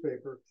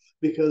newspaper,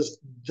 because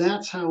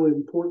that's how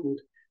important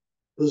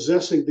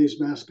possessing these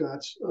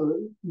mascots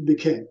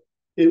became.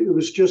 It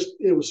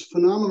was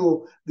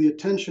phenomenal, the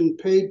attention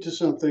paid to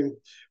something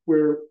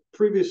where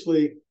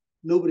previously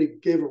nobody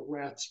gave a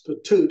rat's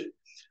patoot,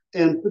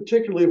 and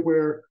particularly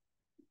where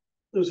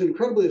there was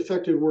incredibly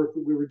effective work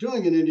that we were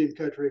doing in Indian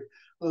country,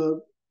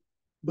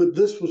 but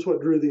this was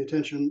what drew the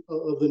attention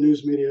of the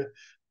news media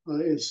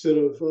instead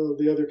of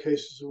the other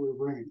cases that we were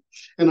bringing.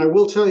 And I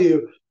will tell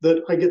you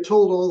that I get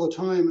told all the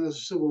time as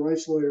a civil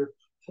rights lawyer,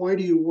 why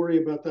do you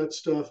worry about that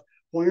stuff?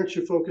 Why aren't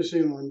you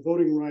focusing on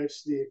voting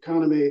rights, the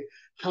economy,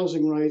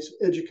 housing rights,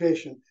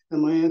 education?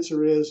 And my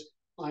answer is,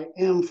 I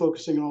am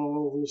focusing on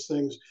all of those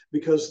things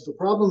because the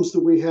problems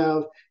that we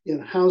have in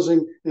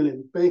housing and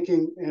in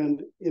banking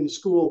and in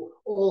school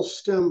all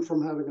stem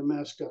from having a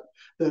mascot.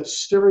 That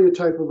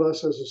stereotype of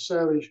us as a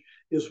savage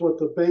is what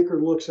the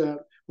banker looks at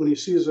when he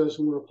sees us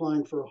and we're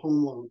applying for a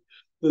home loan.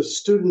 The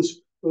students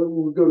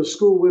we go to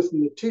school with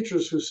and the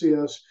teachers who see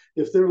us,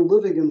 if they're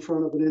living in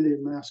front of an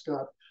Indian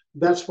mascot,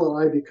 that's what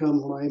I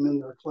become when I'm in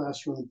their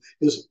classroom,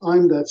 is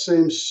I'm that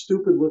same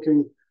stupid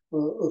looking,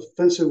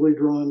 offensively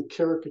drawn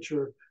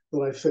caricature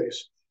that I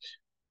face.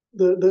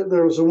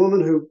 There was a woman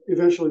who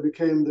eventually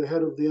became the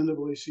head of the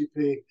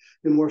NAACP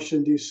in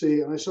Washington,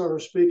 D.C., and I saw her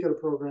speak at a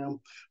program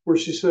where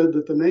she said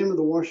that the name of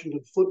the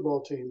Washington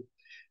football team,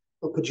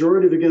 a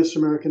pejorative against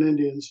American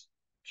Indians,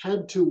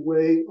 had to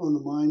weigh on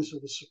the minds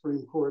of the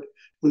Supreme Court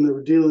when they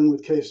were dealing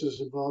with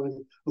cases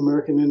involving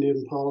American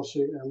Indian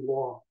policy and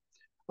law.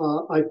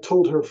 I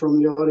told her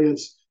from the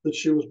audience that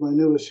she was my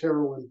newest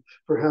heroine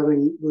for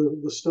having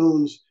the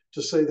stones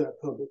to say that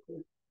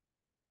publicly.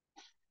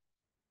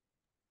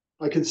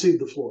 I concede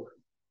the floor.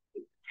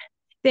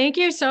 Thank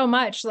you so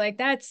much. Like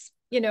that's,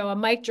 a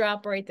mic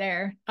drop right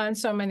there on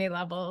so many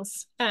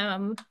levels.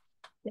 Thank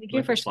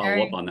you for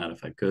sharing. Follow up on that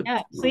if I could.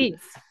 Yeah, please.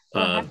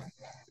 I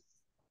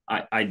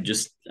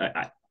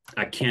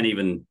can't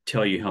even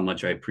tell you how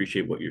much I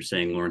appreciate what you're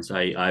saying, Lawrence.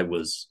 I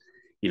was,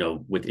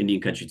 with Indian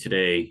Country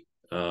Today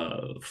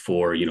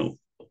for,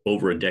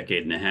 over a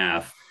decade and a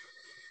half,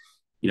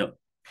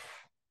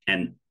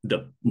 and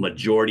the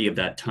majority of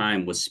that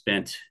time was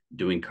spent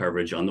doing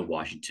coverage on the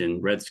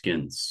Washington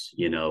Redskins,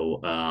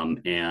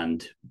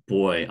 and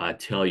boy, I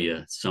tell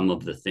you, some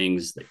of the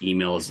things, the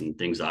emails and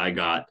things I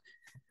got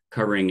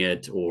covering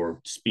it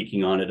or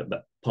speaking on it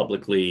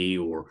publicly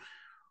or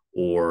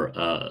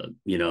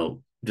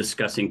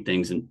discussing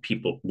things, and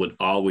people would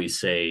always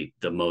say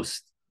the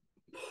most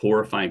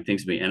horrifying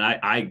things to me. And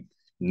I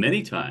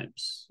many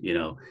times,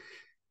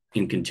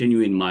 in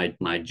continuing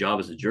my job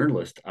as a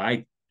journalist,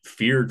 I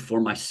feared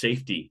for my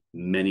safety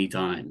many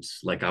times.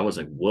 Like I was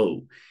like,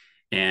 whoa.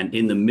 And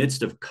in the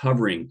midst of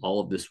covering all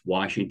of this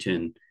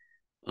Washington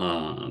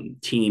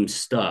team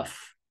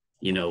stuff,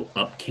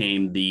 up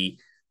came the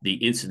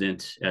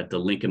incident at the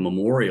Lincoln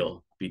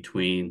Memorial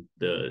between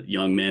the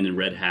young men in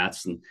red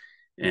hats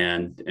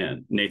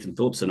and Nathan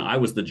Phillips. And I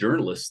was the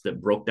journalist that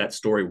broke that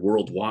story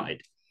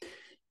worldwide.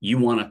 you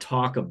want to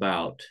talk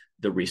about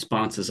the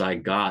responses I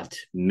got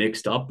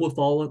mixed up with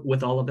all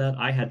of that.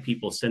 I had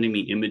people sending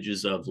me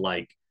images of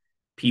like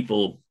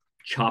people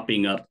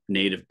chopping up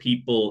Native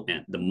people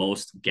and the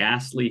most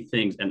ghastly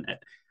things. And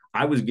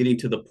I was getting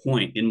to the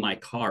point in my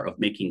car of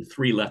making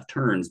 3 left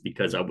turns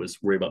because I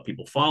was worried about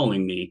people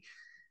following me.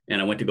 And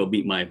I went to go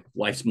meet my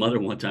wife's mother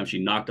one time. She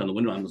knocked on the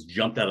window. I almost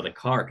jumped out of the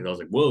car because I was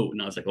like, whoa.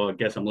 And I was like, oh, I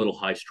guess I'm a little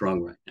high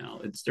strung right now.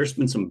 There's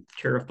been some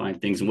terrifying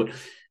things. And what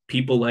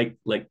people like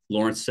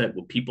Lawrence said,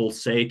 what people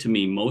say to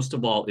me most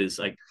of all is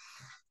like,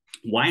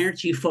 why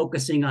aren't you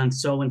focusing on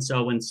so and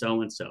so and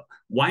so and so?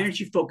 Why aren't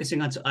you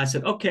focusing on so? I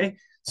said, okay.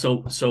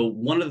 So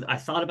I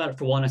thought about it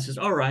for a while. And I says,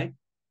 all right,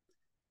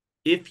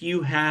 if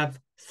you have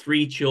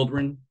 3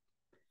 children,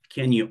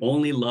 can you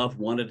only love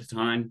one at a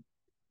time?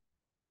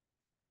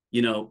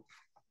 You know,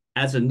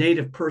 as a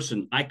Native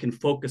person, I can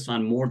focus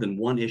on more than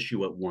one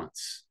issue at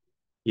once.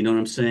 You know what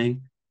I'm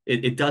saying?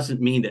 It doesn't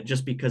mean that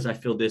just because I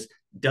feel this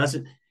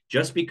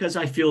just because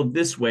I feel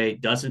this way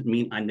doesn't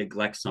mean I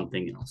neglect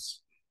something else.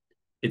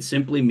 It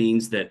simply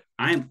means that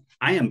I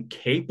am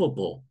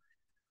capable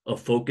of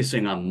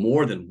focusing on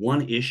more than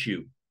one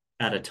issue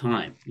at a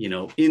time. You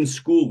know, in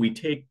school, we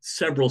take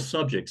several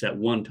subjects at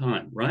one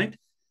time, right?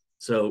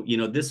 So, you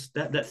know,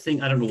 that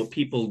thing, I don't know what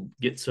people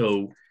get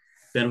so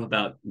bent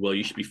about, well,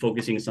 you should be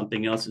focusing on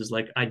something else, is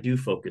like, I do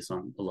focus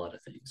on a lot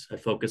of things. I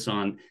focus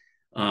on,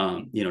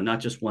 you know, not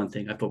just one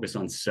thing, I focus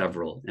on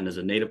several. And as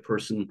a Native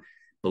person,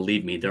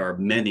 believe me, there are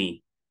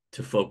many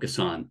to focus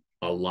on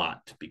a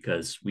lot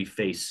because we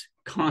face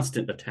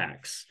constant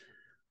attacks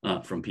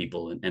from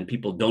people, and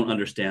people don't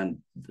understand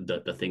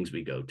the things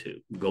we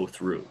go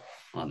through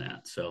on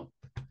that. So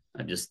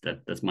I just,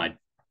 that's my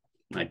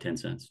 10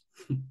 cents.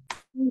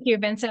 Thank you,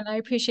 Vincent. I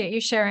appreciate you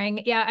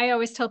sharing. Yeah, I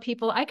always tell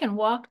people I can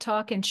walk,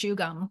 talk, and chew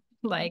gum.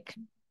 Like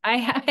I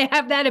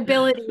have that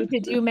ability to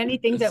do many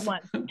things at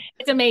once.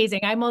 It's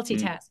amazing. I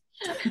multitask.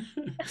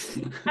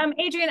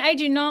 Adrian, I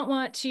do not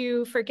want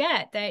to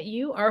forget that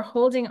you are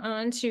holding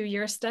on to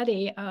your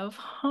study of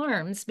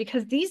harms,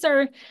 because these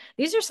are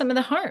some of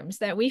the harms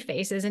that we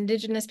face as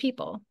Indigenous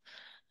people.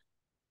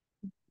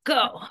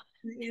 Go.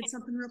 Can I add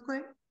something real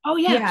quick? Oh,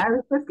 yeah. Yeah, I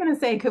was just going to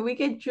say, could we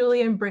get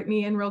Julie and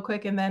Brittany in real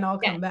quick, and then I'll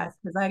come back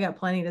because I got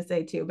plenty to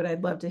say too, but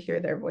I'd love to hear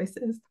their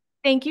voices.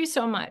 Thank you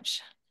so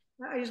much.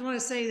 I just want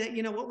to say that,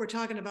 you know, what we're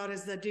talking about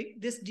is that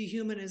this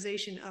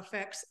dehumanization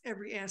affects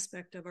every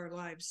aspect of our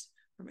lives,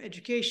 from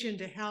education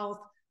to health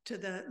to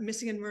the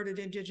missing and murdered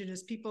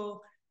Indigenous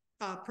people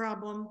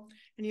problem.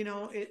 And, you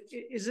know,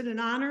 is it an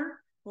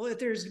honor? Well, if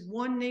there's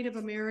one Native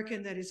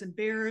American that is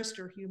embarrassed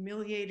or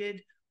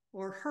humiliated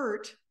or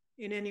hurt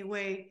in any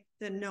way,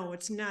 then no,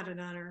 it's not an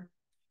honor.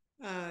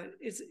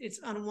 It's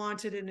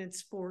unwanted and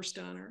it's forced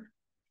honor.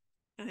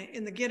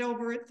 And the get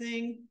over it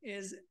thing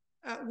is,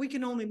 we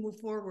can only move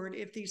forward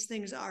if these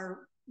things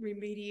are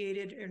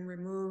remediated and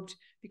removed,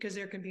 because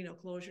there can be no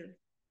closure.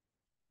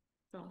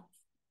 So.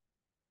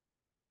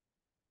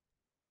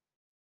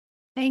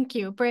 Thank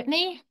you.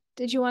 Brittany,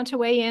 did you want to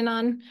weigh in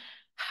on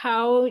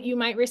how you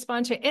might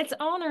respond to it? It's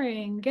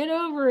honoring, get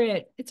over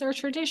it. It's our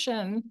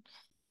tradition.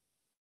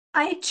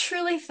 I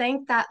truly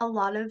think that a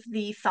lot of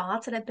the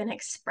thoughts that have been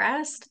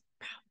expressed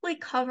probably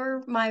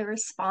cover my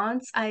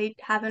response. I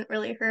haven't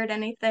really heard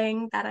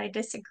anything that I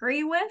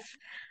disagree with.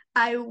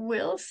 I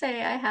will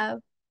say I have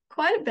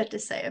quite a bit to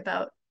say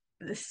about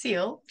the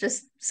seal,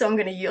 just so I'm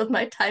going to yield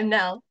my time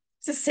now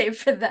to save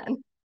for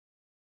then.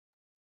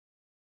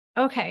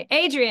 Okay,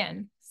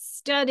 Adrian,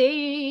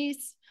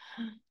 studies.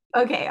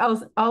 Okay,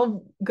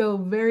 I'll go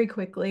very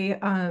quickly.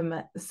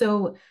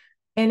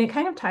 And it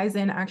kind of ties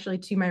in actually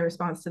to my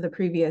response to the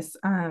previous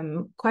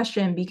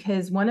question,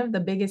 because one of the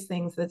biggest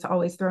things that's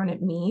always thrown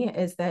at me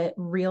is that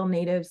real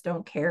Natives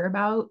don't care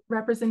about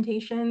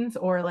representations,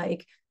 or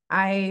like,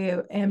 I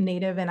am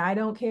Native and I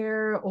don't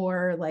care,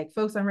 or like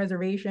folks on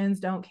reservations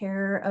don't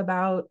care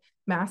about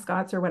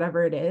mascots or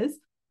whatever it is.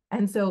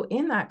 And so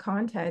in that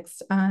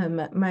context,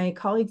 my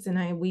colleagues and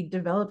I, we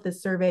developed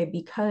this survey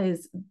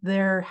because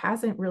there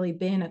hasn't really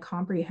been a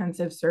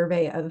comprehensive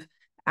survey of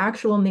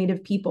actual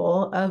Native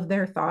people, of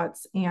their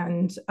thoughts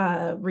and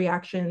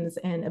reactions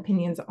and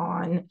opinions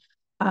on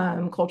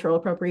cultural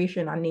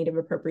appropriation, on Native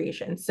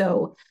appropriation.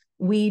 So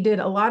we did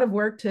a lot of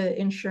work to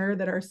ensure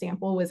that our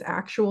sample was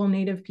actual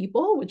Native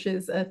people, which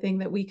is a thing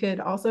that we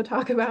could also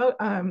talk about.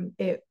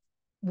 It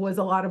was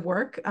a lot of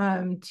work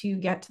to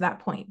get to that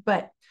point.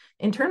 But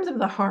in terms of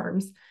the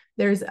harms,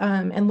 there's,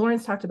 and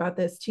Lawrence talked about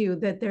this too,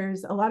 that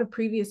there's a lot of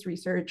previous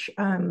research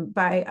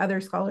by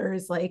other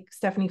scholars like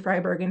Stephanie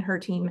Freiberg and her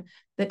team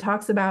that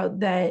talks about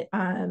that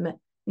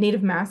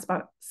Native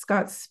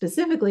mascots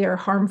specifically are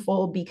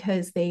harmful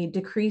because they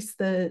decrease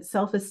the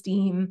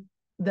self-esteem,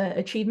 the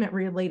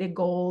achievement-related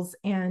goals,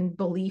 and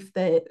belief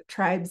that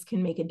tribes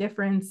can make a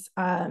difference,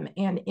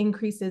 and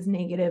increases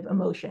negative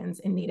emotions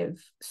in Native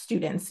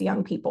students,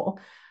 young people.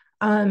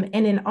 And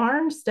in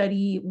our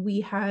study,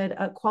 we had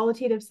a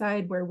qualitative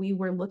side where we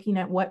were looking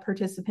at what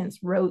participants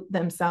wrote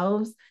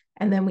themselves.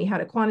 And then we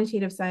had a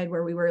quantitative side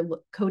where we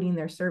were coding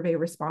their survey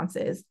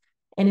responses.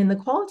 And in the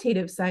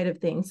qualitative side of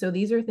things, so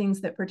these are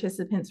things that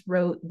participants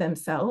wrote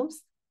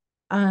themselves,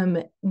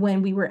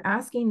 when we were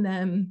asking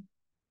them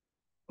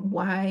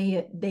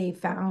why they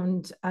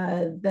found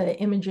the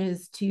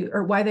images to,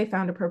 or why they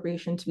found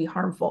appropriation to be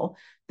harmful,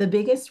 the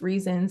biggest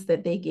reasons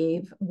that they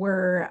gave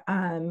were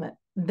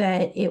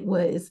that it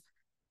was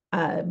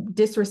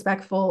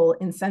disrespectful,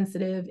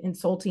 insensitive,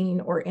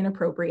 insulting, or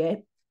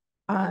inappropriate.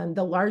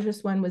 The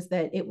largest one was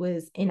that it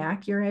was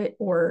inaccurate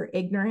or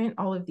ignorant,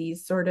 all of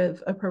these sort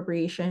of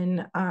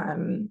appropriation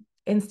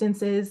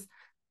instances.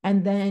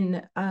 And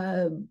then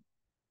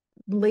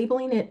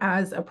labeling it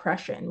as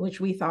oppression,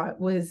 which we thought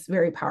was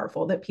very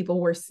powerful, that people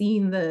were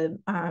seeing the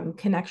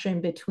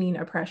connection between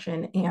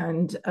oppression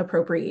and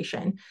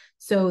appropriation.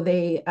 So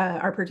they,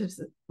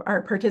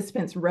 our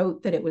participants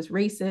wrote that it was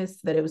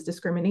racist, that it was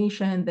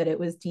discrimination, that it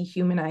was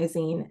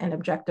dehumanizing and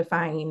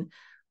objectifying,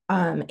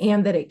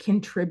 and that it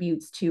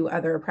contributes to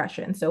other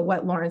oppression. So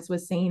what Lawrence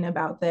was saying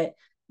about that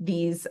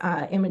these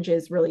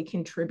images really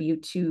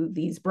contribute to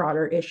these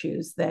broader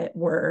issues that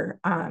we're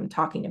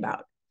talking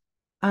about.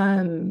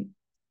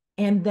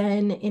 And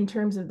then in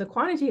terms of the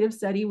quantitative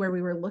study, where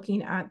we were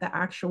looking at the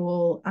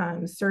actual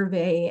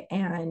survey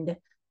and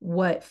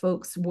what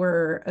folks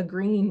were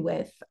agreeing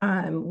with,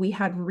 we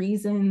had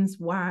reasons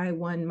why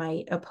one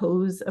might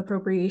oppose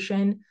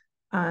appropriation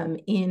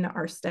in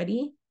our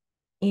study.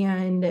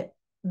 And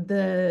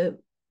the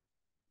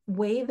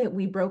way that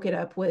we broke it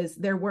up was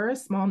there were a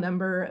small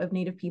number of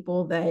Native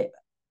people that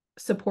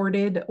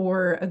supported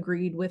or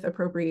agreed with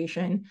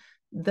appropriation.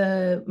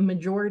 The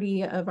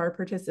majority of our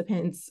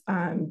participants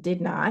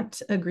did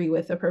not agree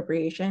with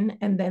appropriation.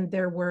 And then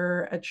there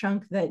were a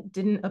chunk that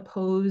didn't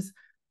oppose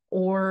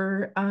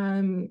or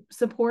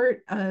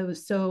support.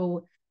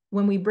 So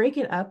when we break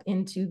it up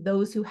into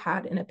those who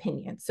had an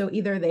opinion, so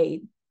either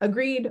they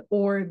agreed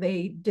or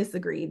they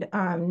disagreed,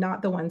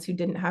 not the ones who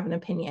didn't have an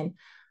opinion.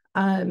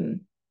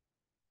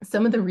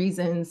 Some of the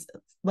reasons,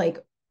 like,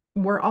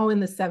 we're all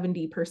in the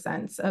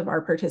 70% of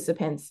our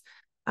participants.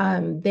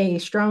 They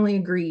strongly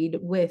agreed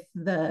with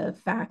the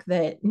fact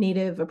that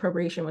Native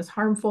appropriation was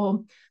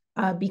harmful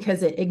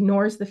because it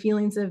ignores the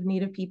feelings of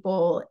Native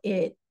people.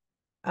 It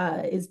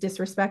is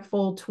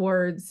disrespectful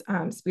towards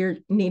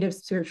Native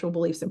spiritual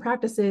beliefs and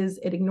practices.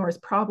 It ignores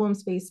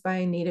problems faced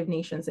by Native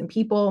nations and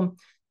people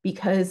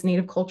because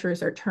Native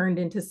cultures are turned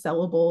into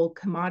sellable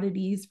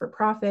commodities for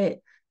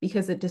profit,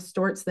 because it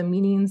distorts the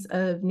meanings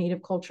of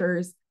Native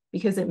cultures,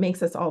 because it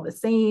makes us all the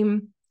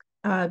same,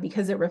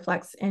 because it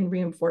reflects and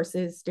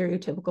reinforces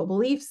stereotypical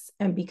beliefs,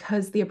 and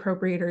because the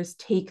appropriators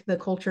take the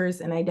cultures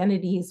and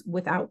identities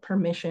without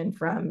permission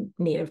from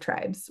Native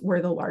tribes,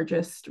 were the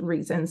largest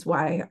reasons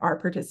why our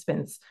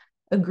participants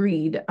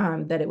agreed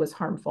that it was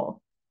harmful.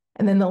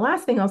 And then the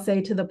last thing I'll say,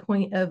 to the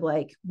point of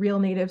like, real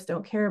Natives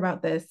don't care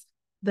about this,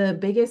 the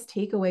biggest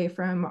takeaway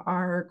from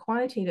our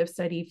quantitative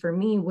study for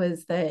me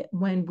was that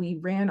when we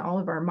ran all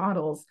of our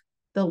models,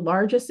 the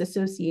largest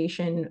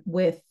association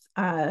with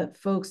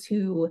folks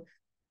who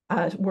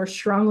were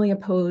strongly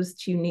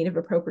opposed to Native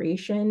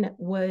appropriation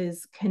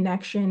was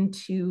connection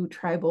to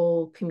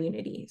tribal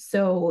community.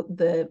 So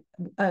the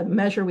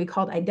measure we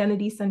called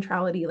identity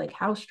centrality, like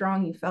how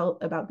strong you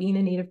felt about being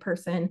a Native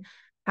person,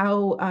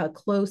 how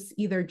close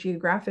either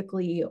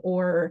geographically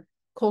or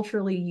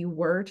culturally you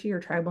were to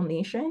your tribal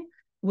nation,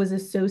 was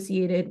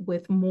associated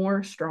with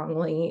more strong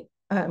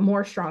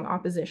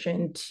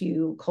opposition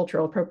to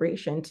cultural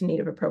appropriation, to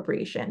Native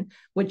appropriation,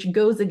 which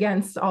goes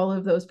against all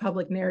of those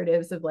public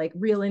narratives of like,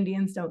 real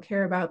Indians don't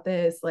care about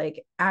this,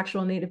 like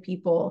actual Native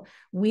people.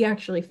 We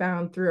actually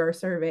found through our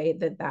survey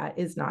that that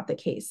is not the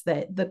case,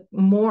 that the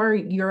more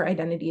your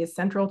identity is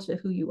central to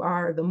who you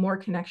are, the more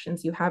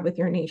connections you have with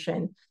your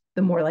nation,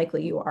 the more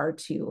likely you are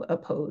to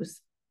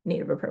oppose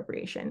Native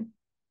appropriation.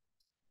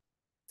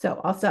 So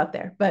I'll stop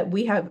there, but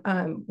we have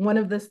one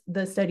of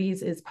the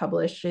studies is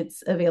published,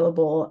 it's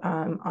available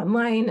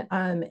online,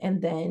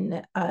 and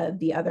then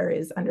the other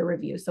is under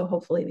review. So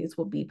hopefully these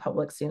will be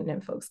public soon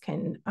and folks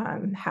can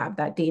have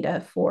that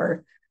data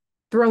for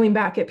throwing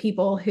back at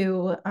people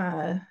who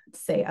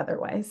say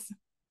otherwise.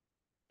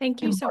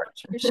 Thank you so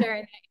much for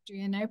sharing that,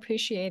 Adrienne. I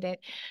appreciate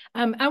it.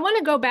 I want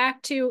to go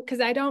back to,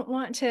 because I don't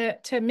want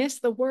to miss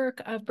the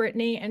work of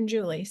Brittany and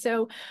Julie.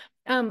 So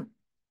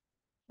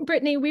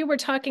Brittany, we were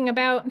talking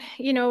about,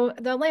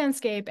 the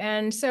landscape.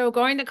 And so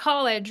going to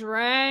college,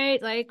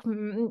 right? Like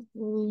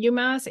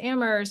UMass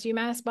Amherst,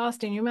 UMass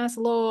Boston, UMass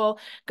Lowell,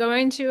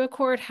 going to a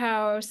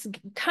courthouse,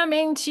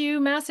 coming to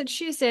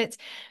Massachusetts,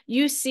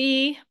 you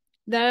see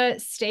the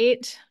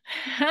state,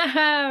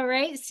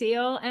 right,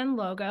 seal and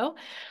logo.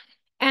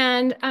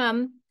 And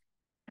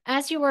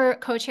as you were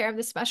co-chair of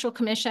the special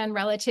commission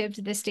relative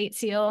to the state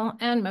seal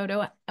and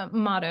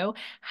motto,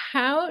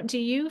 how do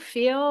you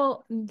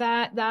feel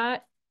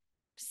that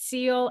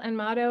seal and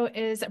motto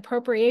is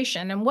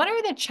appropriation, and what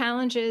are the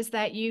challenges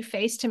that you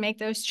face to make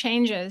those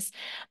changes?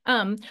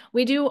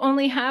 We do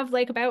only have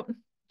like about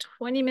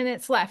 20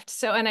 minutes left,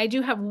 so, and I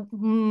do have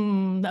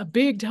a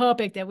big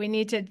topic that we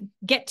need to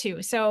get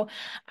to, so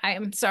I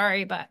am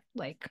sorry, but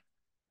like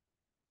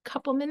a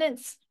couple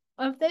minutes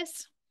of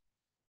this.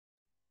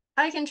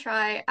 I can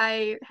try.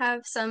 I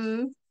have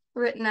some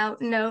written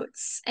out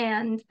notes,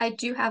 and I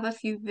do have a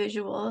few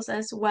visuals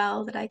as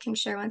well that I can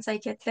share once I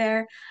get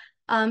there.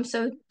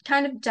 So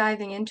kind of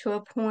diving into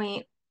a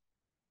point,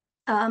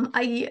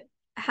 I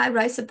had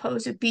what I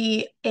suppose would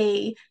be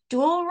a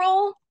dual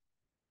role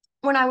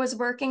when I was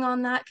working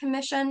on that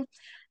commission,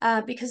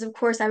 because of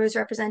course I was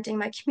representing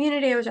my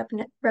community, I was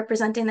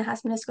representing the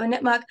Haspenisco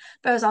Nipmuc,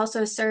 but I was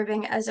also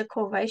serving as a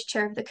co-vice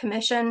chair of the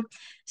commission.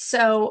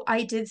 So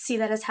I did see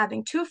that as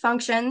having two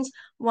functions,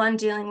 one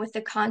dealing with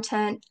the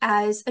content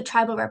as a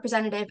tribal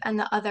representative and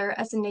the other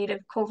as a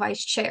Native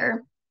co-vice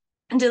chair,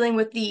 and dealing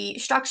with the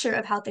structure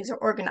of how things are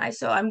organized.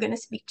 So I'm going to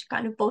speak to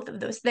kind of both of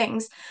those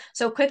things.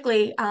 So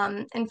quickly,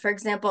 and for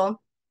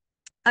example,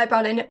 I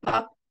brought in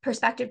a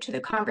perspective to the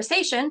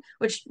conversation,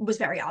 which was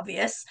very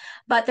obvious,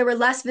 but there were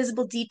less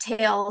visible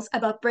details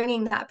about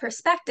bringing that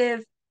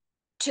perspective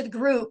to the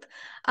group.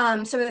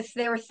 So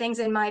there were things,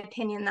 in my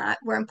opinion, that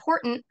were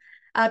important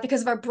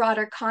because of our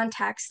broader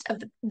context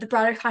of the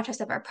broader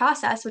context of our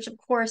process, which of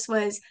course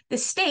was the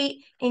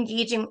state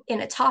engaging in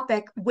a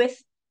topic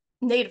with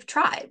Native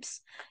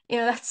tribes. You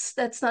know,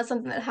 that's not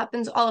something that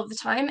happens all of the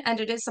time, and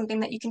it is something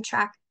that you can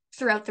track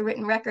throughout the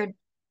written record.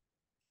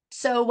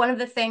 So one of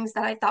the things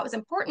that I thought was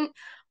important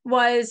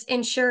was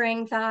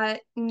ensuring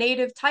that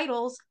Native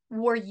titles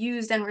were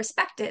used and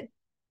respected.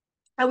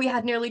 We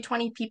had nearly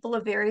 20 people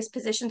of various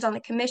positions on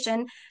the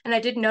commission, and I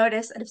did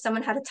notice that if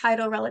someone had a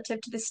title relative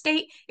to the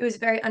state, it was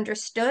very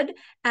understood.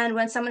 And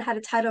when someone had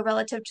a title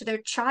relative to their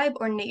tribe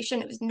or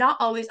nation, it was not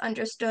always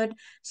understood.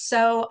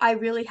 So I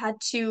really had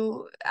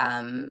to,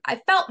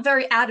 I felt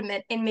very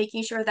adamant in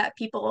making sure that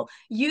people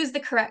use the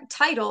correct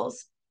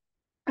titles.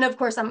 And of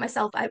course, on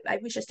myself, I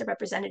was just a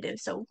representative.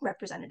 So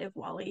Representative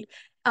Wally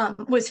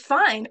was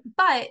fine.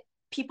 But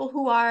people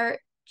who are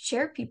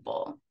chair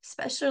people,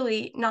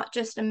 especially not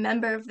just a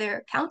member of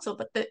their council,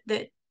 but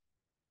the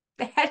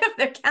head of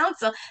their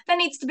council, that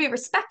needs to be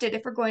respected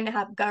if we're going to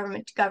have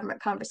government to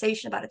government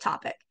conversation about a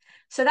topic.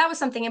 So that was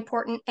something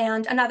important.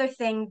 And another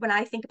thing, when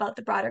I think about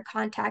the broader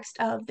context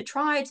of the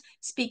tribes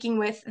speaking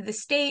with the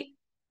state,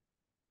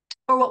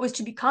 or what was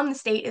to become the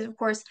state, is of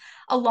course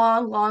a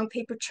long, long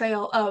paper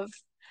trail of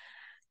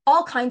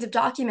all kinds of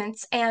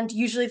documents, and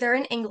usually they're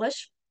in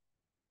English.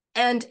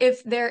 And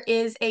if there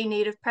is a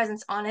Native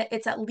presence on it,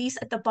 it's at least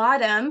at the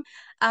bottom,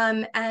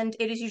 and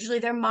it is usually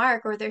their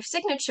mark or their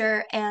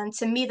signature. And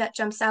to me, that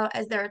jumps out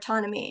as their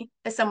autonomy,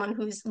 as someone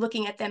who's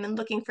looking at them and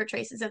looking for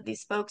traces of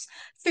these folks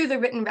through the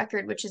written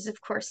record, which is, of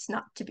course,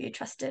 not to be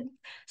trusted.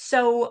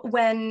 So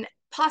when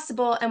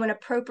possible and when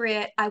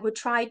appropriate, I would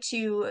try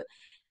to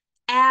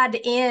add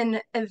in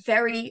a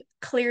very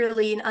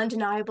clearly and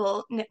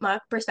undeniable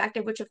Nipmuc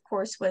perspective, which of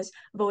course was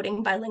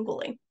voting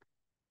bilingually.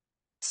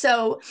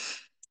 So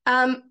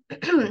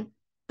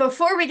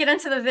before we get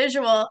into the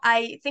visual,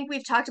 I think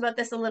we've talked about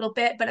this a little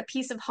bit, but a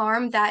piece of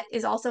harm that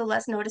is also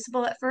less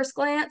noticeable at first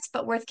glance,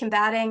 but worth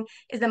combating,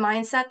 is the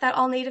mindset that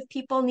all Native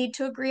people need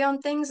to agree on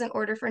things in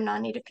order for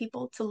non-Native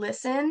people to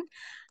listen.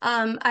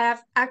 I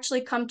have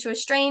actually come to a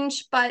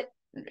strange, but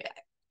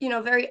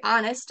very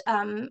honest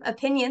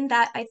opinion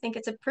that I think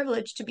it's a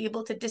privilege to be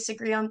able to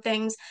disagree on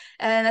things.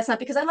 And that's not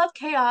because I love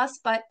chaos,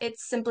 but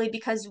it's simply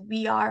because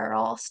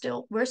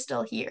we're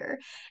still here,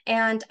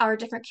 and our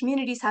different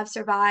communities have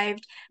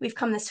survived. We've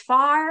come this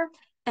far,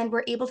 and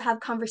we're able to have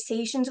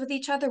conversations with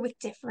each other with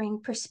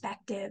differing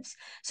perspectives.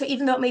 So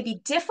even though it may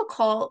be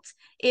difficult,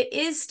 it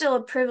is still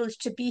a privilege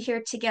to be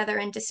here together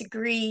and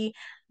disagree,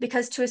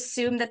 because to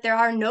assume that there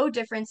are no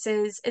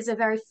differences is a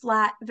very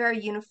flat, very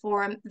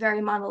uniform,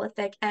 very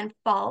monolithic, and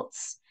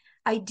false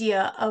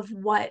idea of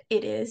what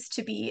it is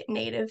to be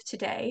Native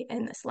today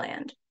in this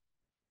land.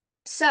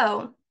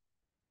 So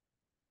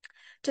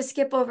to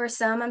skip over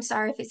some, I'm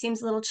sorry if it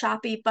seems a little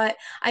choppy, but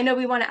I know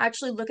we want to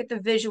actually look at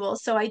the visual.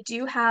 So I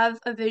do have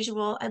a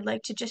visual. I'd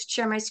like to just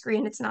share my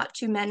screen. It's not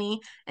too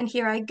many. And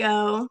here I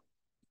go.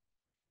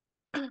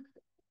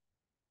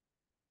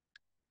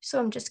 So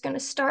I'm just going to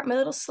start my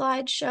little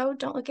slideshow.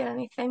 Don't look at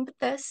anything but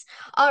this.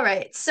 All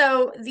right,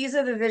 so these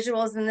are the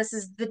visuals, and this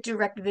is the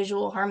direct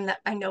visual harm that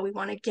I know we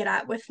want to get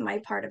at with my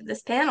part of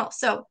this panel.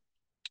 So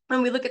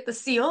when we look at the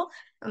seal,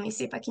 let me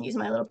see if I can use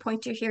my little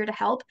pointer here to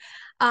help.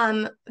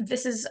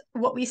 This is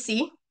what we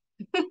see.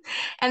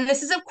 And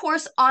this is, of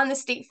course, on the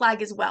state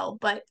flag as well,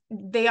 but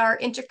they are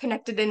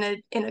interconnected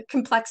in a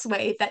complex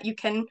way that you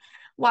can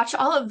watch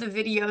all of the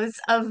videos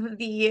of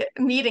the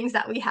meetings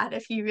that we had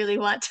if you really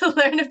want to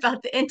learn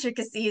about the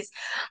intricacies.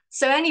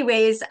 So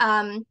anyways,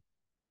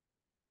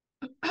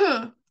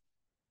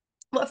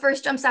 what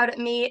first jumps out at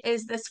me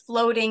is this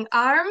floating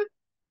arm.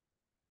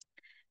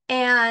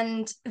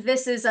 And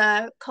this is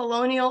a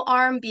colonial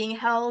arm being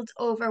held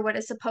over what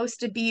is supposed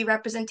to be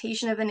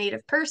representation of a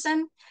Native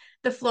person.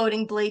 The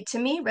floating blade to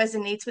me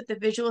resonates with the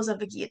visuals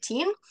of a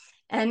guillotine.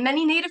 And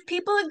many Native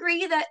people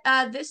agree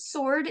that this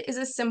sword is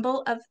a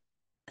symbol of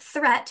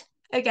threat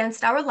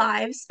against our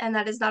lives, and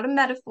that is not a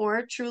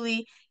metaphor,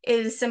 truly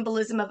is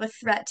symbolism of a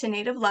threat to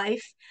Native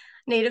life.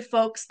 Native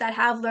folks that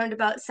have learned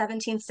about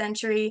 17th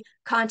century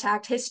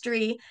contact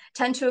history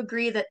tend to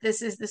agree that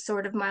this is the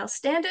sword of Miles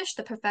Standish,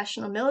 the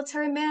professional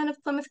military man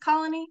of Plymouth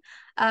Colony,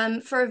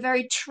 for a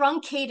very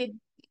truncated,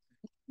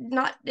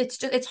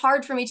 it's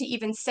hard for me to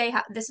even say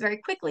this very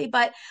quickly,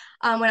 but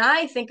when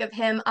I think of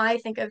him, I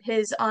think of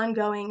his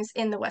ongoings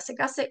in the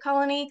Wessagusset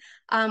colony,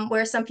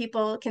 where some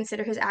people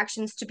consider his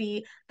actions to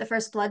be the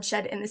first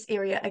bloodshed in this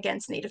area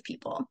against Native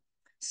people.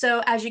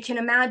 So as you can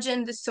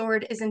imagine, the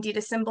sword is indeed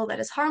a symbol that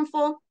is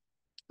harmful.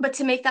 But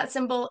to make that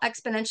symbol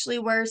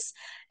exponentially worse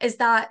is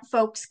that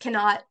folks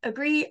cannot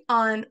agree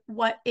on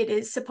what it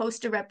is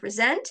supposed to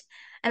represent.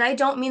 And I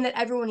don't mean that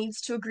everyone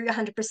needs to agree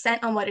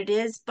 100% on what it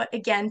is, but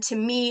again, to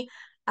me,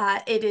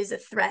 it is a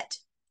threat.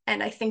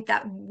 And I think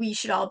that we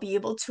should all be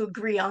able to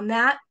agree on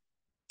that.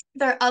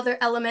 There are other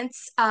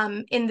elements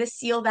in the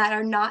seal that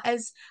are not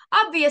as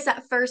obvious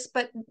at first,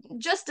 but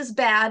just as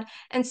bad.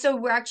 And so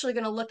we're actually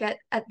going to look at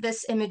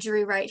this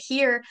imagery right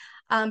here,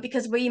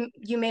 because what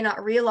you may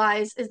not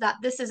realize is that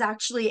this is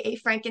actually a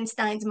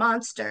Frankenstein's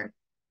monster.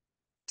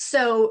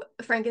 So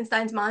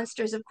Frankenstein's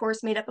monster is, of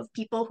course, made up of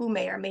people who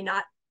may or may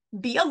not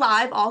be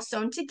alive, all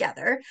sewn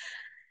together.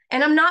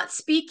 And I'm not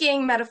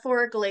speaking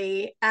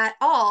metaphorically at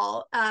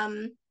all.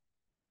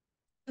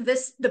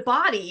 The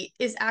body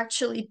is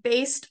actually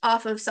based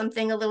off of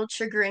something a little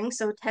triggering,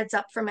 so heads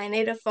up for my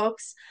Native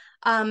folks.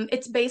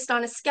 It's based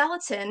on a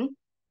skeleton,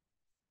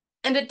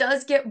 and it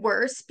does get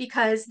worse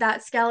because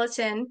that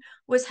skeleton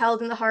was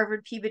held in the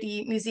Harvard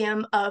Peabody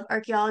Museum of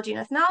Archaeology and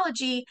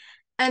Ethnology,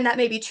 and that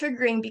may be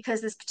triggering because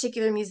this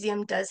particular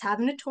museum does have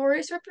a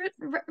notorious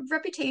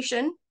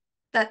reputation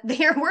that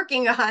they are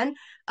working on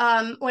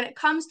when it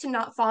comes to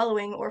not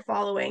following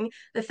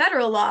the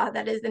federal law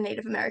that is the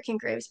Native American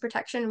Graves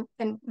Protection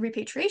and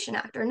Repatriation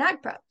Act, or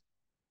NAGPRA.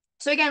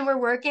 So again, we're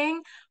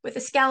working with a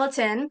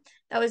skeleton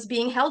that was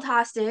being held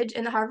hostage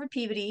in the Harvard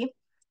Peabody,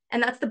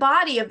 and that's the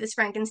body of this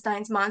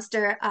Frankenstein's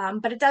monster.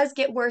 But it does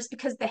get worse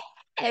because the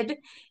head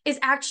is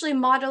actually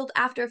modeled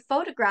after a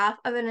photograph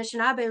of an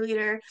Anishinaabe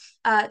leader,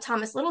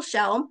 Thomas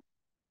Littleshell,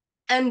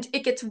 and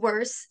it gets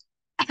worse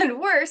and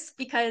worse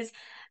because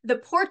the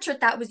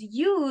portrait that was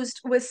used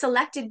was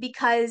selected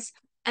because,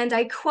 and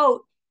I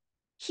quote,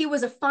 "he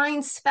was a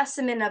fine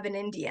specimen of an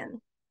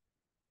Indian."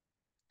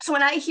 So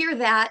when I hear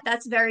that,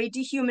 that's very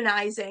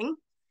dehumanizing.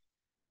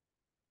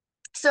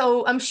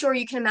 So I'm sure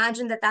you can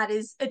imagine that that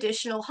is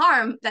additional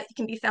harm that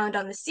can be found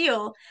on the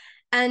seal.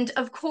 And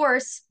of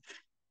course,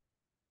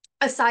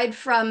 aside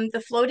from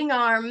the floating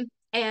arm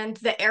and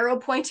the arrow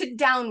pointed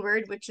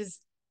downward, which is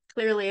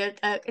clearly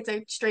it's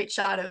a straight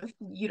shot of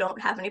you don't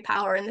have any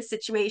power in the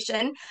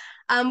situation.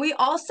 We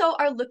also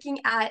are looking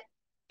at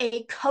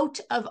a coat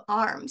of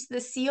arms.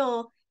 The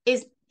seal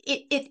it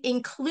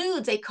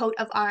includes a coat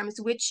of arms,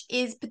 which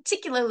is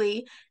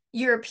particularly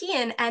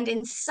European, and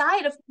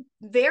inside of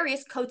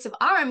various coats of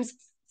arms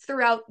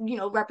throughout,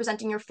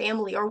 representing your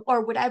family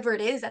or whatever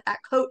it is that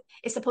coat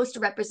is supposed to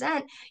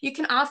represent, you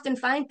can often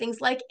find things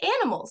like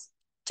animals.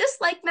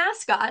 Just like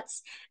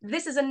mascots,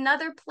 this is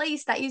another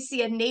place that you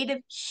see a Native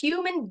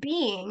human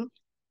being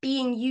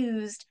being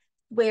used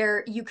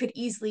where you could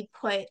easily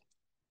put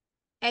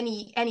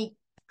any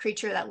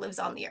creature that lives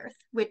on the earth,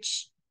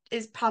 which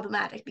is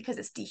problematic because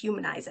it's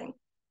dehumanizing.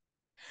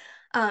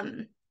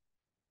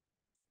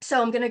 So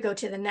I'm going to go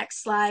to the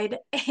next slide,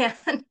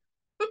 and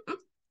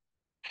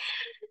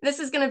this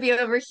is going to be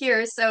over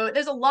here. So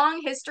there's a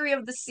long history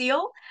of the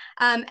seal,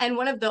 and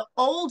one of the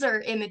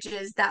older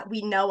images that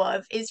we know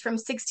of is from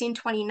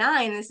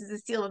 1629. This is the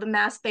seal of the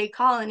Mass Bay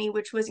Colony,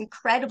 which was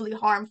incredibly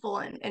harmful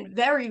and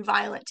very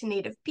violent to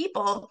Native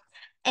people.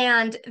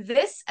 And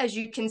this, as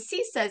you can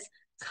see, says,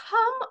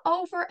 "Come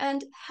over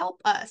and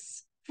help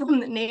us," from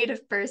the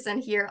Native person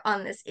here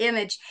on this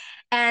image.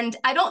 And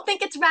I don't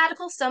think it's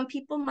radical. Some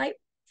people might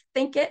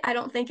think it. I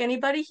don't think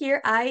anybody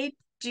here. I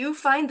do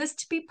find this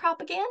to be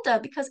propaganda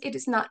because it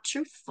is not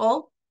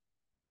truthful.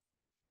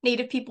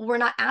 Native people were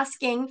not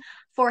asking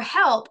for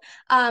help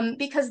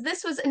because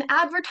this was an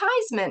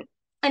advertisement,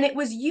 and it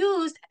was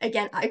used,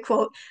 again, I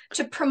quote,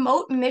 "to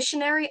promote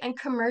missionary and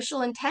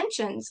commercial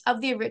intentions of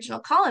the original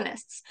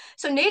colonists."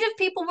 So Native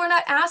people were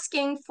not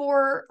asking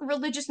for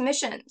religious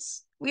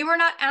missions. We were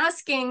not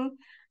asking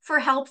for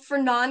help for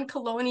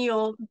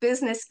non-colonial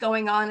business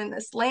going on in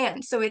this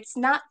land. So it's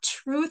not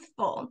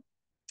truthful.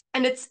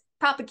 And it's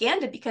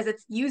propaganda because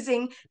it's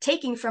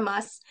taking from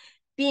us,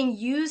 being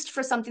used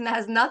for something that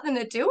has nothing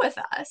to do with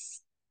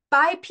us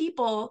by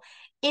people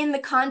in the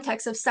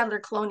context of settler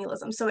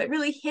colonialism. So it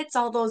really hits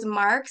all those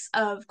marks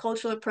of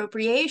cultural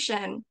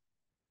appropriation,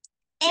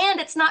 and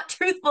it's not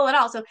truthful at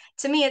all. So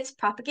to me, it's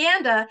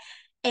propaganda.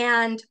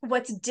 And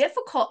what's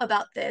difficult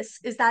about this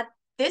is that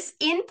this,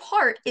 in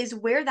part, is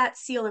where that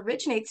seal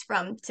originates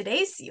from,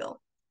 today's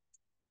seal.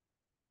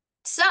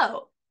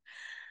 So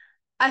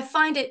I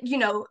find it,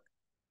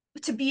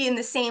 to be in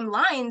the same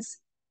lines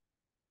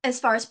as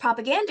far as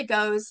propaganda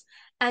goes.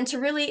 And to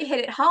really hit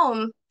it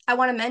home, I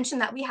want to mention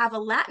that we have a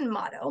Latin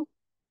motto.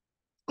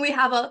 We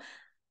have a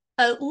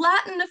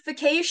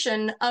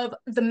Latinification of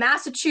the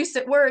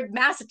Massachusetts word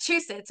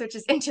Massachusetts, which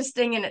is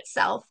interesting in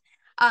itself.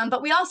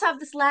 But we also have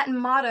this Latin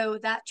motto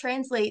that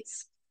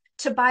translates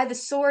to by the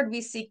sword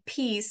we seek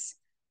peace,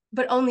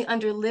 but only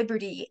under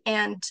liberty.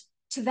 And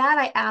to that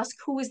I ask,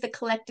 who is the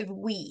collective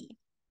we?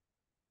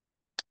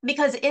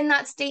 Because in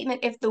that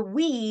statement, if the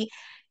we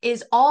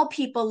is all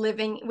people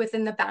living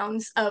within the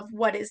bounds of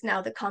what is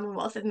now the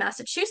Commonwealth of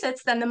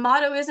Massachusetts, then the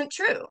motto isn't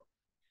true.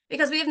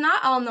 Because we have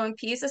not all known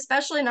peace,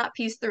 especially not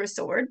peace through a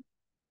sword.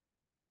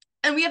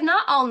 And we have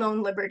not all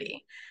known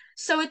liberty.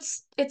 So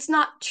it's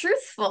not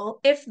truthful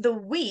if the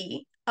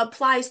we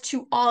applies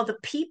to all the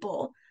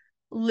people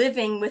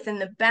living within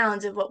the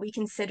bounds of what we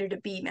consider to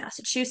be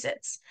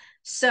Massachusetts.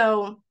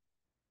 So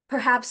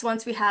perhaps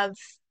once we have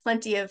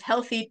plenty of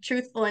healthy,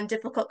 truthful, and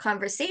difficult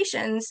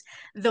conversations,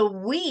 the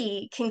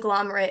we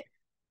conglomerate,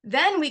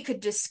 then we could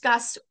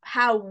discuss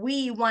how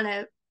we want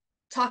to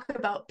talk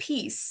about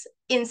peace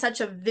in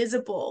such a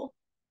visible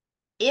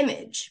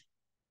image.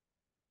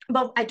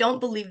 But I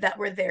don't believe that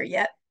we're there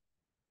yet.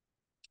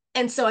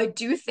 And so I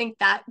do think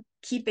that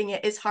keeping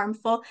it is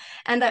harmful.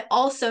 And I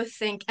also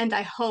think, and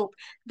I hope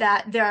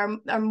that there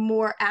are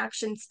more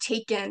actions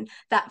taken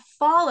that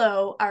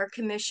follow our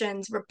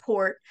commission's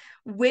report,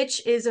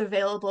 which is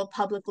available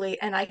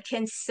publicly. And I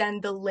can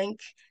send the link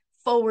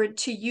forward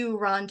to you,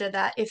 Rhonda,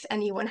 that if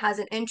anyone has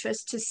an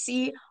interest to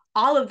see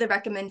all of the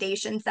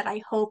recommendations that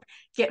I hope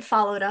get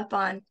followed up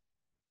on,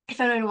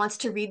 if anyone wants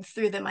to read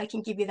through them, I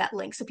can give you that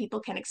link so people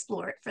can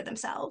explore it for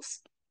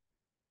themselves.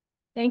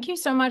 Thank you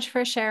so much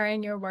for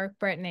sharing your work,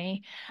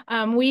 Brittany.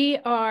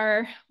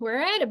 We're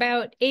at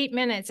about 8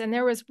 minutes, and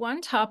there was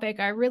one topic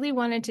I really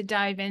wanted to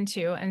dive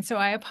into. And so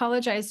I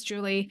apologize,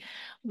 Julie.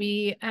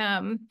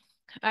 I'm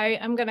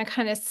going to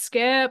kind of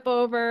skip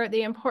over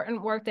the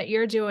important work that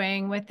you're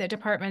doing with the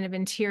Department of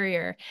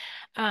Interior.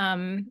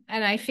 And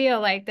I feel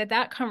like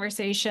that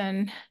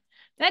conversation,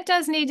 that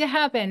does need to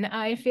happen.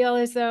 I feel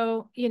as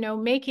though,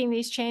 making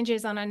these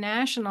changes on a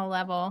national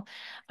level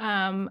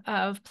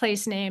of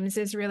place names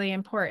is really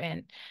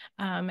important.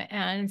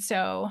 And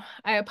so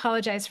I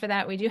apologize for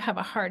that. We do have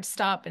a hard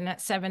stop in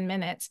that 7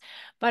 minutes,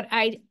 but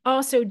I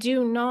also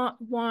do not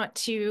want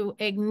to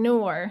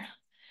ignore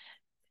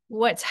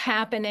what's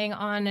happening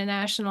on a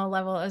national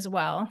level as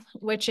well,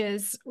 which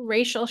is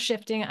racial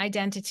shifting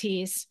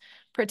identities,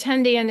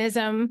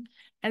 pretendianism,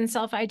 and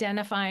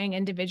self-identifying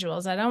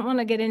individuals. I don't want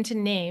to get into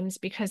names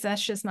because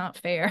that's just not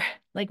fair.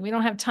 Like, we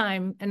don't have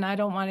time, and I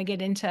don't want to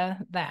get into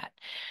that.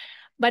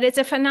 But it's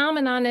a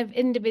phenomenon of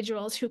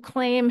individuals who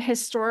claim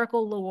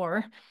historical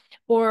lore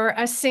or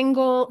a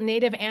single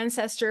Native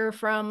ancestor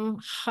from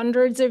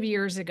hundreds of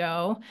years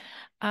ago,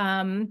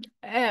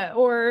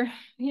 or,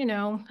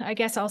 I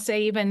guess I'll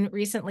say even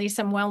recently,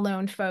 some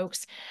well-known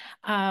folks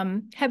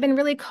have been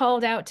really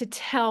called out to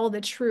tell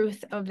the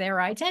truth of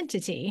their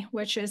identity,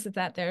 which is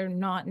that they're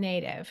not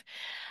Native.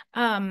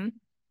 I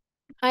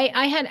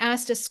had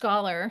asked a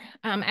scholar,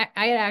 I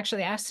had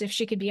actually asked if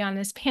she could be on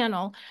this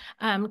panel,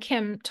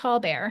 Kim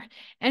Tallbear,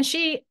 and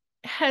she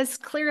has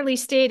clearly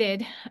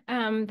stated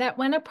that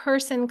when a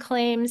person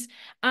claims,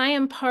 I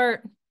am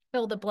part,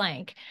 fill the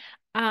blank,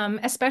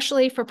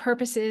 especially for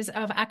purposes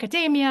of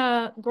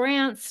academia,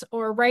 grants,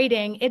 or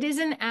writing, it is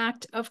an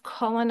act of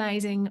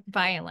colonizing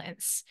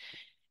violence.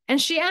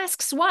 And she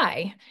asks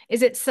why.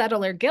 Is it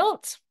settler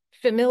guilt,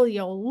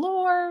 familial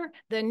lore,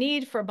 the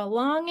need for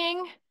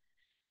belonging?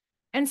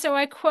 And so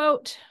I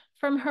quote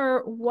from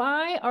her,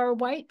 why are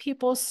white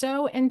people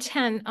so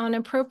intent on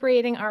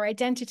appropriating our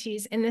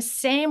identities in the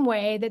same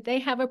way that they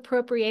have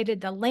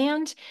appropriated the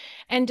land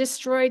and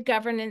destroyed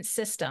governance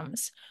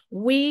systems?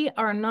 We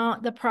are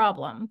not the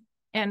problem,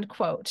 end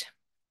quote.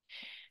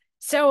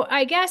 So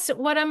I guess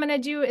what I'm going to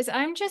do is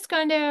I'm just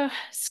going to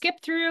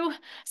skip through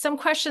some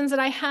questions that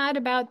I had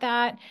about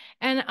that.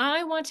 And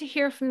I want to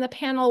hear from the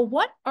panel,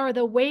 what are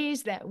the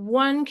ways that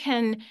one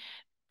can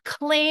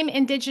claim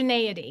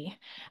indigeneity?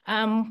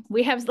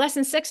 We have less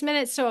than 6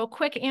 minutes, so a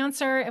quick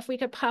answer. If we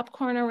could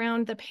popcorn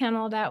around the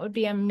panel, that would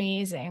be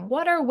amazing.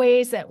 What are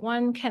ways that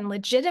one can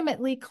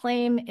legitimately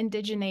claim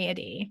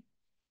indigeneity?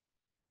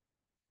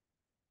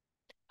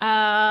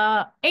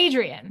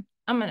 Adrian,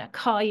 I'm going to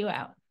call you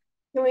out.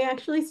 Can we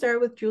actually start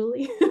with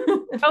Julie?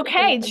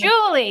 Okay,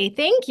 Julie,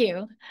 thank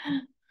you.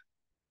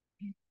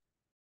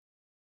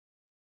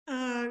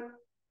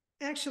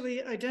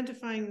 Actually,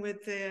 identifying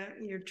with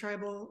your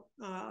tribal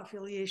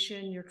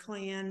affiliation, your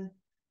clan,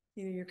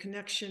 your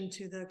connection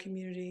to the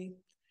community.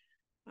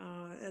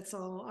 That's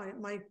all.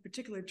 My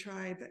particular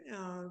tribe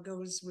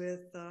goes with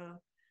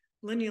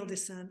lineal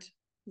descent.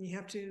 You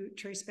have to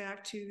trace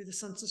back to the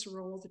census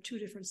roll, the 2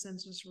 different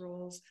census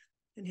rolls,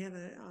 and have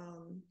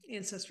an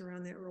ancestor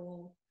on that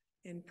roll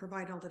and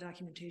provide all the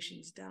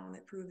documentations down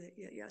that prove that,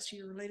 yes,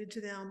 you're related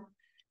to them.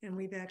 And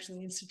we've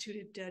actually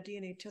instituted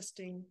DNA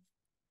testing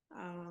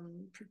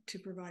to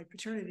provide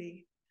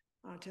paternity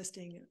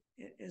testing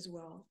as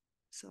well.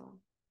 So,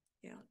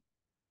 yeah.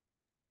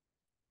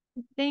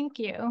 Thank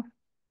you.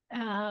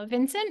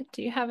 Vincent,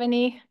 do you have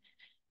any?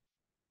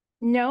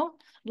 No?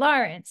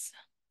 Lawrence?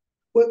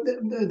 Well,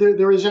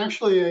 there is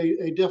actually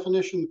a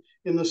definition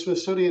in the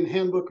Smithsonian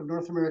Handbook of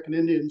North American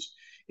Indians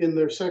in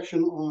their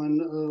section on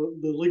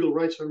the legal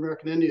rights of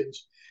American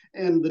Indians.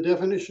 And the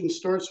definition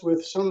starts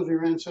with some of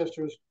your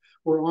ancestors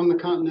were on the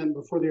continent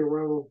before the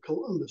arrival of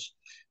Columbus.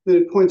 Then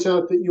it points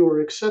out that you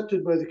are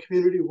accepted by the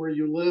community where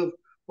you live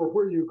or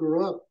where you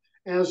grew up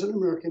as an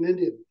American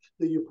Indian,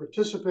 that you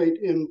participate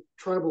in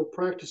tribal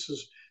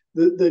practices,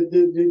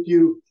 that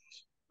you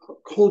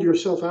hold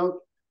yourself out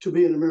to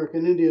be an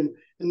American Indian,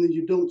 and that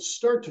you don't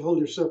start to hold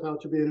yourself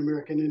out to be an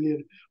American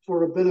Indian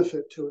for a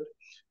benefit to it.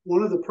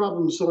 One of the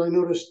problems that I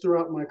noticed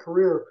throughout my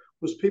career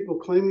was people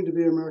claiming to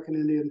be American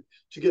Indian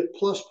to get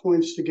plus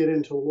points to get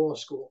into law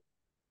school.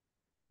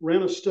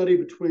 Ran a study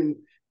between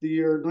the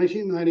year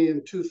 1990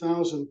 and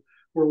 2000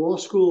 where law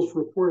schools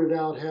reported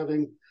out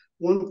having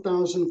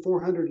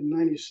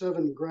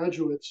 1,497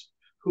 graduates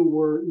who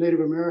were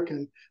Native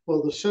American,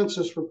 while the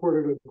census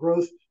reported a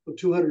growth of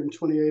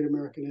 228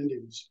 American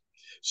Indians.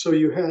 So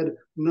you had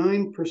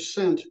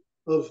 9%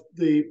 of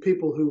the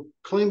people who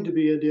claimed to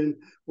be Indian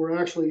were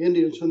actually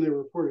Indians when they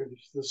reported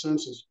to the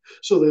census.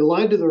 So they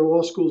lied to their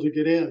law school to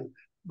get in,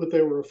 but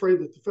they were afraid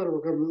that the federal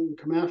government would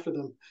come after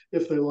them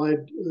if they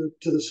lied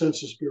to the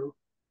Census Bureau.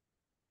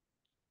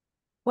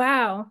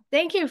 Wow,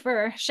 thank you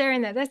for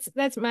sharing that.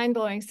 That's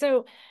mind-blowing.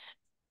 So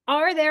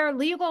are there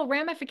legal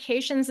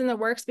ramifications in the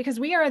works? Because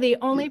we are the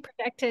only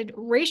protected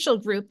racial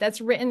group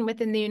that's written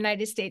within the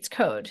United States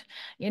Code.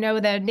 You know,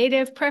 the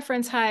Native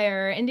Preference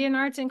Hire, Indian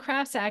Arts and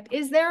Crafts Act.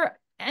 Is there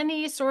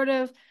any sort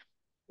of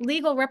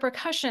legal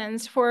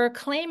repercussions for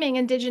claiming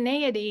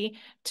indigeneity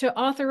to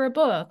author a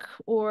book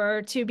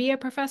or to be a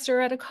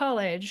professor at a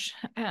college?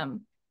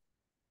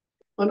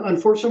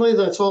 Unfortunately,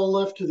 that's all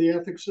left to the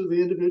ethics of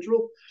the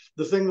individual.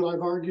 The thing that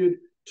I've argued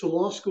to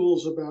law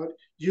schools about,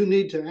 you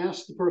need to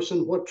ask the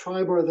person, what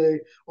tribe are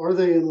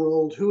they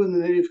enrolled, who in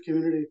the Native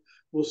community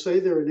will say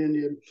they're an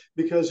Indian,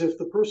 because if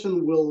the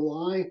person will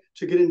lie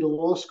to get into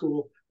law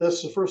school,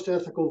 that's the first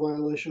ethical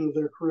violation of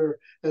their career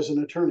as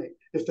an attorney.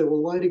 If they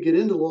will lie to get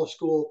into law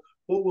school,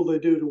 what will they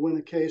do to win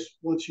a case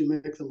once you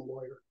make them a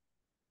lawyer?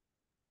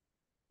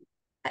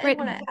 I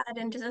want to add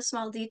in just a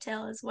small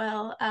detail as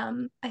well.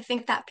 I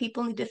think that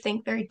people need to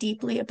think very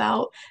deeply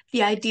about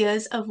the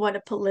ideas of what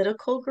a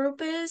political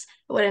group is,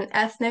 what an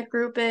ethnic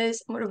group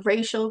is, what a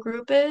racial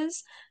group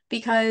is,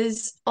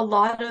 because a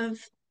lot of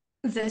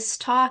this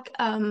talk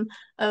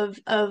of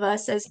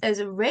us as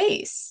a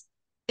race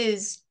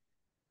is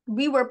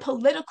we were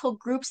political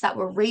groups that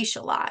were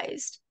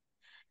racialized.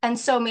 And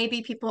so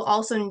maybe people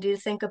also need to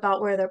think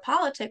about where their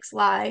politics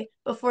lie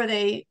before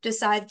they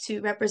decide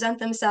to represent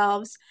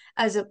themselves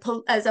as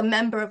a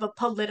member of a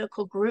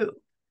political group.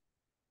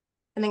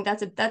 I think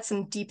that's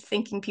some deep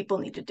thinking people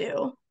need to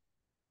do.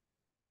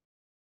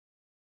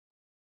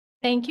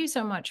 Thank you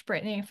so much,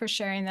 Brittany, for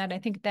sharing that. I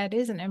think that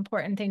is an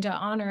important thing to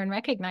honor and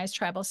recognize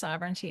tribal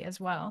sovereignty as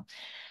well.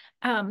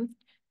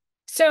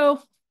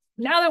 So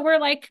now that we're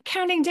like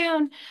counting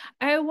down,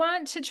 I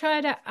want to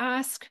try to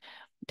ask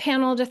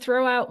panel to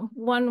throw out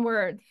one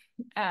word,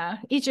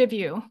 each of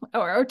you,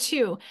 or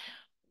two.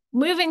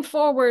 Moving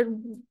forward,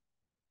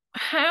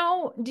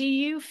 how do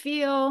you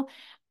feel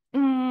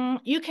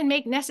you can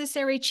make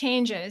necessary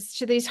changes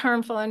to these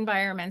harmful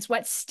environments?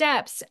 What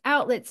steps,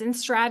 outlets, and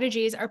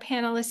strategies are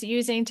panelists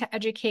using to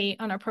educate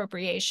on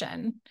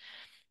appropriation?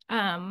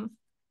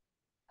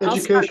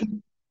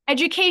 Education.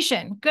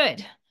 Education,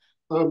 good.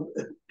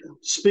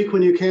 Speak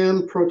when you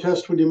can,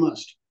 protest when you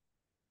must.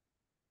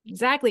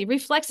 Exactly,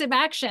 reflexive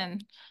action.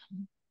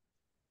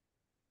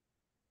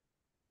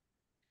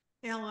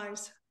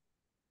 Allies.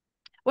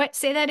 What,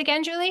 say that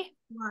again, Julie?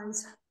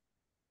 Allies.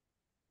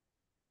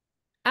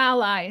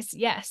 Allies,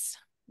 yes.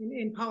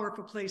 In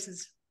powerful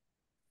places.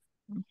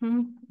 I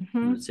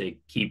would say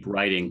keep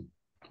writing.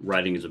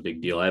 Writing is a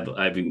big deal.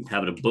 I've been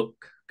having a book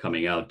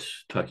coming out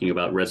talking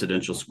about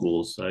residential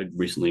schools. I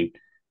recently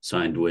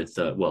signed with,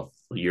 a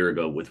year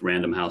ago with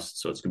Random House.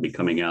 So it's going to be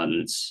coming out,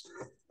 and it's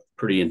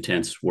pretty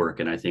intense work.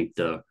 And I think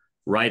the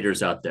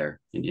writers out there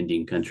in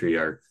Indian country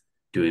are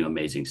doing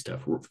amazing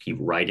stuff. We'll keep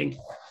writing.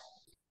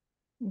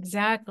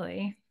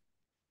 Exactly.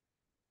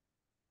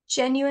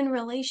 Genuine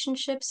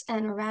relationships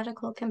and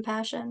radical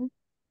compassion.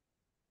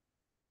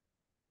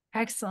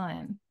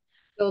 Excellent.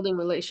 Building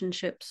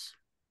relationships.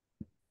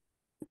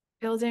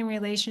 Building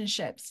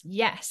relationships,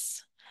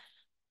 yes.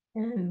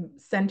 And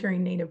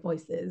centering Native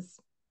voices.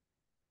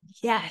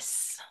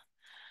 Yes.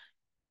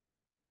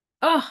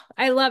 Oh,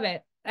 I love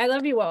it. I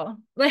love you all.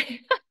 Like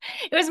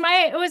it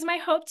was my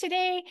hope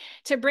today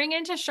to bring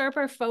into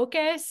sharper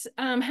focus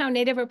how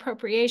Native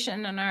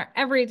appropriation in our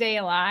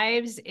everyday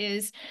lives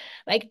is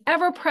like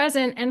ever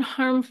present and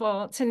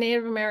harmful to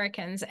Native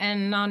Americans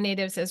and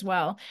non-Natives as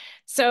well.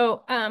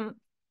 So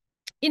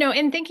you know,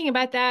 in thinking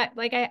about that,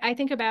 like I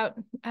think about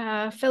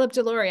Philip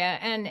Deloria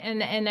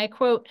and I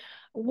quote,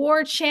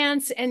 "War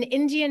chants and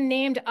Indian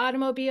named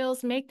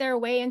automobiles make their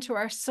way into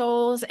our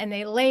souls, and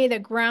they lay the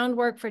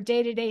groundwork for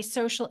day-to-day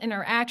social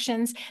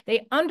interactions.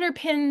 They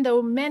underpin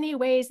the many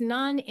ways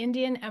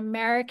non-Indian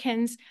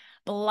Americans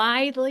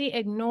blithely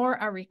ignore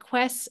our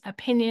requests,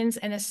 opinions,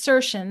 and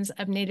assertions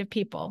of Native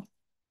people."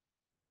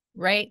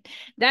 Right?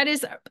 That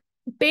is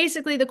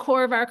basically the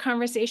core of our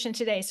conversation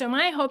today. So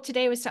my hope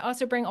today was to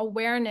also bring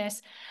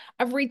awareness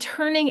of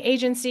returning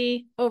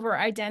agency over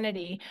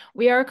identity.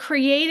 We are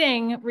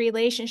creating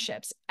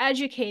relationships,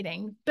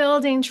 educating,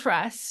 building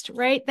trust,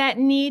 right? That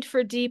need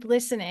for deep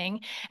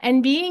listening,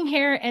 and being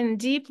here and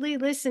deeply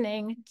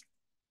listening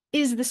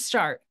is the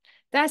start.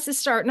 That's the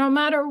start, no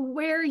matter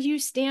where you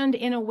stand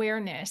in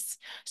awareness.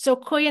 So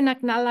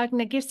Koyanak Nalag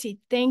Nagifsi,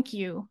 thank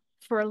you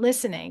for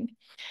listening.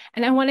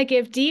 And I want to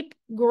give deep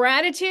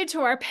gratitude to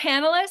our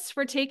panelists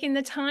for taking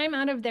the time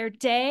out of their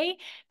day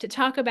to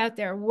talk about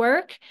their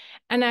work.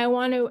 And I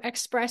want to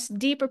express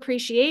deep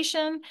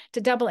appreciation to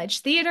Double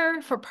Edge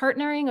Theater for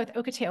partnering with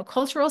Ohketeau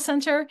Cultural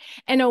Center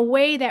in a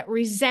way that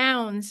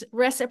resounds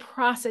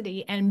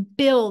reciprocity and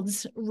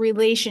builds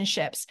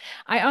relationships.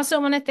 I also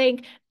want to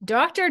thank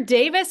Dr.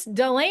 Davis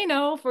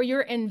Delano for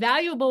your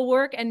invaluable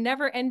work and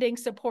never-ending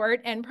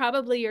support, and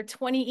probably your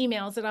 20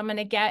 emails that I'm going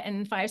to get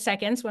in 5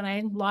 seconds when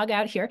I log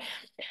out here.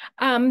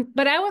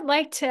 But I would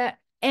like to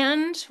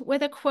end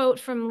with a quote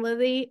from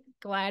Lily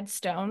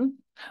Gladstone.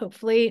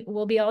 Hopefully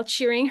we'll be all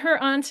cheering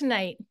her on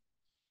tonight.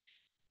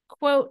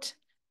 Quote,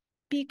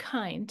 "Be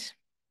kind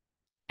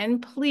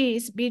and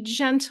please be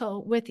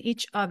gentle with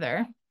each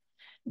other.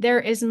 There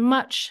is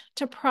much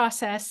to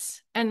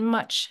process and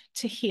much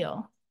to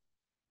heal."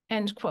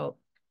 End quote.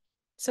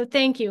 So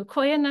thank you.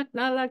 Koyanak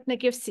Nalag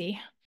Nagifsi.